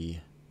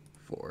 3,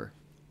 4.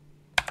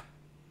 And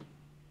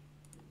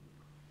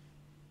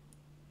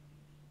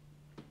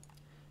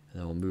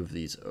then we'll move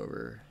these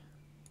over.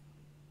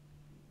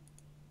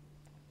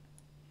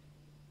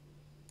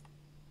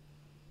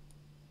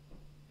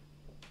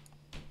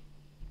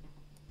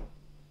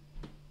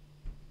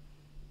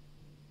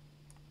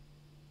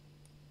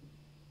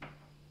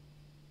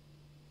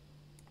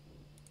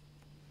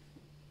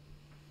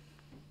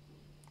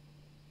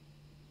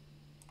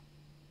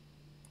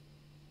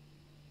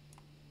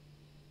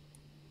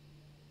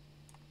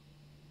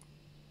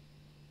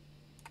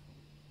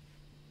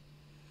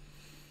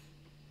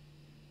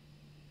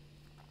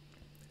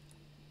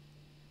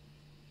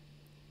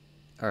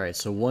 All right,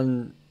 so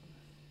one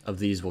of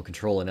these will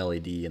control an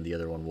LED, and the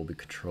other one will be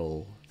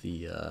control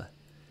the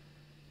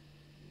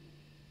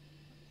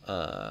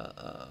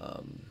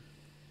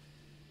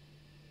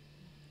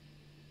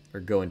or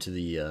go into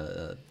the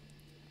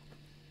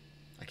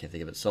I can't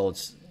think of it.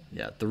 Solids,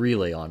 yeah, the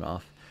relay on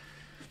off.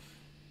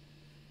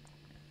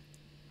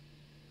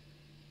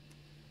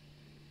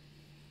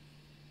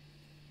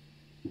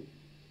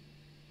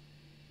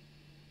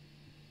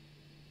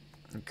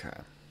 Okay.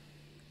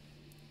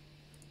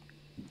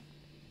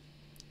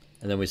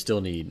 And then we still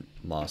need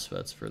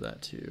MOSFETs for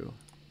that too.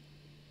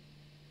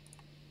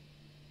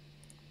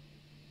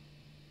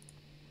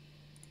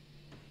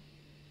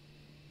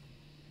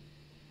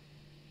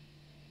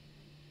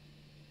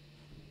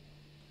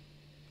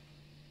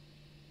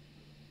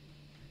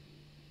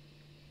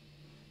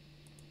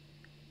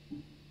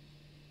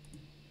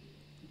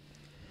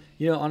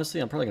 You know, honestly,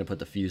 I'm probably going to put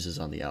the fuses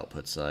on the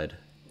output side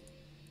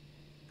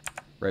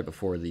right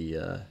before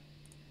the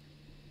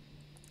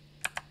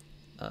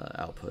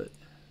output.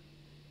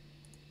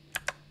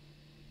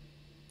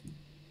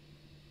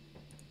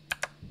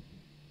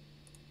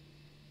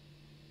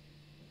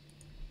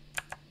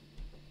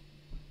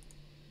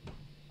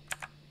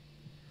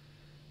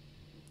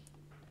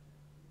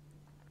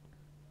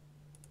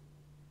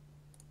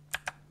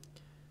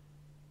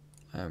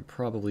 I'm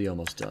probably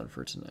almost done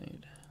for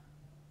tonight.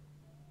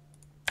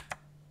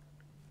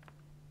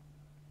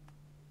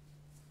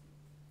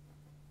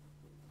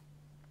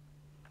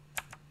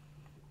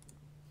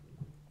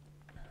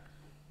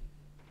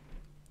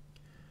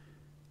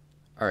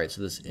 All right,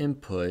 so this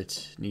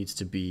input needs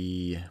to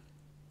be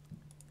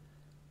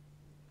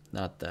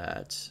not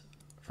that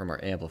from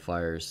our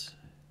amplifiers.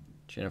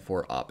 Channel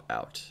 4 op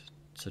out.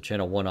 So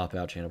channel 1 op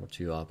out, channel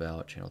 2 op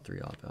out, channel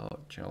 3 op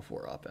out, channel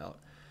 4 op out.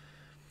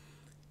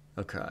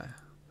 Okay.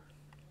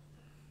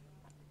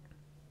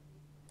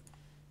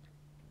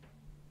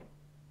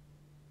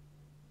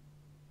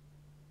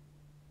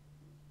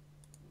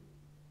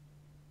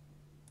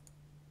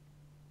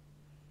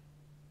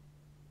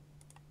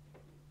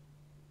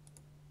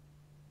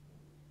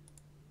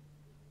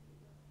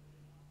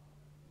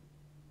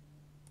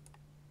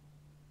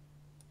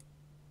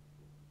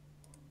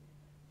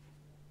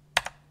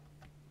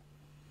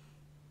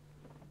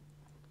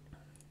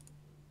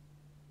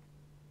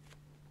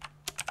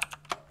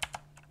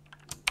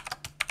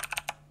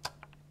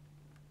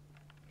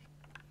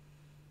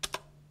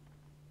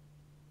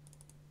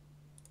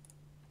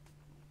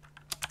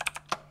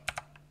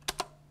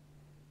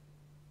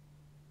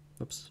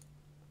 Oops.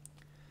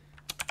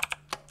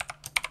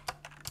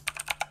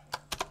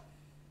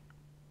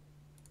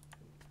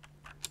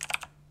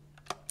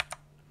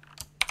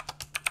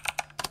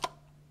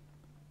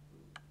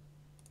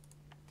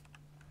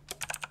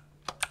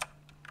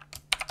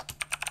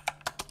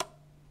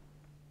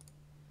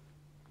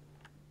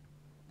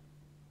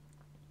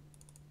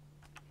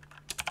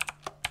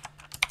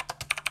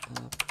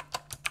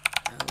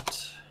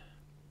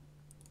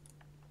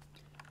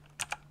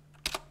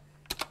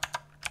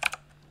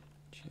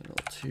 Channel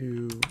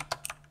 2,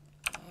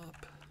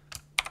 up,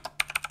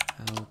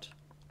 out.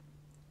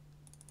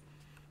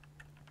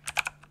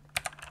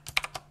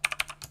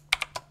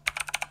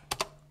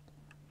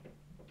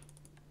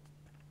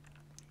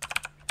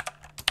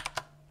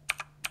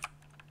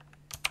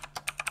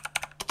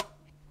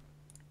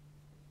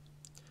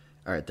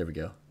 All right, there we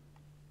go.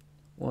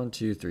 1,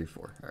 2, 3,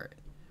 4. All right.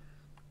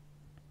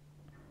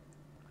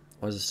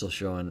 Why is it still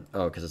showing?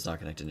 Oh, because it's not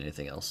connected to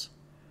anything else.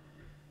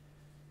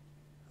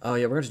 Oh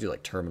yeah, we're going to do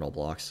like terminal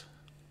blocks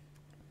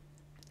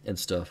and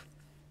stuff.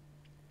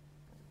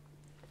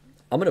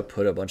 I'm going to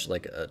put a bunch of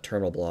like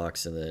terminal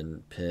blocks and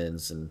then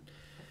pins and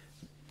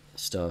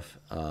stuff.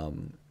 I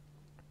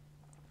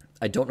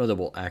don't know that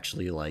we'll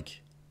actually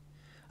like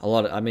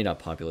I may not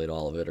populate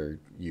all of it or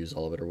use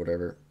all of it or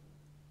whatever.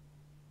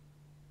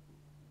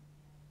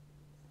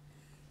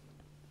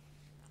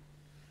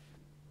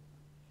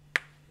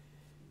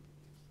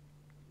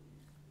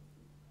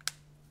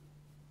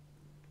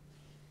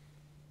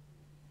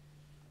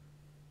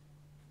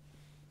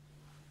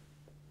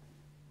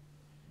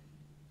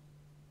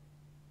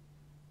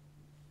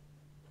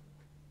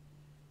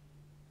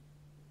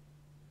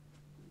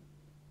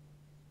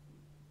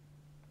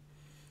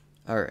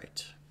 All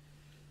right.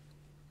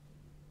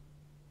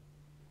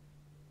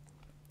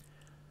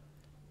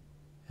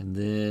 And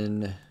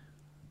then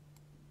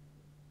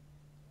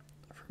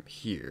from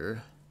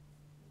here,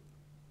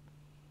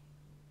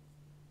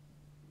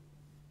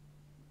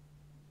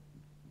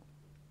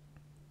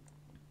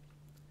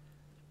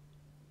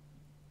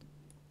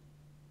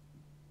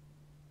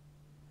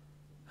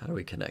 how do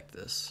we connect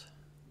this?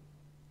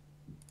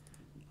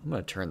 I'm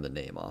going to turn the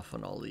name off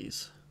on all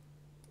these.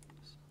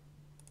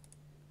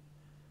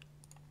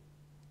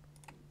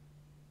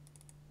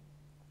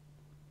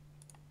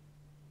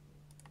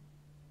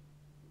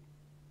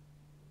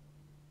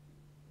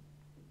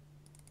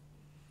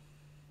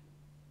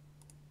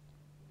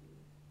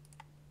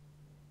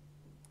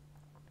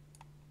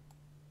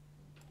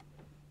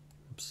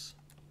 Oops.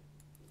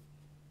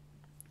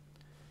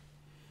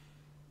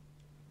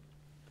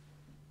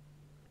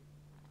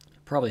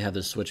 Probably have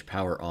this switch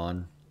power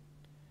on.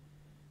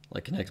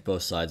 Like connect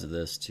both sides of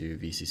this to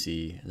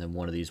VCC, and then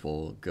one of these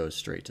will go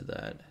straight to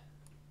that.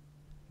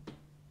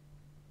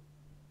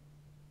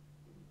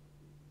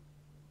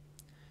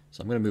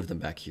 So I'm going to move them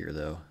back here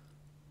though.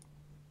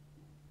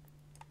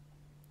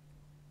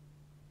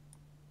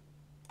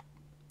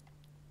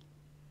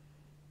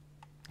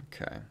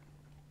 Okay.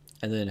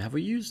 And then have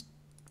we used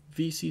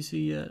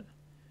VCC yet?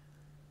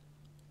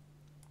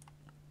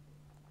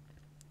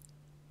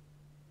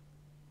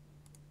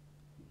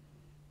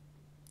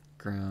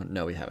 Ground,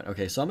 no we haven't.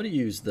 Okay, so I'm going to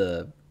use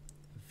the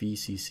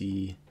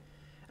VCC.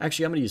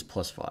 Actually, I'm going to use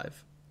 +5.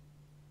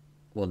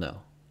 Well,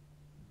 no.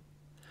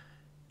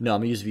 No,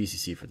 I'm going to use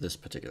VCC for this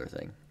particular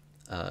thing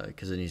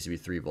because it needs to be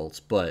 3 volts,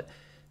 but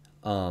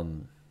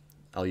I'll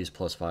use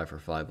 +5 for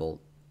 5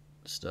 volt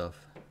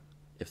stuff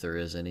if there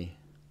is any.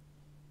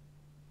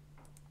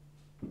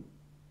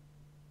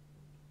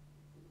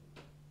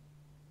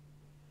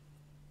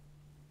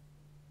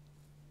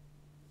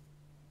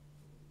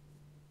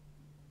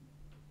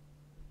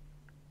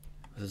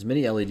 With as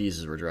many LEDs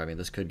as we're driving,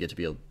 this could get to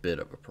be a bit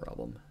of a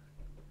problem.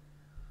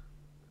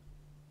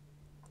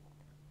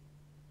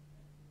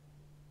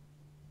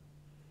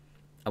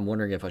 I'm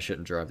wondering if I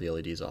shouldn't drive the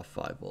LEDs off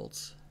 5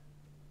 volts.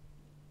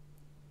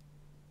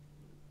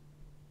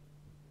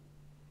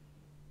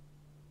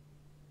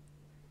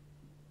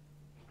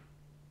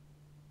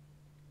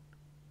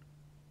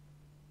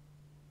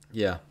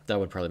 Yeah, that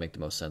would probably make the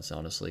most sense,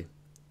 honestly.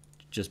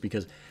 Just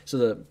because, so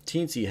the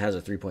TNC has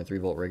a 3.3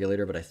 volt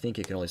regulator, but I think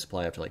it can only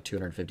supply up to like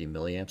 250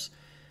 milliamps,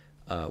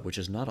 which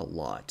is not a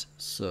lot.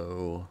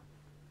 So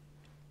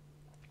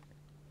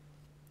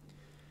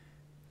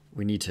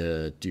we need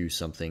to do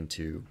something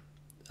to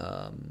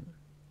that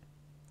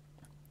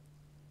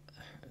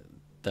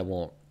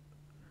won't.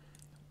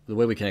 The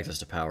way we connect this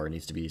to power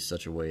needs to be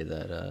such a way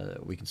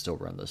that we can still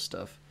run this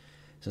stuff.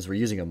 Since we're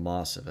using a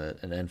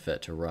MOSFET, an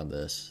NFET to run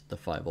this, the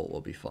 5 volt will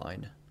be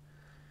fine.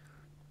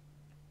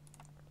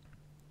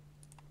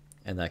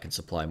 And that can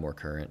supply more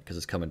current because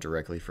it's coming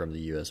directly from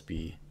the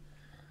USB.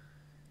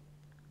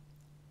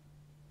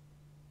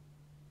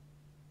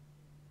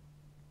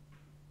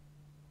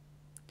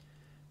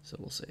 So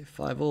we'll say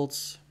 5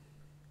 volts,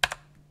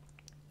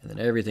 and then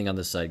everything on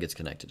this side gets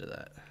connected to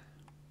that.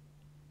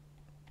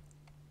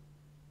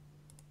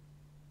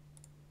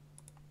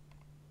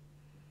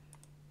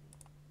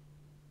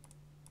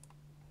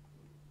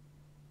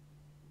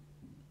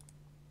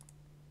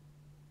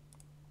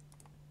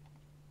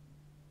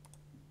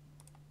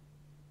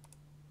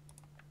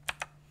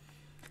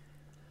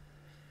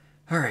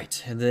 All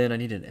right, and then I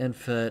need an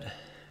NFET.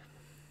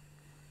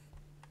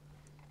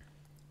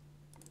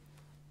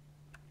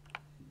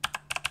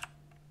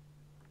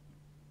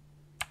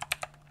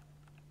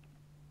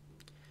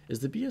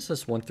 Is the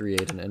BSS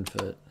 138 an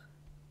NFET?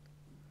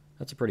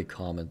 That's a pretty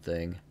common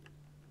thing.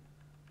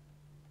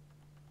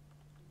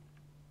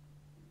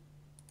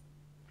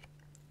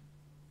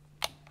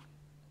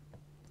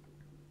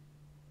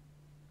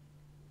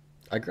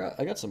 I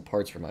got some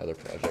parts for my other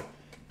project.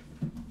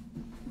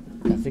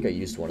 I think I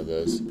used one of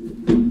those.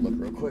 Look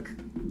real quick.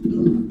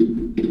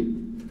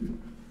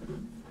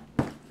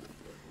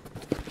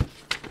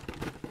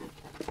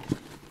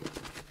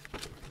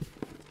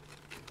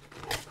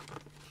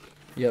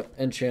 Yep,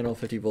 N channel,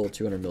 50 volt,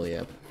 200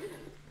 milliamp.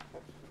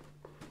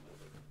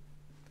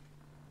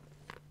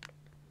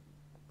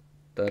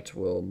 That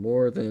will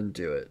more than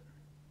do it.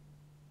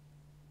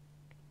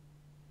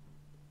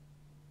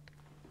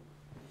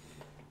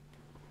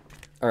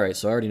 Alright,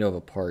 so I already know of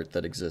a part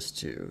that exists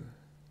too.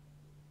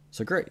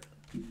 So great.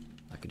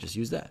 I could just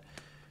use that.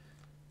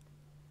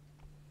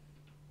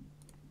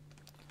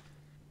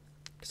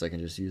 Because I can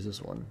just use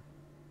this one.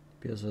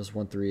 BSS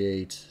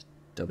 138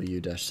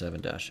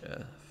 W-7-F.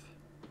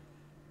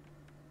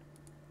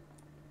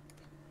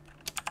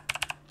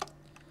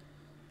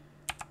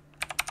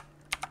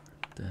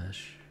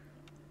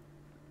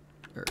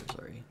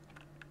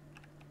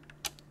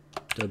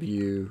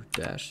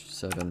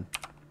 W-7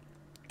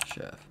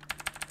 chef.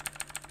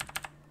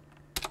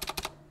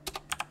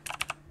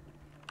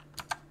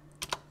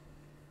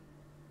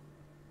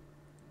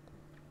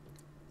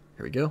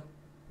 Here we go.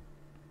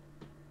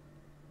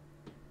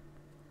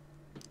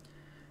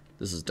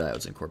 This is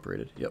diodes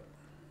incorporated. Yep.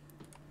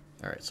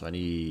 All right, so I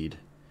need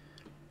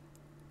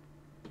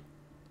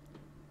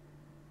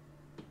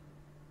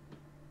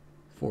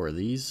 4 of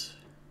these.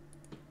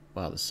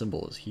 Wow, the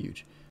symbol is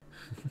huge.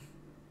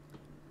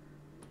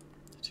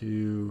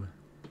 2,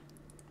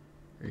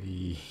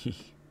 3,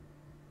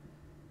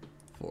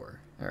 4.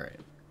 All right.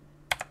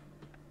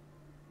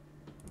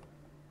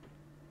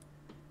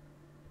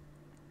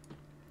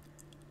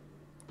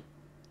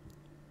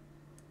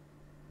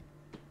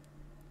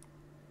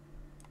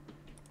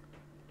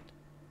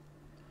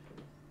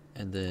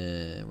 And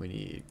then we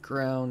need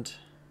ground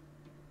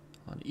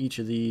on each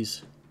of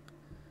these.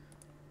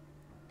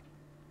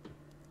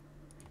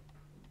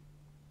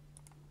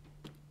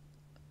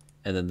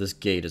 And then this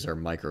gate is our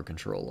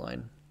microcontrol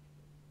line.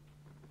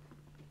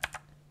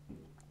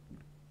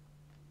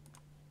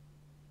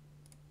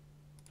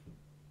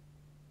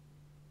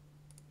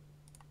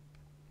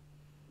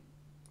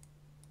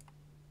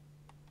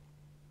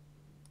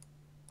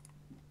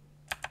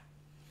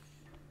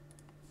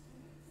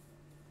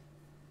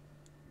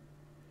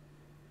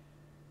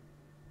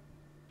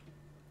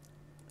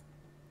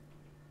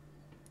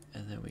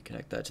 And then we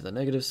connect that to the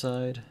negative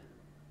side.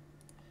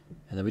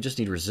 And then we just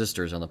need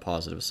resistors on the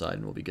positive side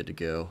and we'll be good to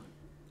go.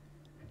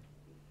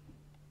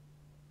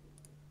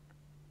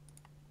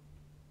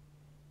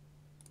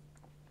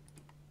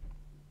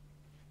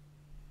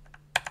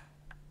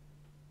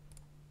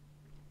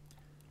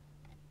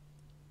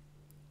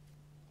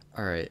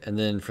 All right, and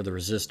then for the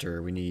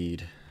resistor we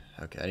need,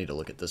 okay, I need to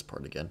look at this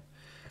part again.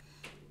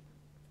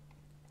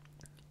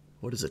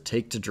 What does it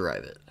take to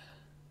drive it?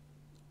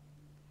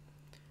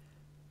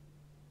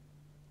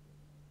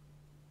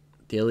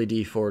 The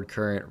LED forward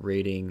current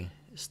rating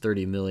is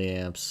 30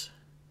 milliamps.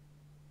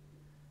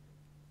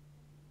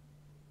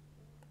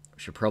 We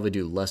should probably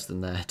do less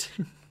than that.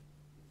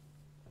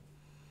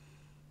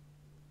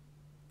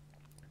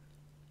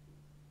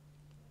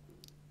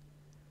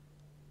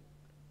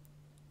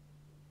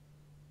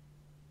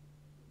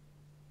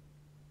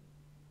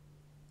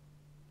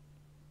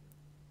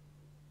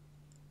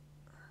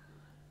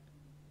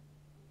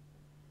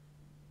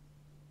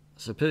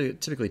 So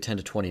typically 10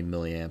 to 20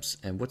 milliamps.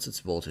 And what's its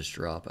voltage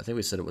drop? I think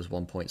we said it was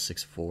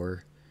 1.64.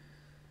 At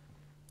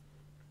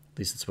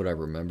least that's what I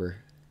remember.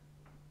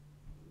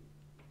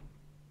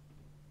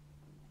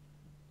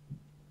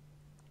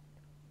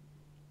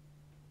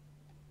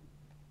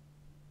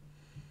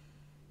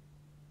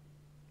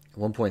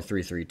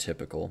 .33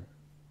 typical.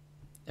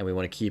 And we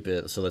want to keep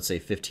it, so let's say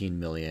 15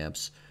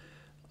 milliamps.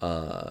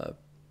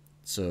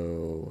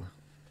 So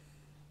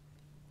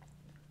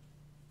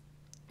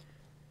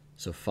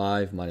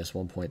 5 minus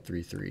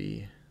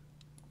 1.33.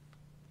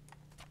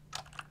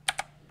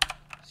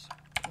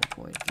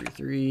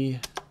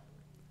 1.33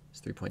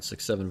 is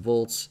 3.67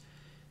 volts.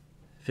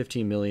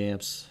 15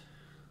 milliamps.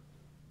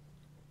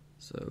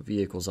 So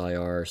V equals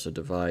IR, so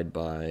divide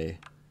by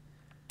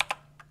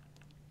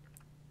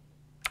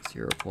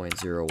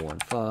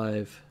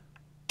 0.015.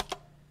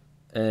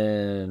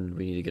 And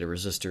we need to get a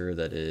resistor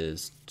that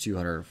is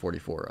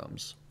 244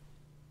 ohms,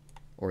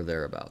 or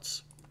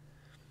thereabouts.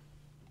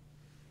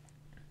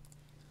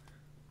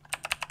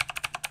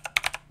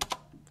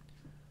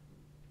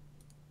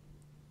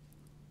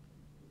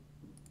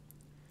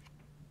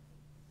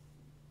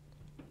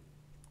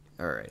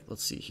 All right,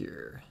 let's see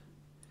here.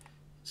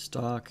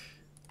 Stock,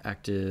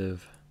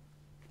 active.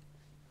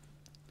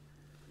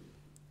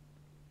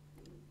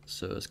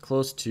 So as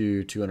close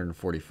to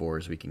 244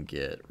 as we can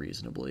get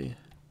reasonably.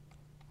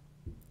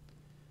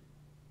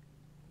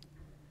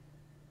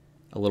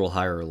 A little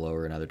higher or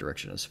lower in either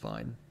direction is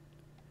fine.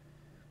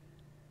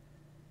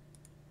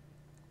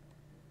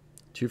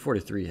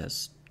 243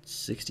 has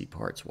 60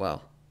 parts.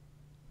 Wow.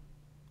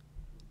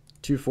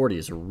 240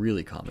 is a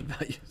really common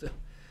value, though.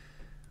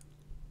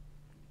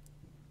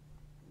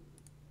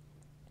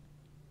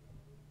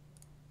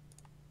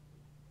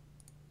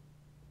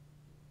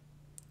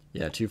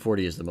 Yeah,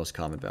 240 is the most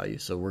common value,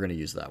 so we're going to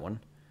use that one.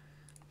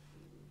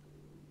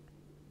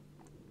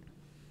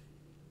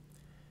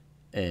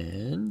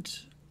 And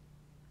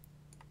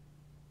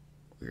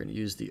we're going to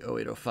use the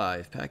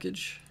 0805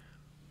 package.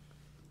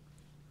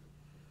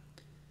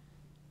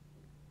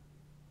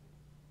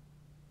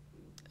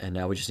 And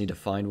now we just need to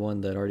find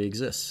one that already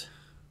exists.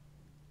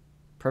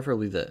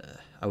 Preferably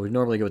I would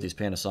normally go with these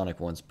Panasonic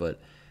ones, but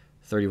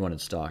 31 in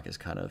stock is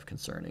kind of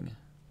concerning.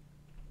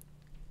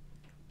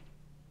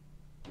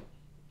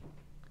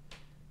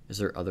 Is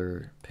there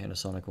other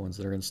Panasonic ones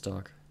that are in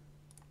stock?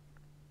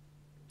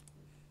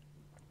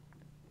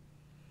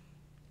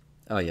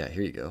 Oh yeah,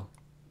 here you go.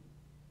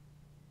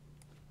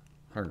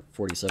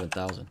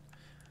 147,000.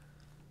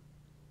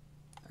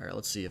 All right,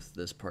 let's see if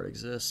this part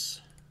exists.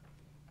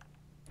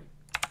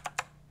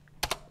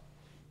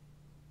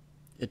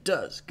 It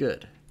does,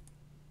 good.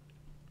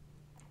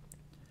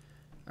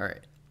 All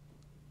right.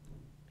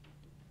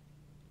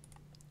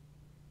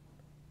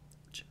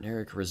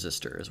 Generic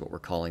resistor is what we're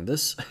calling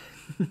this.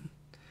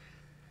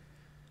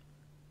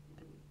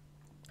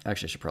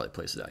 Actually, I should probably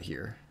place it out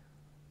here.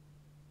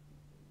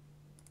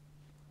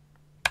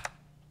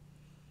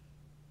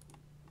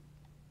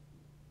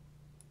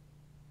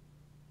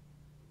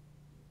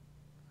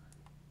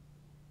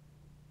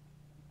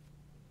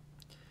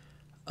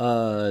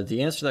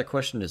 The answer to that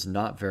question is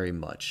not very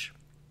much,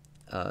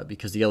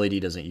 because the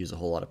LED doesn't use a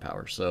whole lot of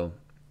power. So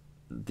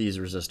these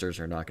resistors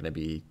are not going to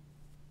be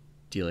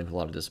dealing with a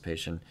lot of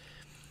dissipation.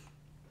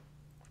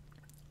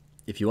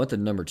 If you want the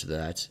number to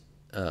that,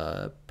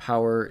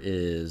 power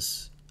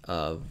is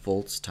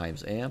volts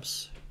times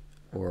amps,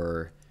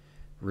 or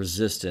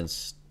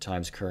resistance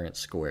times current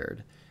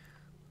squared.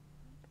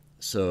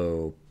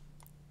 So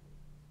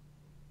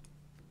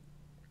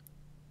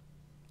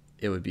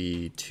it would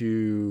be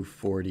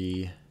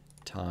 240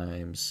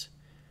 times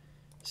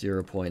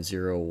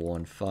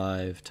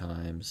 0.015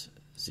 times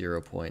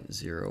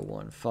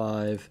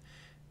 0.015,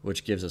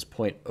 which gives us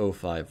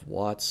 0.05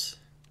 watts.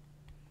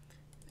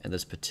 And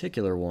this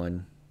particular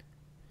one,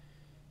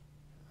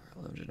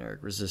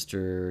 generic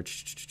resistor,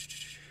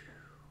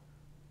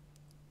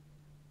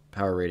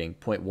 power rating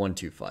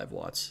 0.125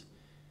 watts.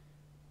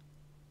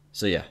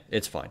 So yeah,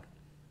 it's fine.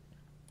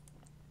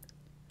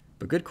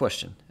 But good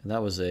question, and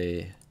that was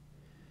a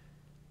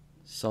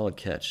solid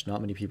catch. Not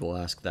many people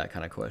ask that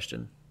kind of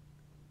question.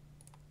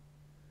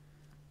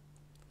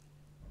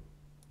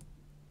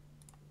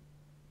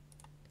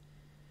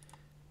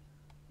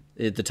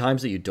 The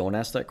times that you don't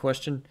ask that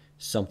question,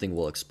 something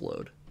will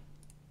explode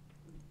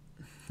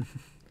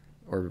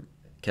or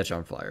catch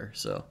on fire.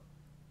 So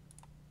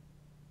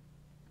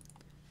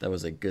that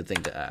was a good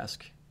thing to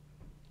ask.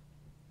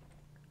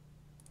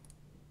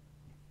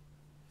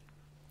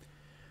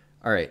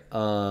 All right,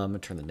 I'm gonna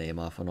turn the name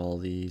off on all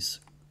these,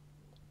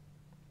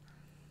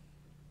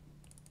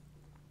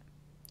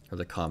 or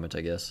the comment,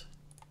 I guess.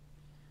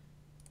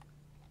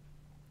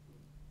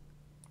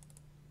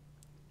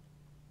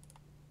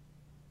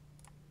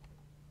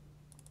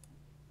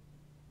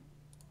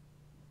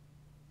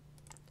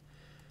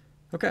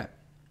 Okay.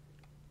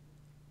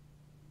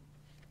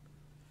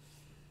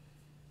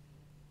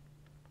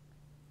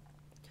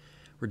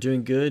 We're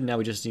doing good. Now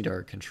we just need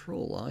our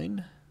control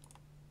line.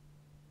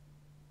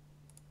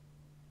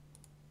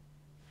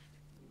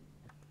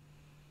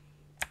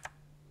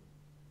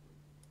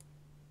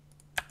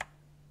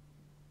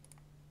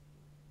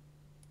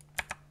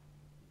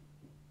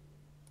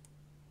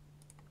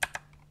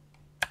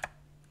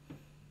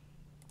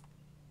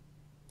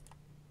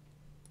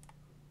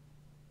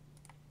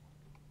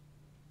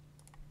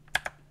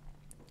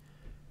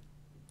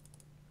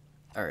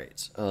 All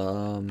right.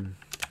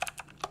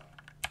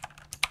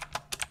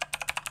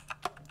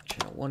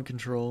 Channel 1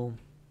 control,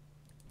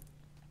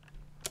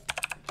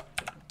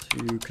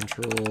 2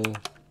 control,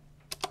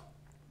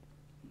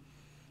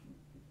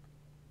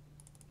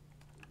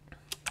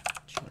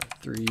 channel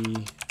 3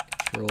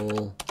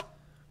 control,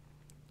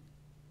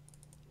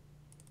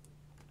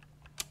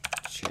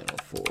 channel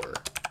 4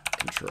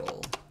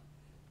 control.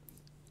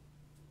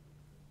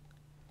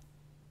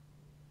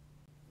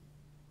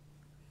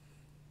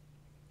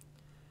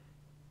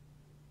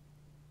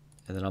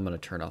 And then I'm going to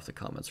turn off the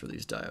comments for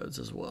these diodes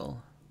as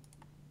well.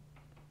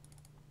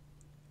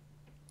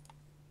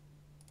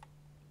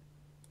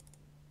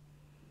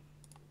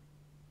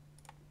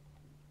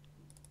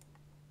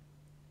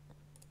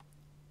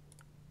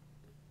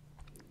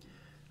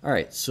 All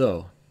right,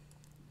 so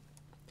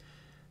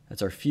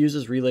that's our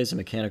fuses, relays, and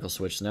mechanical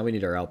switch. So now we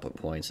need our output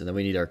points, and then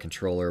we need our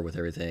controller with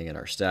everything and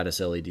our status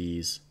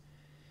LEDs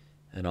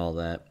and all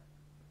that.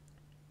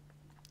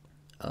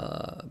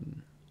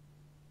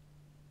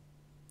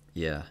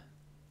 Yeah.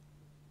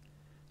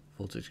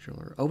 Voltage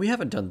controller. Oh, we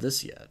haven't done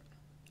this yet.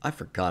 I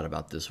forgot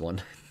about this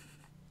one.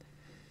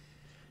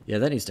 Yeah,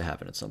 that needs to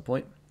happen at some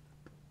point.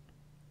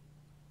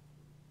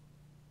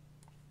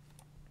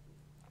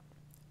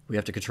 We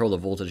have to control the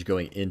voltage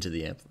going into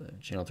the amp.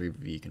 Channel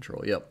 3V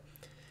control. Yep.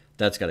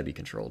 That's got to be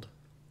controlled.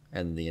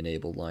 And the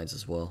enabled lines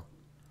as well.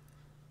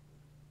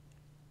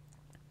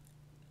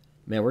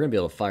 Man, we're going to be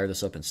able to fire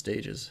this up in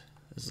stages.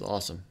 This is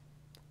awesome.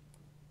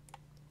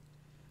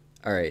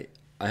 All right.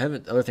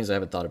 Other things I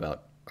haven't thought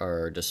about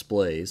are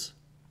displays.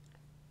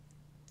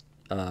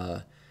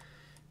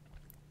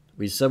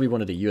 We said we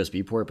wanted a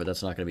USB port, but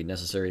that's not going to be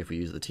necessary if we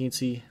use the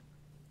Teensy.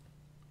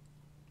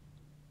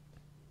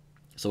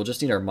 So we'll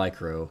just need our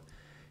micro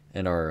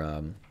and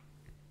our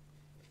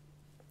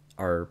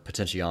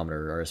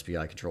potentiometer, our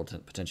SPI controlled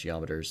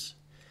potentiometers.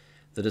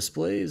 The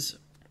displays,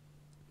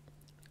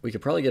 we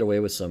could probably get away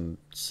with some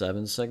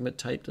 7-segment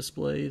type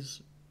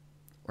displays,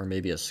 or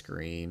maybe a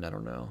screen. I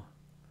don't know.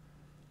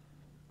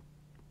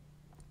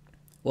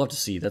 We'll have to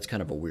see. That's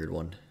kind of a weird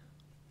one.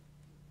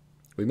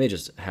 We may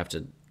just have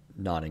to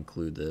not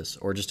include this,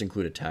 or just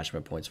include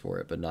attachment points for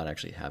it, but not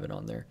actually have it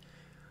on there.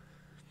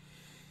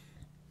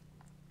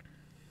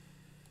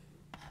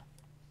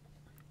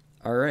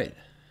 All right.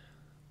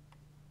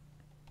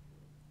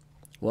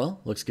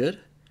 Well, looks good.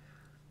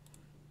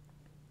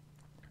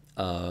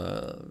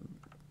 Got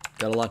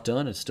a lot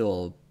done. It's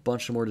still a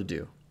bunch more to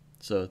do.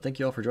 So thank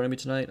you all for joining me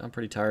tonight. I'm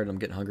pretty tired. I'm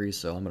getting hungry,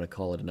 so I'm going to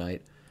call it a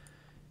night.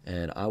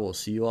 And I will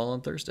see you all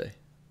on Thursday.